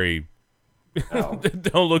look very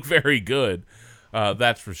good,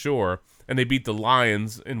 that's for sure. And they beat the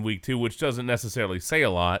Lions in week 2, which doesn't necessarily say a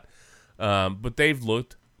lot, but they've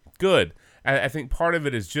looked good. I think part of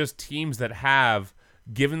it is just teams that have,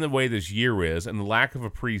 given the way this year is and the lack of a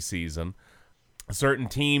preseason, certain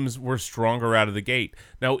teams were stronger out of the gate.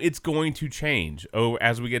 Now, it's going to change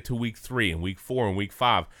as we get to week 3 and week 4 and week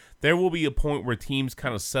 5. There will be a point where teams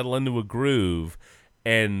kind of settle into a groove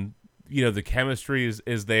and, the chemistry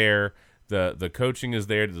is there, the coaching is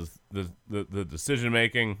there, the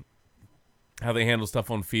decision-making, how they handle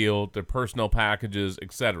stuff on field, their personnel packages,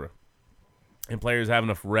 etc. And players have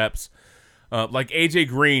enough reps Like AJ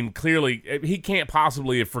Green, clearly he can't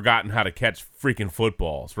possibly have forgotten how to catch freaking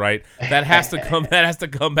footballs, right? That has to come. That has to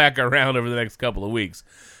come back around over the next couple of weeks.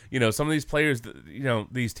 Some of these players,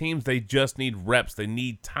 these teams, they just need reps. They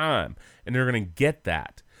need time, and they're going to get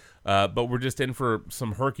that. But we're just in for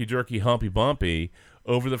some herky-jerky, humpy-bumpy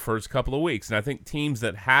over the first couple of weeks. And I think teams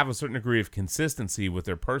that have a certain degree of consistency with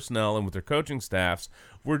their personnel and with their coaching staffs,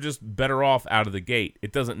 we're just better off out of the gate.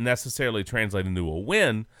 It doesn't necessarily translate into a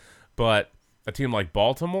win, but a team like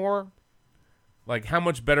Baltimore, like how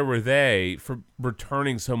much better were they for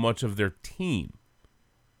returning so much of their team?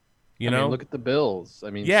 I mean, look at the Bills.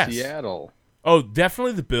 Yes. Seattle. Oh,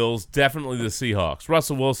 definitely the Bills, definitely the Seahawks.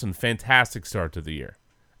 Russell Wilson, fantastic start to the year.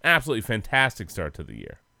 Absolutely fantastic start to the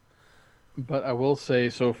year. But I will say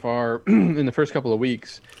so far, in the first couple of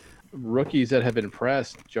weeks, rookies that have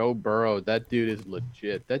impressed, Joe Burrow, that dude is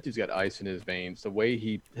legit. That dude's got ice in his veins. The way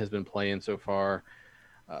he has been playing so far,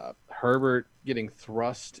 Herbert getting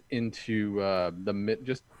thrust into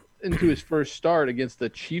into his first start against the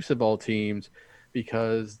Chiefs of all teams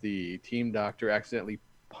because the team doctor accidentally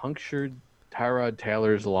punctured Tyrod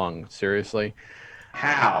Taylor's lung. Seriously.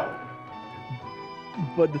 How?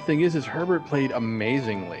 But the thing is Herbert played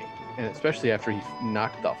amazingly, and especially after he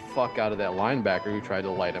knocked the fuck out of that linebacker who tried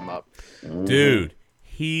to light him up. Dude,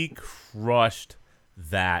 he crushed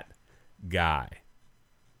that guy.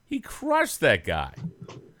 He crushed that guy.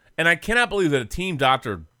 And I cannot believe that a team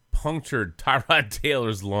doctor punctured Tyrod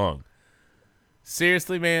Taylor's lung.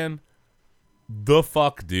 Seriously, man? The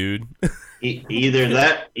fuck, dude?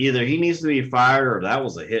 Either he needs to be fired or that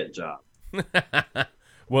was a hit job.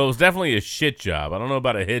 Well, it was definitely a shit job. I don't know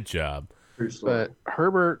about a hit job. But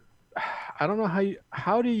Herbert, I don't know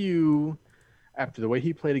how do you, after the way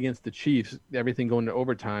he played against the Chiefs, everything going to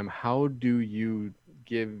overtime, how do you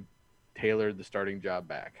give Taylor the starting job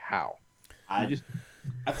back? How? I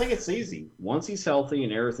think it's easy. Once he's healthy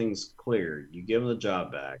and everything's cleared, you give him the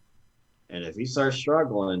job back. And if he starts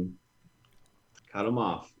struggling, cut him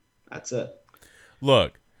off. That's it.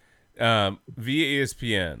 Look, via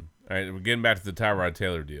ESPN, all right, we're getting back to the Tyrod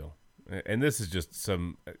Taylor deal. And this is just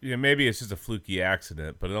maybe it's just a fluky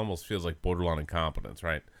accident, but it almost feels like borderline incompetence,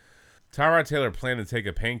 right? Tyrod Taylor planned to take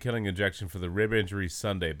a pain-killing injection for the rib injury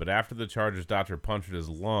Sunday, but after the Chargers doctor punctured his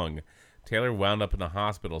lung, Taylor wound up in the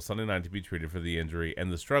hospital Sunday night to be treated for the injury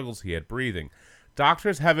and the struggles he had breathing.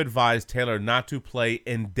 Doctors have advised Taylor not to play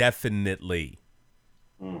indefinitely.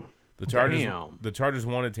 The Chargers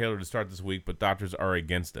wanted Taylor to start this week, but doctors are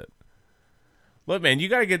against it. Look, man, you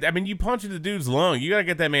got to get – you punched the dude's lung. You got to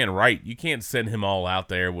get that man right. You can't send him all out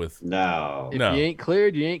there with – No. If you ain't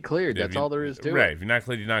cleared, you ain't cleared. That's all there is to it. Right. If you're not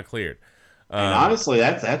cleared, you're not cleared. And honestly,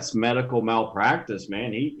 that's medical malpractice,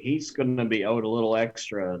 man. He's going to be owed a little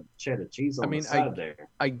extra cheddar cheese on the side there.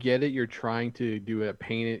 I get it. You're trying to do a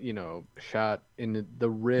painted, shot in the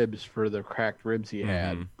ribs for the cracked ribs he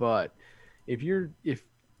had. But if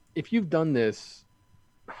you've done this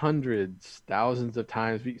hundreds, thousands of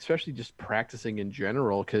times, especially just practicing in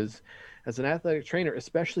general, because as an athletic trainer,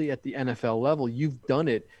 especially at the NFL level, you've done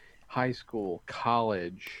it high school,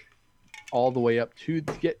 college, all the way up to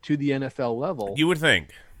get to the NFL level. You would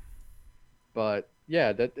think. But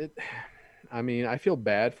yeah, I feel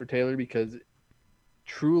bad for Taylor because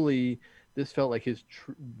truly this felt like his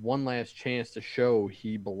one last chance to show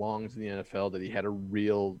he belongs in the NFL, that he had a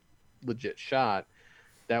real legit shot.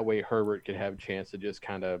 That way Herbert could have a chance to just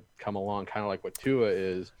kind of come along, kind of like what Tua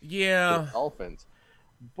is. Yeah. With Dolphins.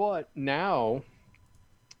 But now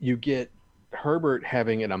you get Herbert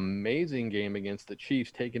having an amazing game against the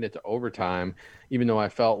Chiefs, taking it to overtime, even though I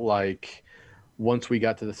felt like once we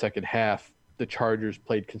got to the second half, the Chargers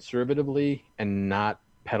played conservatively and not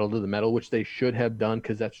pedal to the metal, which they should have done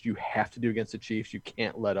because that's what you have to do against the Chiefs. You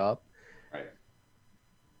can't let up. Right.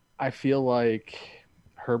 I feel like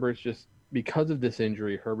Herbert's just, because of this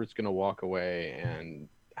injury, Herbert's going to walk away, and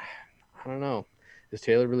I don't know. Is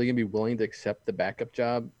Taylor really going to be willing to accept the backup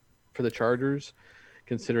job for the Chargers,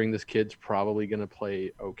 considering this kid's probably going to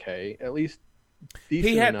play okay? At least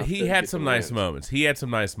he had some nice moments. He had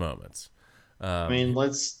some nice moments.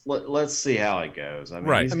 Let's see how it goes.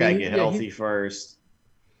 He's got to get healthy first.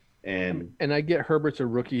 And I get Herbert's a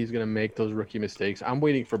rookie. He's going to make those rookie mistakes. I'm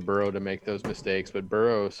waiting for Burrow to make those mistakes, but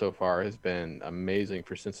Burrow so far has been amazing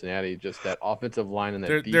for Cincinnati. Just that offensive line and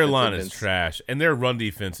that their line is trash, and their run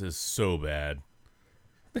defense is so bad.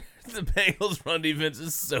 The Bengals' run defense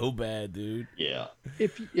is so bad, dude. Yeah.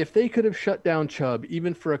 If they could have shut down Chubb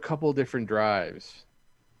even for a couple different drives,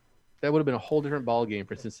 that would have been a whole different ball game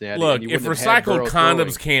for Cincinnati. Look, if recycled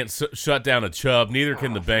condoms can't shut down a Chubb, neither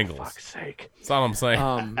can the Bengals. For fuck's sake. That's all I'm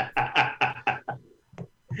saying.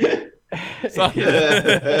 That's all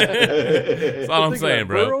I'm saying,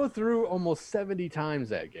 bro. Burrow threw almost 70 times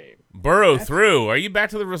that game. Burrow threw. Are you back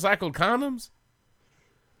to the recycled condoms?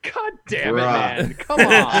 God damn it, man. Come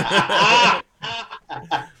on.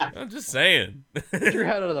 I'm just saying. Get your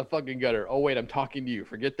head out of the fucking gutter. Oh, wait, I'm talking to you.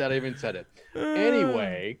 Forget that I even said it.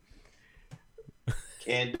 Anyway.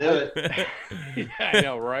 Can't do it. Yeah, I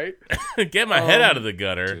know, right? Get my head out of the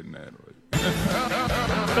gutter.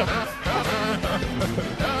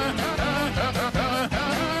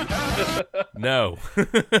 No.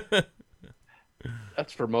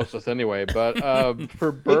 That's for most of us anyway. But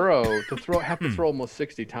for Burrow to have to throw almost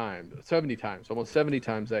 70 times, almost 70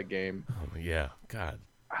 times that game. Oh, yeah. God.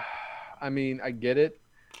 I mean, I get it.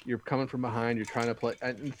 You're coming from behind. You're trying to play.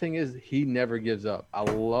 And the thing is, he never gives up. I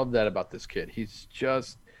love that about this kid. He's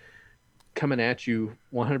just coming at you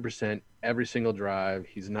 100% every single drive.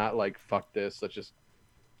 He's not like, fuck this, let's just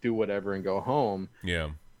do whatever and go home. Yeah.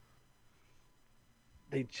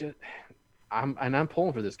 I'm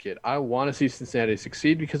pulling for this kid. I want to see Cincinnati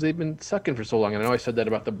succeed because they've been sucking for so long. And I know I said that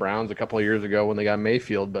about the Browns a couple of years ago when they got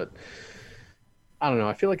Mayfield, but I don't know.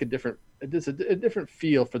 I feel like a different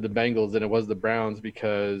feel for the Bengals than it was the Browns,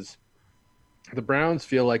 because the Browns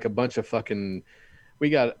feel like a bunch of fucking, we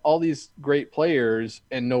got all these great players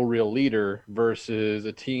and no real leader, versus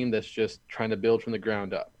a team that's just trying to build from the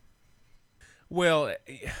ground up. Well,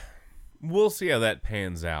 we'll see how that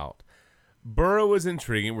pans out. Burrow is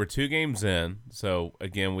intriguing. We're 2 games in, so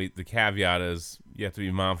again, the caveat is you have to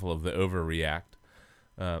be mindful of the overreact.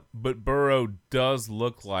 But Burrow does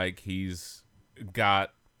look like he's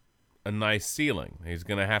got a nice ceiling. He's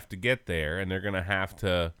going to have to get there, and they're going to have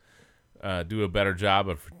to do a better job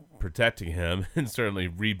of protecting him and certainly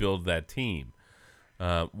rebuild that team.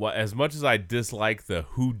 As much as I dislike the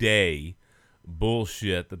who-day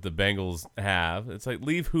bullshit that the Bengals have, it's like,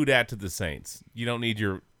 leave who-dat to the Saints. You don't need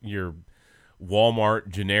your Walmart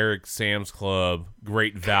generic Sam's Club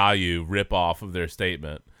great value rip off of their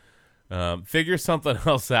statement. Figure something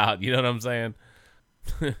else out. You know what I'm saying?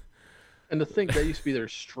 And to think that used to be the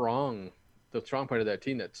strong point of that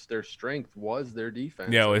team, that's their strength was their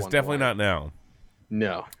defense. No, it's definitely not now.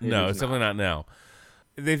 No, it's definitely not now.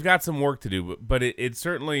 They've got some work to do, but it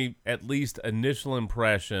certainly, at least initial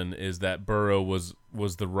impression, is that Burrow was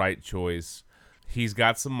the right choice. He's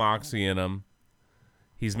got some moxie in him.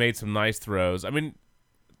 He's made some nice throws. I mean,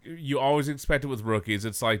 you always expect it with rookies.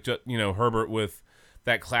 It's like, Herbert with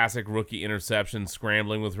that classic rookie interception,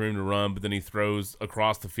 scrambling with room to run, but then he throws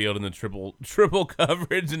across the field in the triple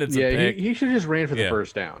coverage, and it's a pick. He should have just ran for the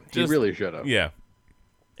first down. He really should have. Yeah.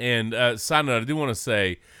 And side note, I do want to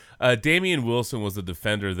say, Damian Wilson was the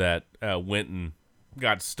defender that went and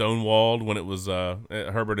got stonewalled when it was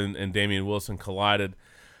Herbert and Damian Wilson collided.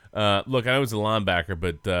 Look, I know he's a linebacker,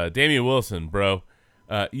 but Damian Wilson, bro,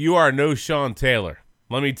 you are no Sean Taylor.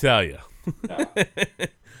 Let me tell you.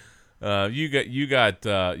 You got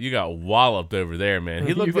walloped over there, man.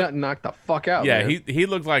 He got knocked the fuck out. Yeah, man. he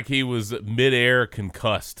looked like he was midair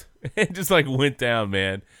concussed. It just like went down,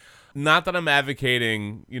 man. Not that I'm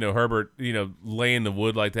advocating, Herbert, laying the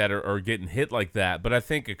wood like that or getting hit like that, but I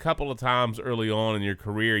think a couple of times early on in your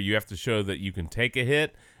career, you have to show that you can take a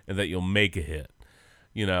hit and that you'll make a hit,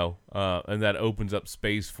 and that opens up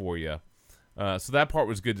space for you. So that part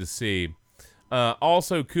was good to see.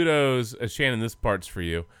 Also, kudos, Shannon, this part's for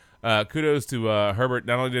you. Kudos to Herbert.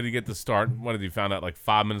 Not only did he get the start, what did he found out, like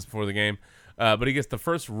 5 minutes before the game, but he gets the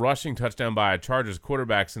first rushing touchdown by a Chargers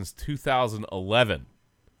quarterback since 2011.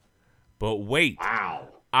 But wait, wow!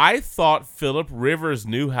 I thought Phillip Rivers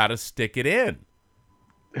knew how to stick it in.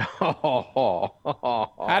 How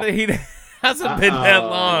did he? Hasn't been that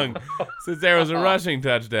long since there was a rushing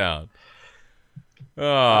touchdown.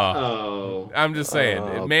 Oh, I'm just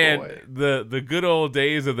saying, man. Boy. The good old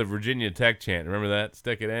days of the Virginia Tech chant. Remember that?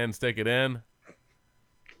 Stick it in, stick it in.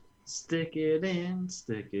 Stick it in,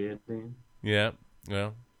 stick it in. Yeah.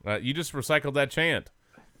 Well, you just recycled that chant.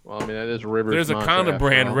 Well, I mean, that is Rivers. There's a condom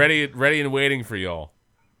brand ready and waiting for y'all.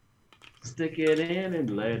 Stick it in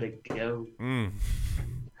and let it go.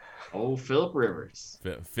 Old Phillip Rivers.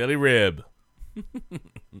 Philly Rib.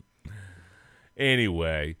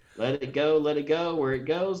 Anyway. Let it go. Where it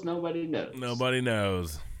goes, nobody knows.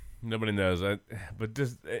 Nobody knows. But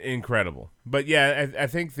just incredible. But yeah, I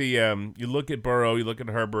think you look at Burrow, you look at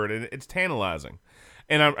Herbert, and it's tantalizing.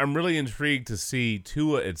 And I'm really intrigued to see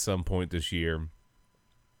Tua at some point this year.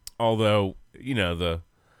 Although, the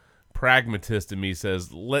pragmatist in me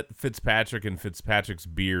says, let Fitzpatrick and Fitzpatrick's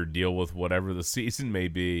beard deal with whatever the season may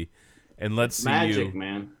be. And let's see magic,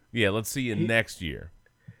 man. Yeah, let's see you next year.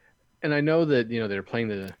 And I know that, they're playing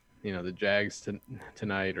the Jags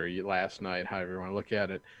tonight or last night, however you want to look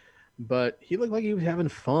at it. but he looked like he was having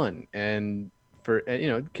fun. And for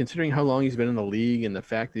considering how long he's been in the league and the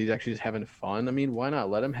fact that he's actually just having fun, I mean, why not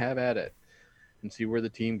let him have at it and see where the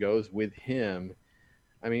team goes with him?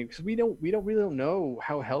 I mean, because we really don't know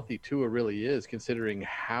how healthy Tua really is, considering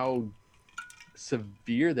how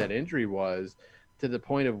severe that injury was, to the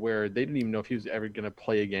point of where they didn't even know if he was ever going to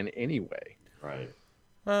play again anyway. Right.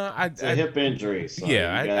 It's a hip injury. So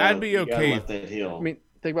I'd be okay. Let that heal. I mean,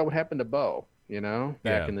 think about what happened to Bo,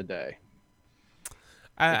 back in the day.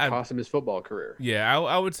 It cost him his football career. Yeah,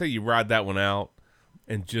 I would say you ride that one out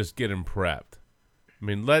and just get him prepped. I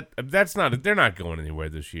mean, they're not going anywhere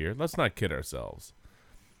this year. Let's not kid ourselves.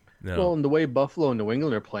 No. Well, and the way Buffalo and New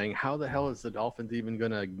England are playing, how the hell is the Dolphins even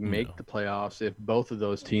going to make the playoffs if both of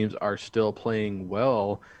those teams are still playing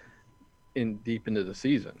well deep into the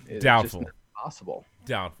season? It's doubtful. Just not possible.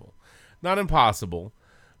 Doubtful. Not impossible,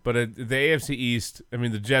 but the AFC East, I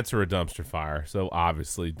mean, the Jets are a dumpster fire, so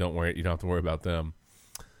obviously you don't have to worry about them.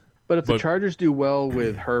 But if the Chargers do well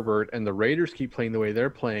with Herbert and the Raiders keep playing the way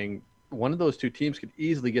they're playing, one of those two teams could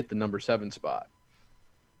easily get the number 7 spot.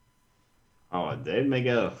 Oh, they may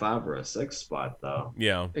get a 5 or a 6 spot, though.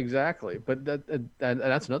 Yeah, exactly. But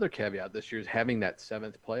that's another caveat this year, is having that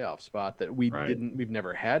 7th playoff spot that we've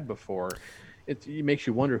never had before. It makes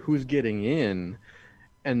you wonder who's getting in,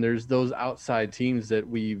 and there's those outside teams that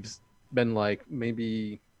we've been like,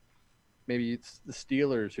 maybe it's the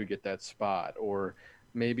Steelers who get that spot, or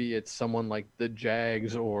maybe it's someone like the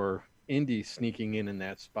Jags or Indy sneaking in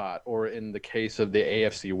that spot, or in the case of the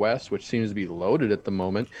AFC West, which seems to be loaded at the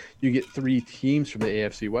moment, you get 3 teams from the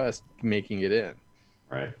AFC West making it in.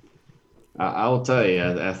 Right. I will tell you,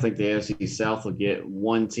 I think the AFC South will get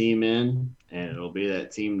 1 team in, and it'll be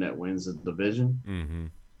that team that wins the division. Mm-hmm.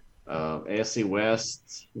 AFC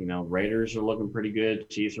West, Raiders are looking pretty good.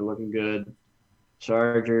 Chiefs are looking good.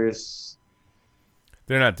 Chargers,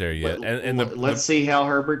 they're not there yet. Let's see how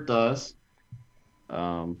Herbert does.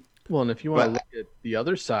 Well, and if you want to look at the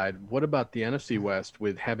other side, what about the NFC West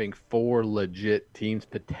with having 4 legit teams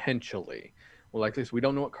potentially? Well, like this, we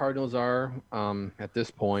don't know what Cardinals are at this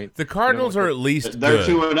point. The Cardinals are at least they're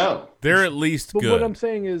good. 2-0. They're at least good. But what I'm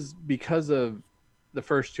saying is, because of the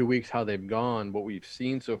first 2 weeks, how they've gone, what we've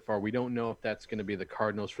seen so far, we don't know if that's going to be the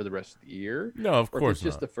Cardinals for the rest of the year. No, of course it's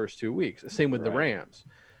just the first 2 weeks. Same with the Rams.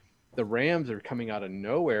 The Rams are coming out of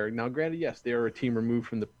nowhere. Now, granted, yes, they are a team removed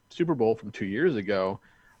from the Super Bowl from 2 years ago,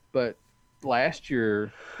 but last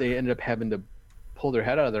year they ended up having to pull their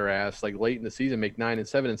head out of their ass like late in the season, make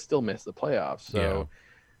 9-7, and still miss the playoffs. So,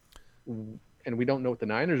 and we don't know what the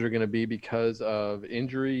Niners are going to be because of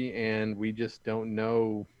injury, and we just don't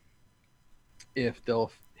know if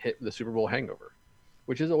they'll hit the Super Bowl hangover,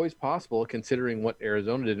 which is always possible considering what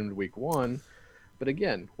Arizona did in week 1. But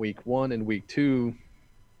again, week 1 and week 2,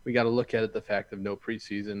 we got to look at it the fact of no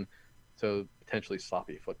preseason, so potentially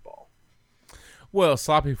sloppy football. Well,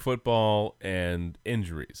 sloppy football and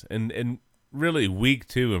injuries. And really, week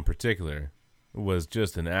 2 in particular was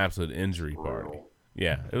just an absolute injury party.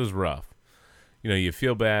 Yeah, it was rough. You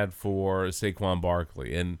feel bad for Saquon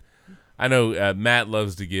Barkley. And I know Matt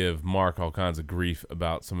loves to give Mark all kinds of grief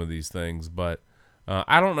about some of these things, but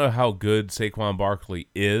I don't know how good Saquon Barkley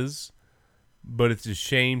is, but it's a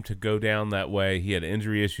shame to go down that way. He had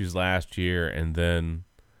injury issues last year, and then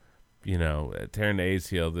tearing the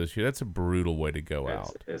ACL this year. That's a brutal way to go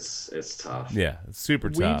out. It's tough. Yeah, it's super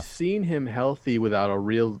tough. We've seen him healthy without a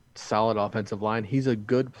real solid offensive line. He's a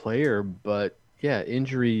good player, but he's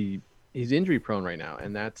injury prone right now,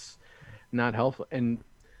 and that's not helpful. And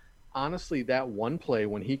honestly, that one play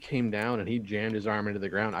when he came down and he jammed his arm into the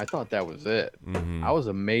ground, I thought that was it. Mm-hmm. I was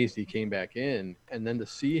amazed he came back in, and then to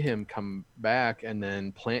see him come back and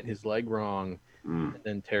then plant his leg wrong and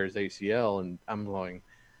then tear his ACL, and I'm going,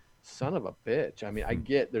 son of a bitch. I mean, I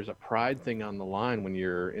get there's a pride thing on the line when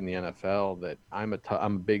you're in the NFL that I'm a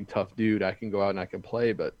big, tough dude. I can go out and I can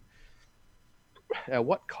play, but at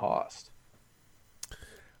what cost?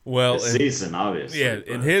 Well, season, obviously. Yeah,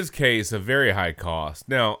 in his case, a very high cost.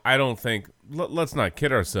 Now, I don't think, let's not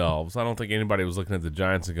kid ourselves. I don't think anybody was looking at the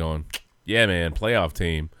Giants and going, yeah, man, playoff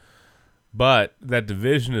team. But that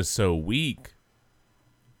division is so weak.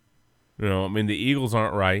 I mean, the Eagles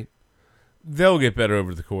aren't right. They'll get better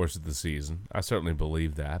over the course of the season. I certainly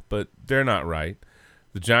believe that, but they're not right.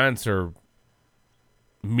 The Giants are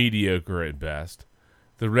mediocre at best.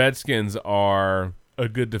 The Redskins are a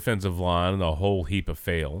good defensive line and a whole heap of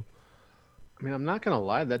fail. I mean, I'm not going to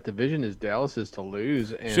lie. That division is Dallas's to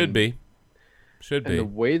lose. And, Should be. And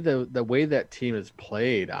the way that team has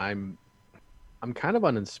played, I'm kind of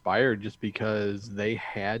uninspired just because they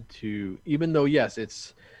had to, even though,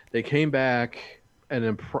 yes, they came back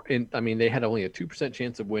they had only a 2%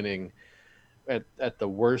 chance of winning at the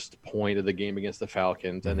worst point of the game against the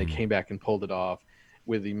Falcons, and they came back and pulled it off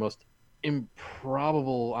with the most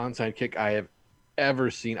improbable onside kick I have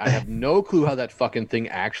ever seen. I have no clue how that fucking thing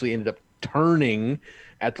actually ended up turning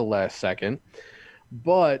at the last second,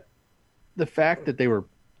 but the fact that they were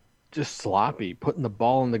just sloppy, putting the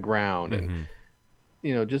ball on the ground, and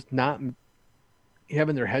just not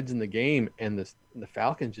having their heads in the game, and the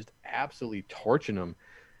Falcons just absolutely torching them.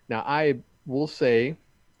 Now, I will say,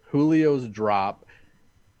 Julio's drop,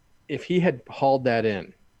 if he had hauled that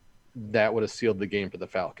in, that would have sealed the game for the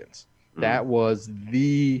Falcons. That was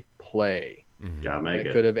the play that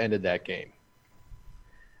could have ended that game.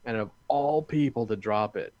 And of all people to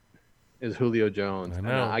drop it is Julio Jones. I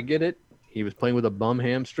know. I get it. He was playing with a bum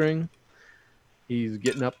hamstring. He's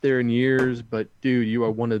getting up there in years, but dude, you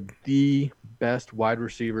are one of the best wide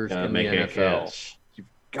receivers in the NFL. You've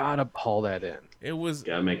got to haul that in.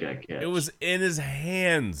 Gotta make that catch. It was in his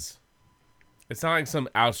hands. It's not like some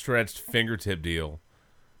outstretched fingertip deal,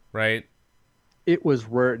 right? It was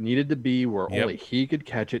where it needed to be, where only he could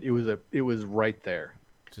catch it. It was right there.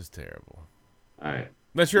 Just terrible. All right.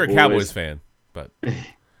 Unless you're a Cowboys fan, but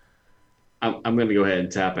I'm going to go ahead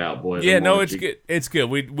and tap out, boys. Yeah, no, it's good. It's good.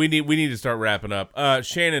 We need to start wrapping up.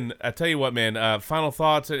 Shannon, I tell you what, man. Final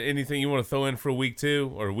thoughts? Anything you want to throw in for week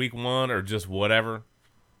 2 or week 1 or just whatever?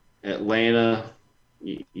 Atlanta,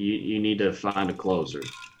 you need to find a closer.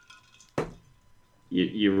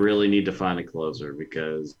 You really need to find a closer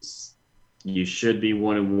because you should be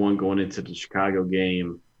 1-1 going into the Chicago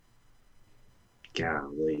game.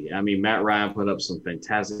 Golly. I mean, Matt Ryan put up some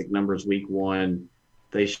fantastic numbers week 1.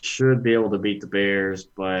 They should be able to beat the Bears,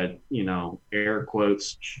 but, air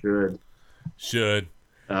quotes, should.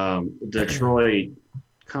 Detroit,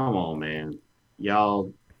 come on, man.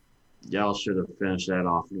 Y'all should have finished that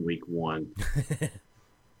off in week 1.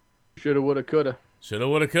 Shoulda, woulda, coulda. Shoulda,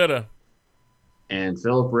 woulda, coulda. And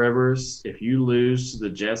Phillip Rivers, if you lose to the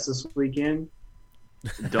Jets this weekend,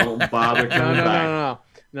 don't bother coming back.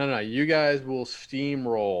 No. You guys will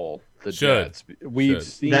steamroll the Jets. We've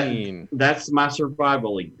seen. That's my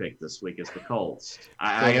survival league pick this week is the Colts.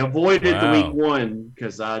 I avoided the week 1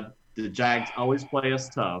 because the Jags always play us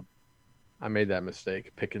tough. I made that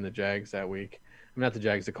mistake picking the Jags that week. I'm not the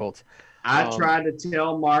Jags, the Colts. I tried to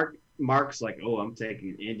tell Mark. Mark's like, "Oh, I'm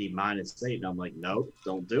taking Indy -8," and I'm like, "Nope,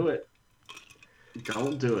 don't do it.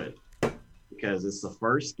 Don't do it because it's the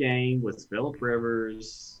first game with Phillip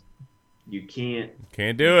Rivers. You can't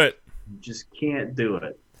do it. You just can't do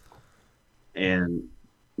it." And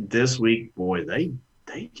this week, boy, they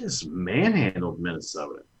just manhandled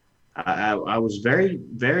Minnesota. I was very,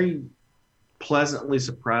 very pleasantly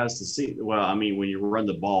surprised to see. Well, I mean, when you run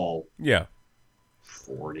the ball,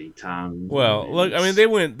 40 times. Well, look, I mean,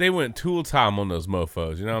 they went tool time on those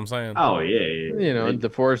mofos. You know what I'm saying? Oh yeah. And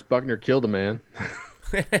DeForest Buckner killed a man.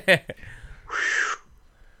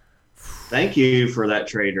 Thank you for that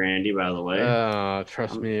trade, Randy. By the way,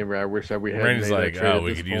 trust me, I wish that we had. Randy's like,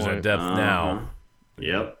 we could use our depth now.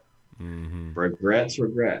 Yep. Regrets,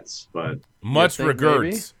 but much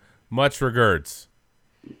regrets. Very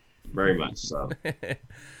much so.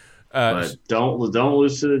 But don't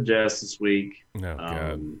lose to the Jets this week. Oh,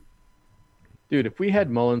 God. Dude, if we had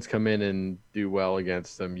Mullins come in and do well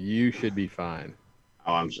against them, you should be fine.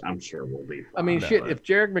 Oh, I'm sure we'll be fine. I mean, if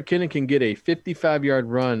Jerick McKinnon can get a 55-yard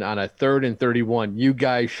run on a 3rd and 31, you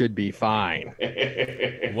guys should be fine.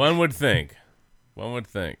 One would think.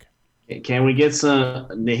 Can we get some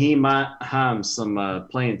Naheem Hines some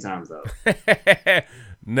playing time, though?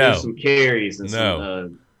 No. Some carries and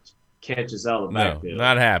some catches out of the backfield.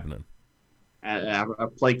 Not happening. I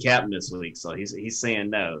play captain this week, so he's saying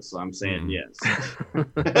no, so I'm saying yes.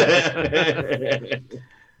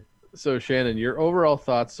 So, Shannon, your overall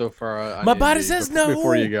thoughts so far? My body says no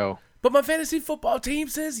before you go, but my fantasy football team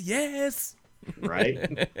says yes. Right?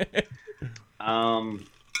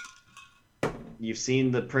 You've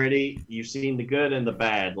seen the pretty, you've seen the good and the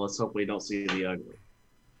bad. Let's hope we don't see the ugly.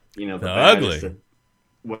 The ugly.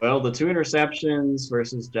 The 2 interceptions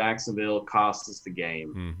versus Jacksonville cost us the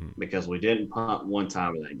game because we didn't punt one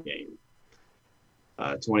time in that game.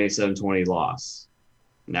 27-20 loss.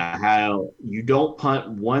 Now, how you don't punt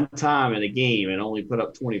one time in a game and only put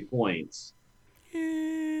up 20 points.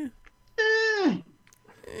 Well,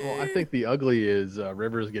 I think the ugly is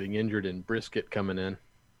Rivers getting injured and Brisket coming in.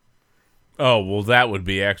 Oh, well, that would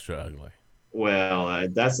be extra ugly. Well,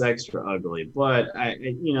 that's extra ugly. But,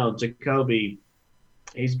 Jacoby,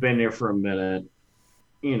 he's been there for a minute.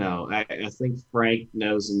 I think Frank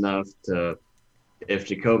knows enough to, if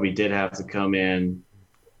Jacoby did have to come in,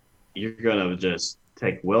 you're going to just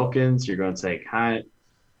take Wilkins, you're going to take Hyatt,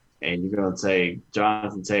 and you're going to take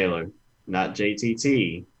Jonathan Taylor, not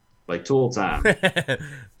JTT, like Tool Time.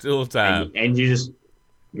 Tool Time. And you're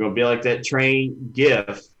going to be like that train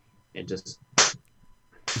gif and just.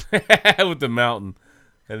 With the mountain.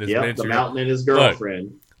 And the mountain and his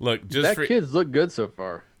girlfriend. Look just that kid's look good so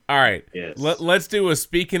far. All right. Yes. Let's do a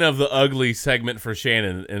speaking of the ugly segment for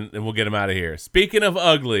Shannon, and we'll get him out of here. Speaking of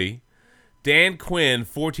ugly, Dan Quinn,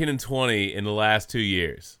 14-20 in the last 2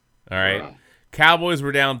 years. All right. Wow. Cowboys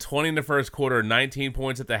were down 20 in the first quarter, 19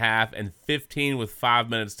 points at the half, and 15 with 5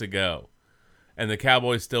 minutes to go. And the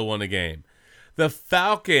Cowboys still won the game. The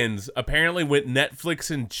Falcons apparently went Netflix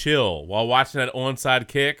and chill while watching that onside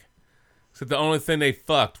kick. So the only thing they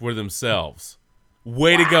fucked were themselves.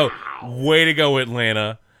 Way to go. Way to go,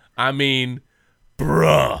 Atlanta. I mean,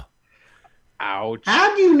 bruh. Ouch.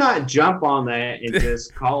 How do you not jump on that and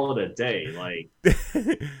just call it a day? Like,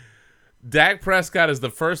 Dak Prescott is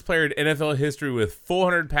the first player in NFL history with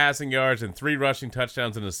 400 passing yards and 3 rushing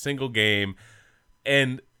touchdowns in a single game.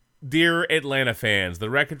 And dear Atlanta fans,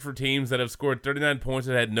 the record for teams that have scored 39 points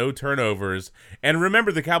that had no turnovers. And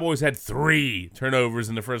remember, the Cowboys had 3 turnovers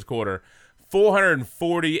in the first quarter.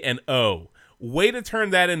 440-0. Way to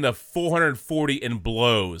turn that into 440 in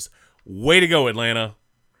blows. Way to go, Atlanta.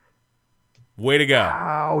 Way to go.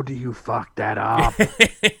 How do you fuck that up?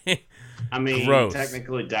 I mean, Gross.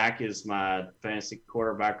 Technically, Dak is my fantasy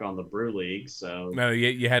quarterback on the Brew League, so no,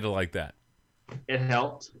 you had to like that. It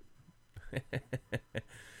helped.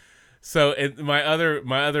 So my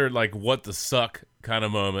other like what the suck kind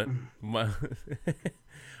of moment would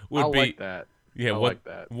be like that. Yeah, like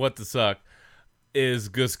that. What the suck is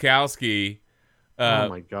Gostkowski. Oh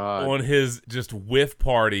my God! On his just whiff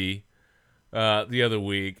party the other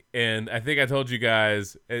week, and I think I told you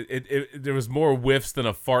guys there was more whiffs than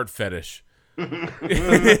a fart fetish. I'm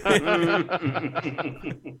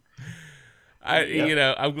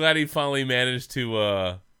glad he finally managed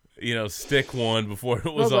to stick one before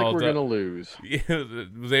it was all like we're done. Gonna lose.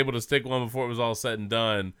 Was able to stick one before it was all said and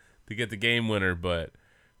done to get the game winner, but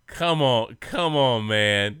come on,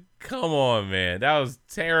 man. That was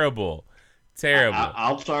terrible.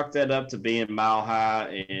 I'll chalk that up to being Mile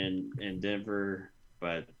High in Denver,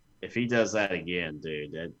 but if he does that again,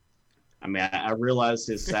 dude, I realize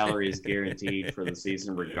his salary is guaranteed for the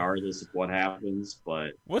season regardless of what happens,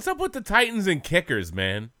 but what's up with the Titans and kickers,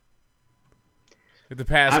 man? The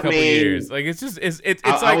past couple years, like it's like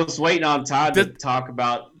I was waiting on Todd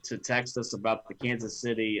to text us about the Kansas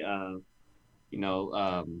City,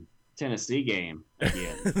 Tennessee game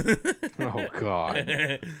again. Oh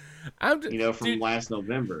God. From last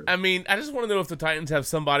November. I mean, I just want to know if the Titans have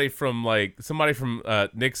somebody from Nick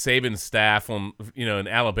Saban's staff on, in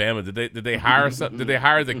Alabama. Did they hire Did they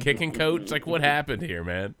hire the kicking coach? Like, what happened here,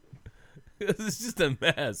 man? It's just a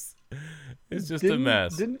mess. It's just a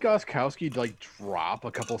mess. Didn't Gostkowski drop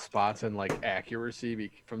a couple spots in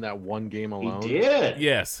accuracy from that one game alone? He did.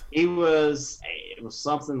 Yes. It was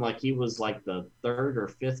something like he was the 3rd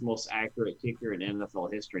or 5th most accurate kicker in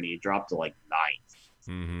NFL history, and he dropped to 9th.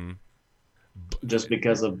 Mm-hmm. Just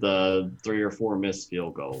because of the 3 or 4 missed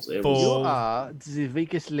field goals. You are the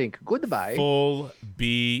weakest link. Goodbye. Full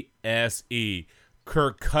BSE.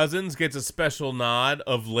 Kirk Cousins gets a special nod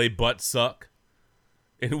of lay butt suck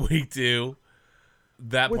in week 2.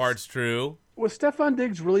 That part's true. Was Stephon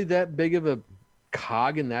Diggs really that big of a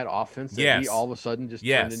cog in that offense that he all of a sudden just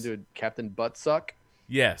turned into a Captain Butt Suck?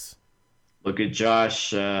 Yes. Look at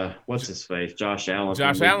Josh. What's his face? Josh Allen.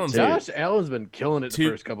 Josh Allen's been killing it the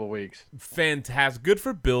first couple of weeks. Fantastic. Good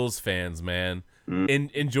for Bills fans, man.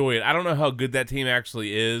 Enjoy it. I don't know how good that team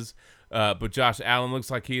actually is, but Josh Allen looks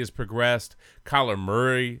like he has progressed. Kyler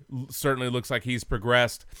Murray certainly looks like he's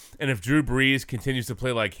progressed. And if Drew Brees continues to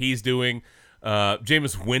play like he's doing,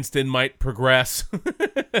 Jameis Winston might progress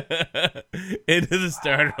into the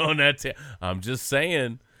starter on that team. I'm just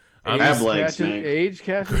saying. Crab legs, man. Age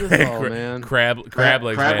catches us all, man. Crab legs, crab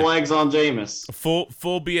legs on Jameis.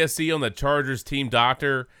 Full BSC on the Chargers team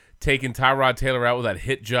doctor, taking Tyrod Taylor out with that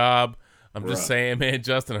hit job. I'm just saying, man,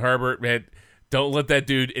 Justin Herbert, man, don't let that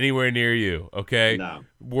dude anywhere near you, okay? No.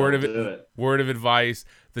 Word of advice.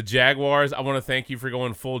 The Jaguars, I want to thank you for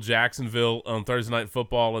going full Jacksonville on Thursday Night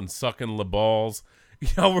Football and sucking the balls.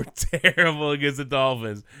 Y'all were terrible against the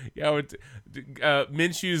Dolphins. Y'all were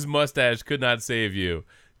Minshew's mustache could not save you.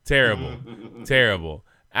 Terrible,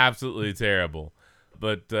 absolutely terrible.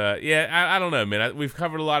 But I don't know, man. We've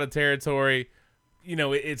covered a lot of territory.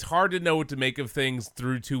 It's hard to know what to make of things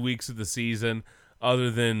through 2 weeks of the season, other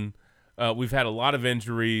than we've had a lot of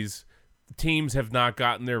injuries. Teams have not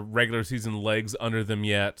gotten their regular season legs under them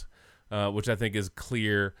yet, which I think is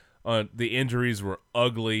clear. The injuries were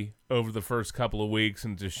ugly over the first couple of weeks,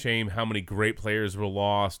 and it's a shame how many great players were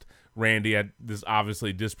lost. Randy, this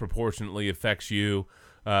obviously disproportionately affects you.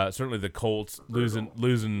 Certainly the Colts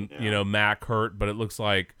losing Mac hurt, but it looks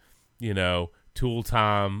like, Tool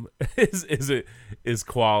Time is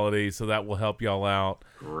quality, so that will help y'all out.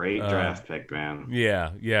 Great draft pick, man.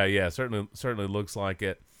 Yeah. Certainly looks like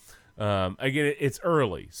it. Again, it's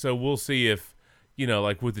early, so we'll see if,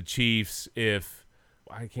 like with the Chiefs, if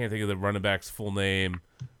I can't think of the running back's full name,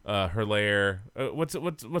 Hilaire. What's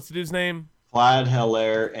the dude's name? Clyde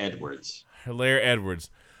Hilaire-Edwards. Hilaire-Edwards.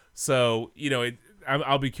 So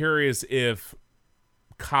I'll be curious if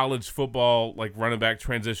college football, like running back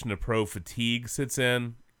transition to pro fatigue sets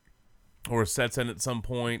in at some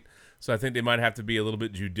point. So I think they might have to be a little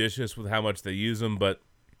bit judicious with how much they use them, but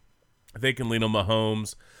they can lean on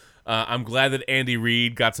Mahomes. I'm glad that Andy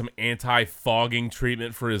Reid got some anti-fogging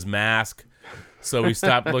treatment for his mask. So he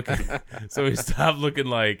stopped looking.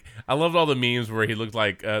 Like, I loved all the memes where he looked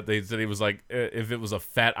like they said he was like if it was a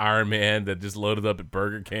fat Iron Man that just loaded up at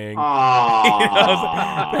Burger King.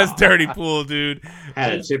 That's dirty pool, dude.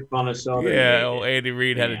 Had a chip on his shoulder. Yeah, old Andy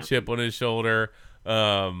Reid had a chip on his shoulder.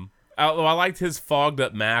 I liked his fogged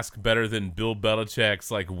up mask better than Bill Belichick's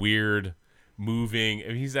like weird moving.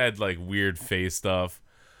 He's had like weird face stuff.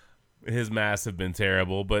 His masks have been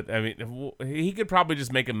terrible, but I mean, he could probably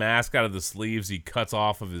just make a mask out of the sleeves he cuts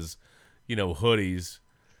off of his, hoodies.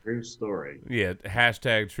 True story. Yeah,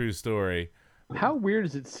 # true story. How weird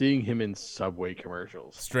is it seeing him in Subway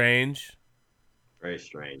commercials? Strange. Very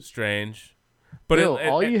strange. Strange. But Bill,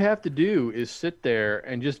 all you have to do is sit there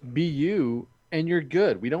and just be you, and you're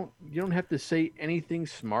good. You don't have to say anything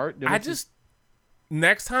smart.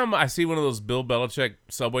 Next time I see one of those Bill Belichick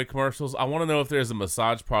Subway commercials, I want to know if there's a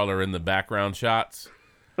massage parlor in the background shots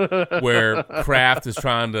where Kraft is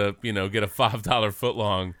trying to, get a $5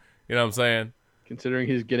 footlong. You know what I'm saying? Considering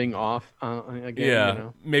he's getting off again.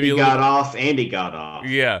 Yeah. Maybe he got off and he got off.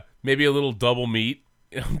 Yeah. Maybe a little double meat.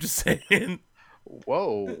 I'm just saying.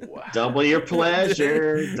 Whoa. Double your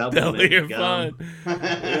pleasure. Double your fun.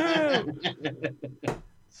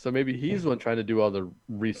 So maybe he's the one trying to do all the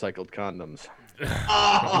recycled condoms.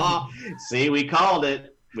 See, we called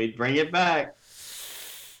it. We'd bring it back.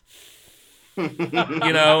 That's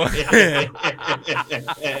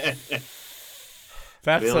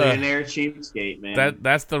billionaire cheapskate, man.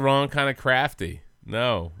 That's the wrong kind of crafty.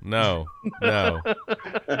 No. Get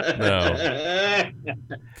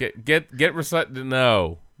recycled.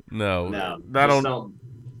 No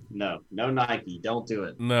Nike. Don't do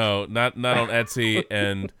it. No, not on Etsy.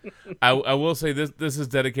 And I will say this is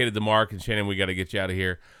dedicated to Mark and Shannon. We got to get you out of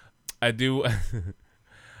here. I do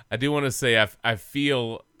want to say I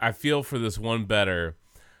feel for this one bettor.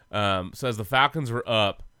 So as the Falcons were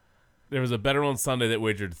up, there was a bettor on Sunday that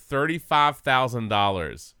wagered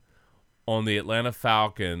 $35,000 on the Atlanta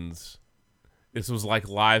Falcons. This was like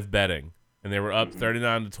live betting, and they were up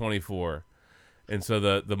 39-24. And so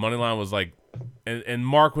the money line was like, and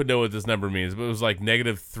Mark would know what this number means, but it was like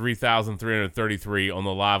negative 3,333 on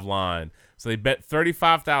the live line. So they bet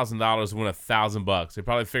 $35,000 to win $1,000. They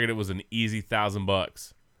probably figured it was an easy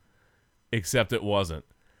 $1,000, except it wasn't.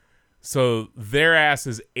 So their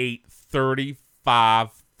asses ate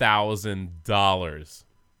 $35,000.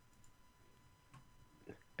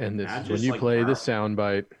 And this is when you play the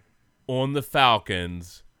soundbite on the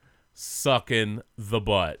Falcons sucking the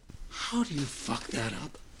butt. How do you fuck that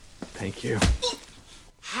up? Thank you.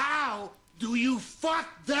 How do you fuck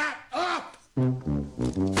that up?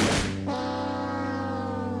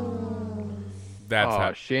 That's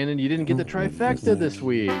how. Shannon, you didn't get the trifecta this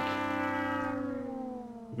week.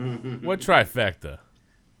 What trifecta?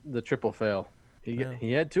 The triple fail.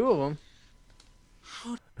 He had two of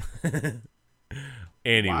them.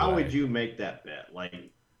 Anyway. Why would you make that bet?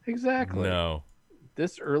 Exactly. No.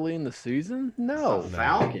 This early in the season? No.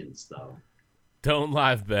 Falcons, though. Don't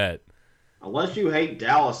live bet. Unless you hate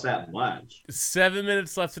Dallas that much. 7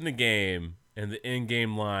 minutes left in the game, and the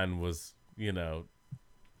in-game line was,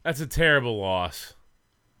 that's a terrible loss.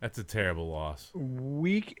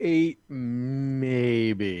 Week 8,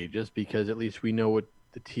 maybe, just because at least we know what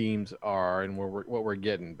the teams are and what we're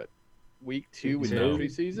getting. But week 2 with no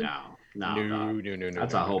preseason? No.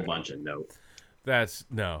 That's a whole bunch of notes. That's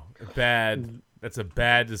bad. That's a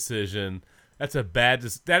bad decision. That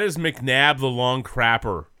is McNabb the long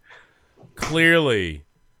crapper, clearly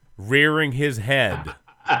rearing his head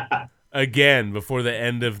again before the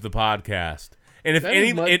end of the podcast. And if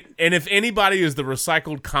anybody is the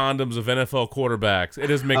recycled condoms of NFL quarterbacks, it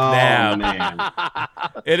is McNabb. Oh, man.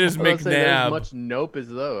 It is McNabb. As much nope as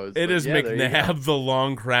those. It is McNabb the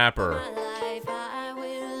long crapper.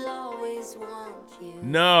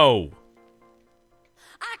 No.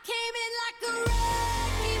 I came in like a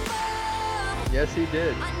wrecking ball. Yes, he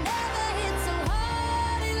did. I never hit so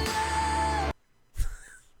hard in love.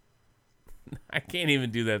 I can't even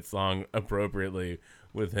do that song appropriately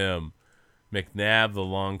with him. McNabb the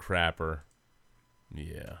Long Crapper.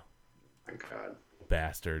 Yeah. My God.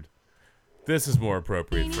 Bastard. This is more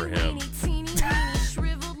appropriate for him.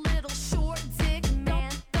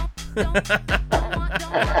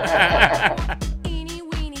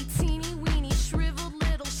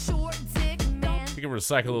 You can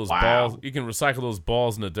recycle those balls. You can recycle those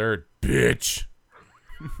balls in the dirt, bitch.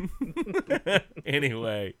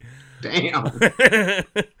 Anyway. Damn. All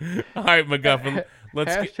right, MacGuffin.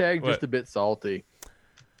 Let's Hashtag just a bit salty.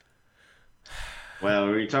 Well,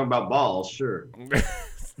 when you're talking about balls, sure.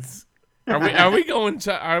 Are we going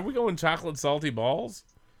chocolate salty balls?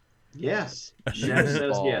 Yes. Chef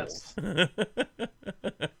says yes.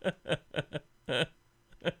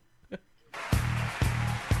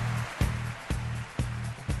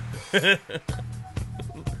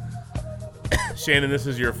 Shannon, this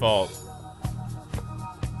is your fault.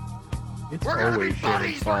 It's always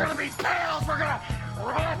Shannon's fault. We're gonna be pals. We're gonna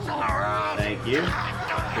wrestle around. Thank you.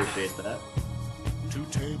 Appreciate that. 2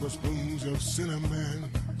 tablespoons of cinnamon.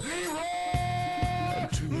 And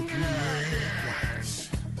 2 or 3 egg whites.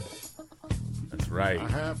 That's right. A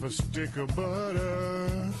half a stick of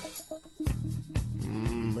butter.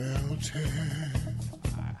 Melted.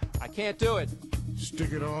 I can't do it.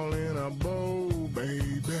 Stick it all in a bowl,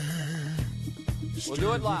 baby. We'll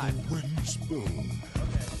do it live. With a wooden spoon.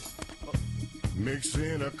 Mix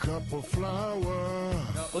in a cup of flour.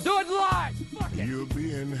 We'll do it live. Fuck it. You'll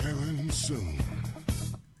be in heaven soon.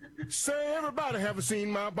 Say, everybody haven't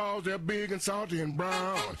seen my balls. They're big and salty and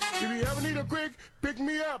brown. If you ever need a quick pick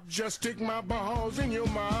me up, just stick my balls in your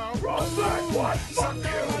mouth. Run back, what? Fuck you.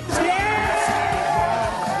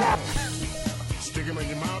 Yeah! Stick them in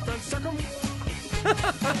your mouth and suck them.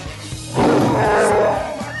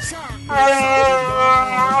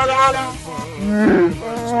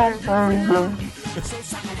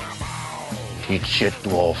 Eat shit,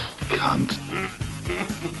 dwarf. Cunt.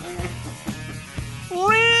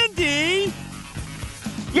 Randy!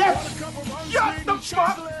 Yes! Shut the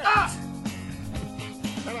fuck up!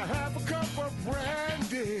 And a half a cup of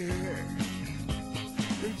brandy.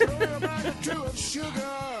 And throw a bag or 2 of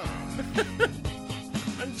sugar.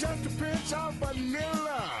 And just a pinch of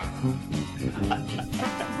vanilla. Clean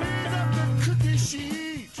up the cookie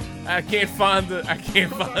sheet. I can't find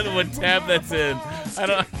what tab that's in.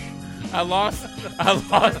 I lost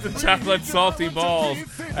the chocolate salty balls.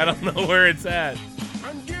 I don't know where it's at.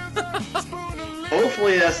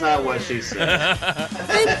 Hopefully that's not what she said.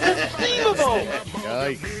 Inconceivable!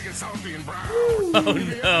 Yikes. Oh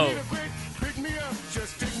no. Pick me up,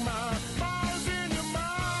 just stick my balls in your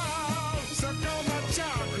mouth. Suck on my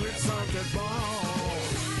chocolate salted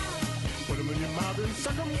balls. Put them in your mouth and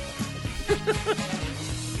suck them.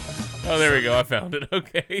 Oh, there we go. I found it.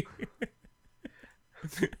 Okay.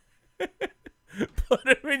 Put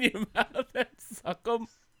them in your mouth and suck them.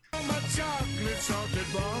 My chocolate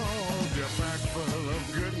salted balls, you're packed full of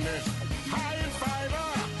goodness. High in fiber,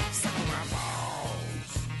 suck my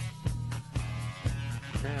balls.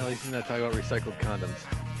 Yeah, at least he's not talking about recycled condoms.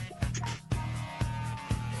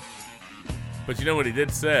 But you know what he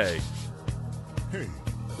did say? Hey,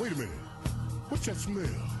 wait a minute. What's that smell?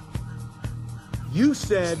 You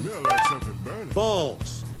said Smell like something burning.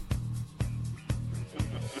 balls.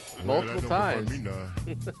 Multiple times. Me none.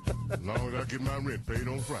 As long as I get my rent paid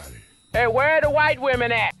on Friday. Hey, where are the white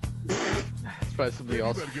women at? That's probably something You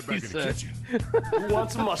else better get he back in the said. kitchen. Who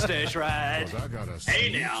wants a mustache ride? 'Cause I got a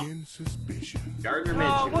Hey, now. sneaking suspicion. Gardner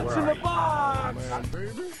mentioned What's in the box? Man,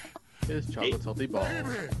 baby. His chocolate salty balls.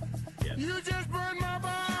 Baby. Yes. You just burned my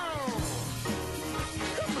balls.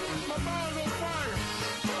 My balls on fire.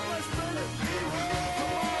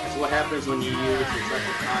 That's what happens when you use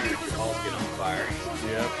recycled condoms. Your balls get on fire.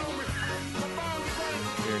 Yep.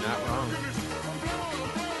 You're not wrong.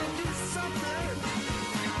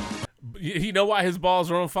 You know why his balls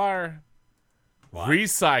are on fire? Why?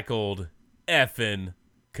 Recycled effing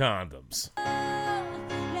condoms.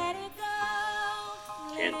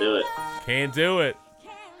 Can't do it. Can't do it.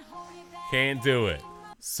 Can't do it.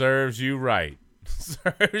 Serves you right.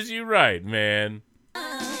 Serves you right, man.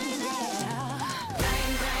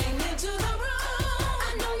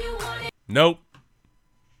 Nope.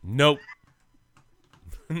 Nope.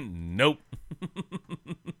 Nope.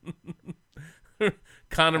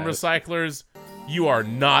 Condom recyclers, you are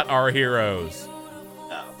not our heroes.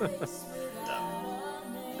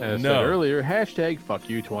 As I No. said earlier, hashtag fuck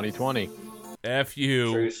you 2020. F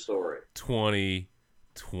you True story. 2020.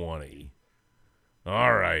 20.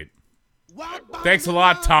 All right. Thanks a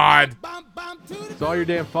lot, Todd. It's all your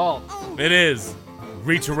damn fault. It is.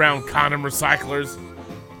 Reach around condom recyclers.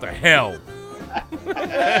 The hell.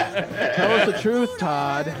 Tell us the truth,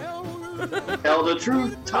 Todd. Tell the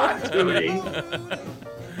truth, Todd Tootie.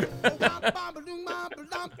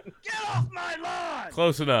 Get off my lawn!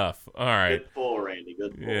 Close enough. All right. Good pull, Randy.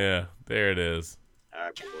 Good pull. Yeah, there it is. All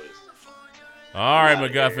right, boys. All right,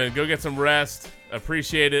 McGuffin. Go get some rest.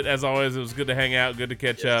 Appreciate it. As always, it was good to hang out. Good to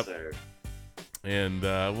catch up. Sir. And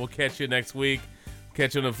we'll catch you next week.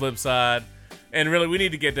 Catch you on the flip side. And really, we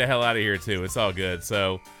need to get the hell out of here, too. It's all good.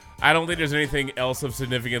 So I don't think there's anything else of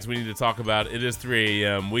significance we need to talk about. It is 3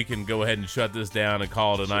 a.m. We can go ahead and shut this down and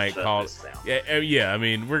call it a night. Yeah. I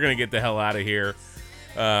mean, we're going to get the hell out of here.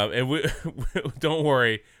 And we don't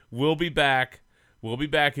worry. We'll be back. We'll be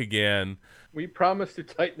back again. We promise to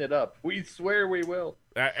tighten it up. We swear we will.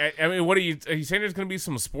 I mean, what are you saying? There's going to be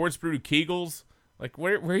some sports brew Kegels? Like,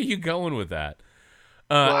 where are you going with that?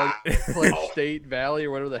 Like State Valley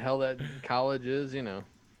or whatever the hell that college is, you know.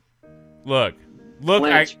 Look,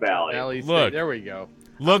 Lynch Valley. Valley State. Look, There we go.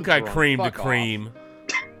 Look, I creamed the cream.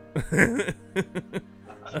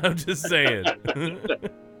 I'm just saying.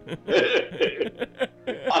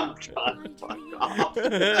 I'm trying to fuck off.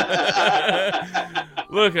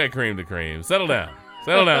 Look, I creamed the cream. Settle down.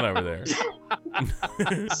 Settle down over there.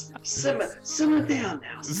 Simmer down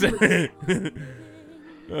now.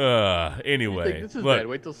 Anyway, This is look, bad.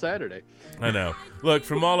 Wait till Saturday. I know. Look,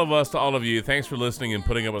 from all of us to all of you, thanks for listening and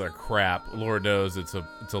putting up with our crap. Lord knows it's a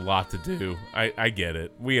lot to do. I get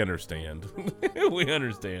it. We understand. We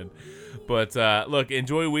understand. But look,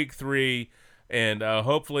 enjoy week 3. And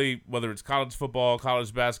hopefully, whether it's college football,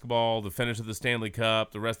 college basketball, the finish of the Stanley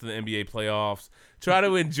Cup, the rest of the NBA playoffs, try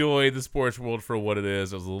to enjoy the sports world for what it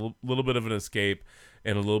is. It was a little bit of an escape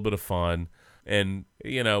and a little bit of fun. And,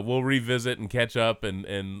 you know, we'll revisit and catch up,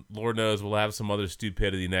 and Lord knows we'll have some other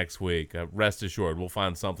stupidity next week. Rest assured, we'll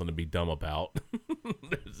find something to be dumb about.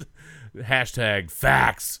 Hashtag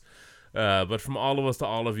facts. But from all of us to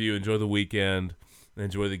all of you, enjoy the weekend.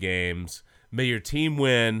 Enjoy the games. May your team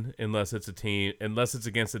win, unless it's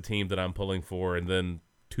against a team that I'm pulling for, and then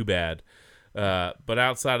too bad. But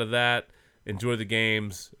outside of that, enjoy the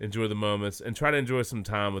games, enjoy the moments, and try to enjoy some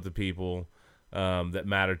time with the people that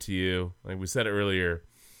matter to you. Like we said earlier,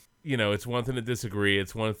 you know, it's one thing to disagree.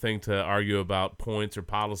 It's one thing to argue about points or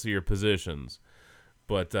policy or positions.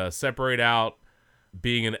 But separate out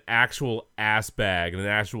being an actual ass bag and an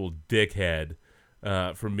actual dickhead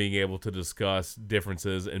from being able to discuss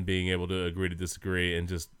differences and being able to agree to disagree and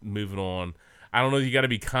just moving on. I don't know if you got to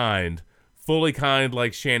be kind, fully kind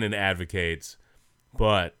like Shannon advocates,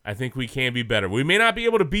 but I think we can be better. We may not be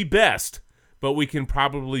able to be best, but we can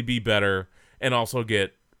probably be better and also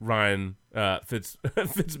get Ryan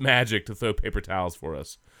Fitzmagic to throw paper towels for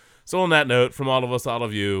us. So on that note, from all of us, all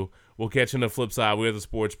of you, we'll catch you on the flip side. We're the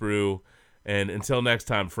Sports Brew. And until next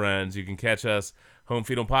time, friends, you can catch us home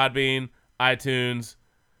feed on Podbean, iTunes,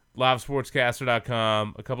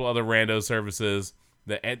 livesportscaster.com, a couple other rando services,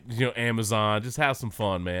 Amazon. Just have some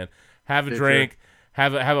fun, man. Have a drink,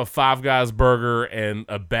 have a Five Guys burger and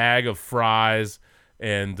a bag of fries,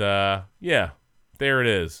 and yeah, there it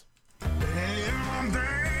is.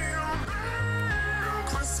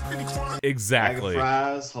 Exactly. Bag of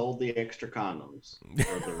fries, hold the extra condoms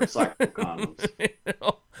or the recycled condoms.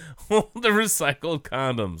 Hold the recycled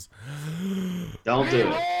condoms. Don't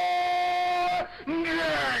do it.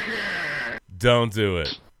 Don't do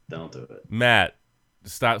it. Don't do it. Matt,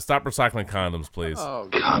 stop recycling condoms, please. Oh,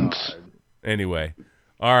 God. Anyway.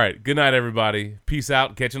 All right. Good night, everybody. Peace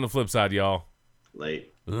out. Catch you on the flip side, y'all.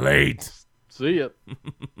 Late. See ya.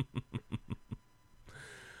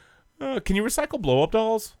 Can you recycle blow-up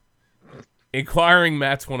dolls? Inquiring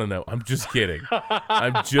Matts want to know. I'm just kidding.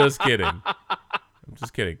 I'm just kidding.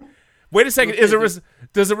 Wait a second.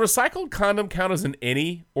 Does a recycled condom count as an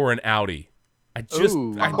innie or an outie? I just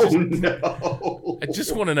want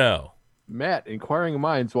to know. Matt, inquiring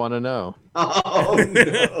minds want to know. Oh,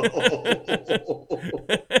 no.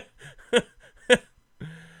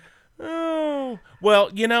 Oh, well,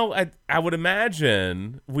 you know, I would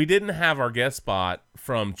imagine we didn't have our guest spot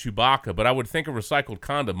from Chewbacca, but I would think a recycled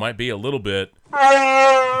condom might be a little bit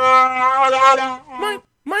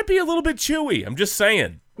might be a little bit chewy. I'm just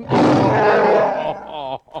saying.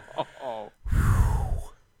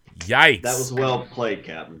 Yikes. That was well played,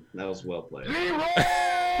 Captain. That was well played.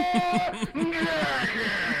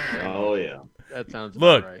 Oh, yeah. That sounds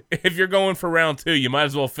Look, right. If you're going for round 2, you might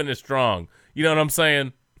as well finish strong. You know what I'm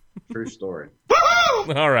saying? True story.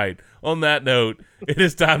 All right. On that note, it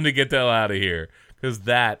is time to get the hell out of here. because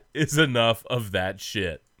that is enough of that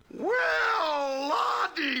shit. Well,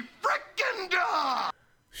 Lottie frickin' da!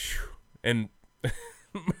 And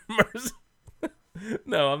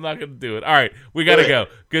no, I'm not going to do it. All right, we got to go.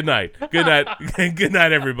 Good night. Good night. Good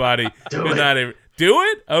night, everybody. Good night. Do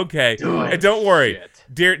it? Okay. And don't worry.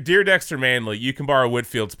 Shit. Dear Dexter Manley, you can borrow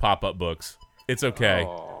Whitfield's pop-up books. It's okay.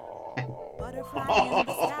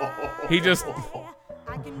 He just...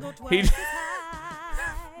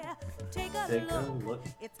 Take a look.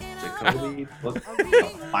 Jacoby book.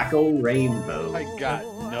 Flacco Rainbow. I got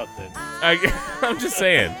nothing. I'm just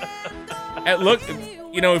saying. And look,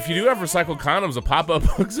 you know, if you do have recycled condoms, a pop-up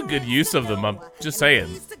book's a good use of them. I'm just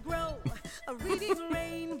saying.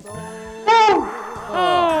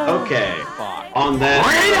 Okay. On that.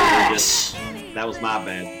 That was my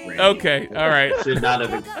bad. Randy. Okay. All right. Should not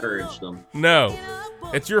have encouraged them. No.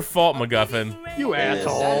 It's your fault, MacGuffin. You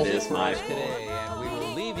asshole. It is my fault. Today, and we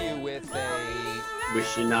will leave you with a... We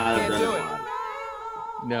should not have done it live.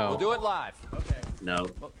 No. We'll do it live. Okay. No.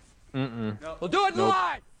 We'll do it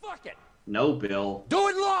live. Fuck it. No, Bill. Do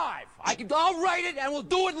it live. I'll write it and we'll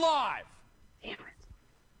do it live. Damn it.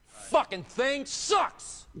 Fucking thing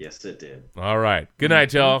sucks. Yes, it did. All right. Good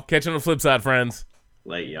night, y'all. Catch you on the flip side, friends.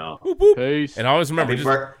 Late, y'all. Whoop, whoop. Peace. And always remember,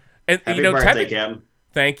 Happy birthday, Captain.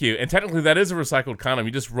 Thank you. And technically, that is a recycled condom.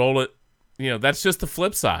 You just roll it. You know, that's just the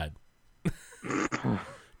flip side.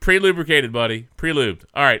 Pre-lubricated, buddy. Pre-lubed.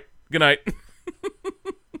 All right. Good night.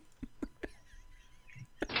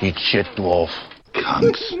 Eat shit, dwarf.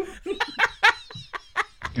 Cunts.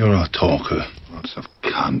 You're a talker. Lots of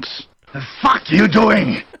cunts. The fuck are you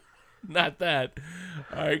doing? Not that.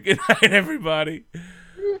 All right. Good night, everybody.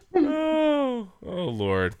 Oh,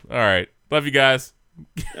 Lord. All right. Love you guys.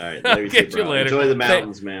 All right. Love you Catch too, you bro. later. Enjoy the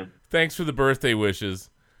mountains, man. Thanks for the birthday wishes.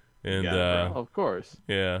 And of course.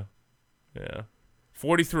 Yeah.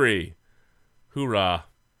 43. Hoorah.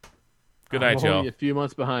 Good night, I'm y'all. only a few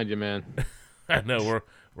months behind you, man. I know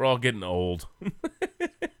we're all getting old.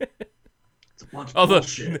 It's a bunch of Although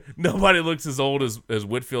bullshit. nobody looks as old as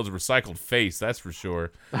Whitfield's recycled face, that's for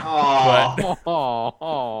sure.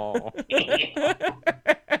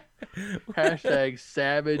 Hashtag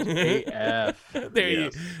savage AF.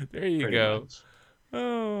 There you go. Much.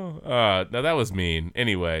 No, that was mean.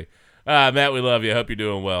 Anyway, Matt, we love you. I hope you're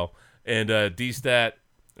doing well. And D-Stat,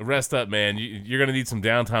 rest up, man. You're gonna need some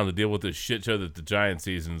downtime to deal with this shit show that the Giant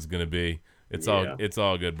season is gonna be. It's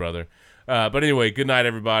all good, brother. But anyway, good night,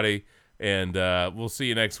 everybody, and we'll see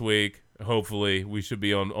you next week. Hopefully, we should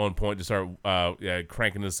be on point to start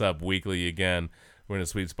cranking this up weekly again. We're in a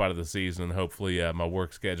sweet spot of the season. Hopefully, my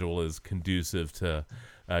work schedule is conducive to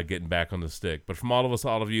getting back on the stick. But from all of us,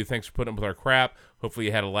 all of you, thanks for putting up with our crap. Hopefully,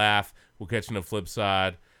 you had a laugh. We'll catch you on the flip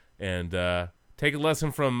side. And take a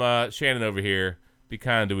lesson from Shannon over here. Be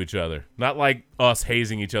kind to each other. Not like us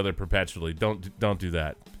hazing each other perpetually. Don't do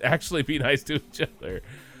that. Actually, be nice to each other.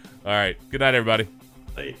 All right. Good night, everybody.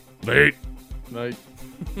 Late. Night.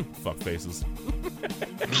 Fuck faces.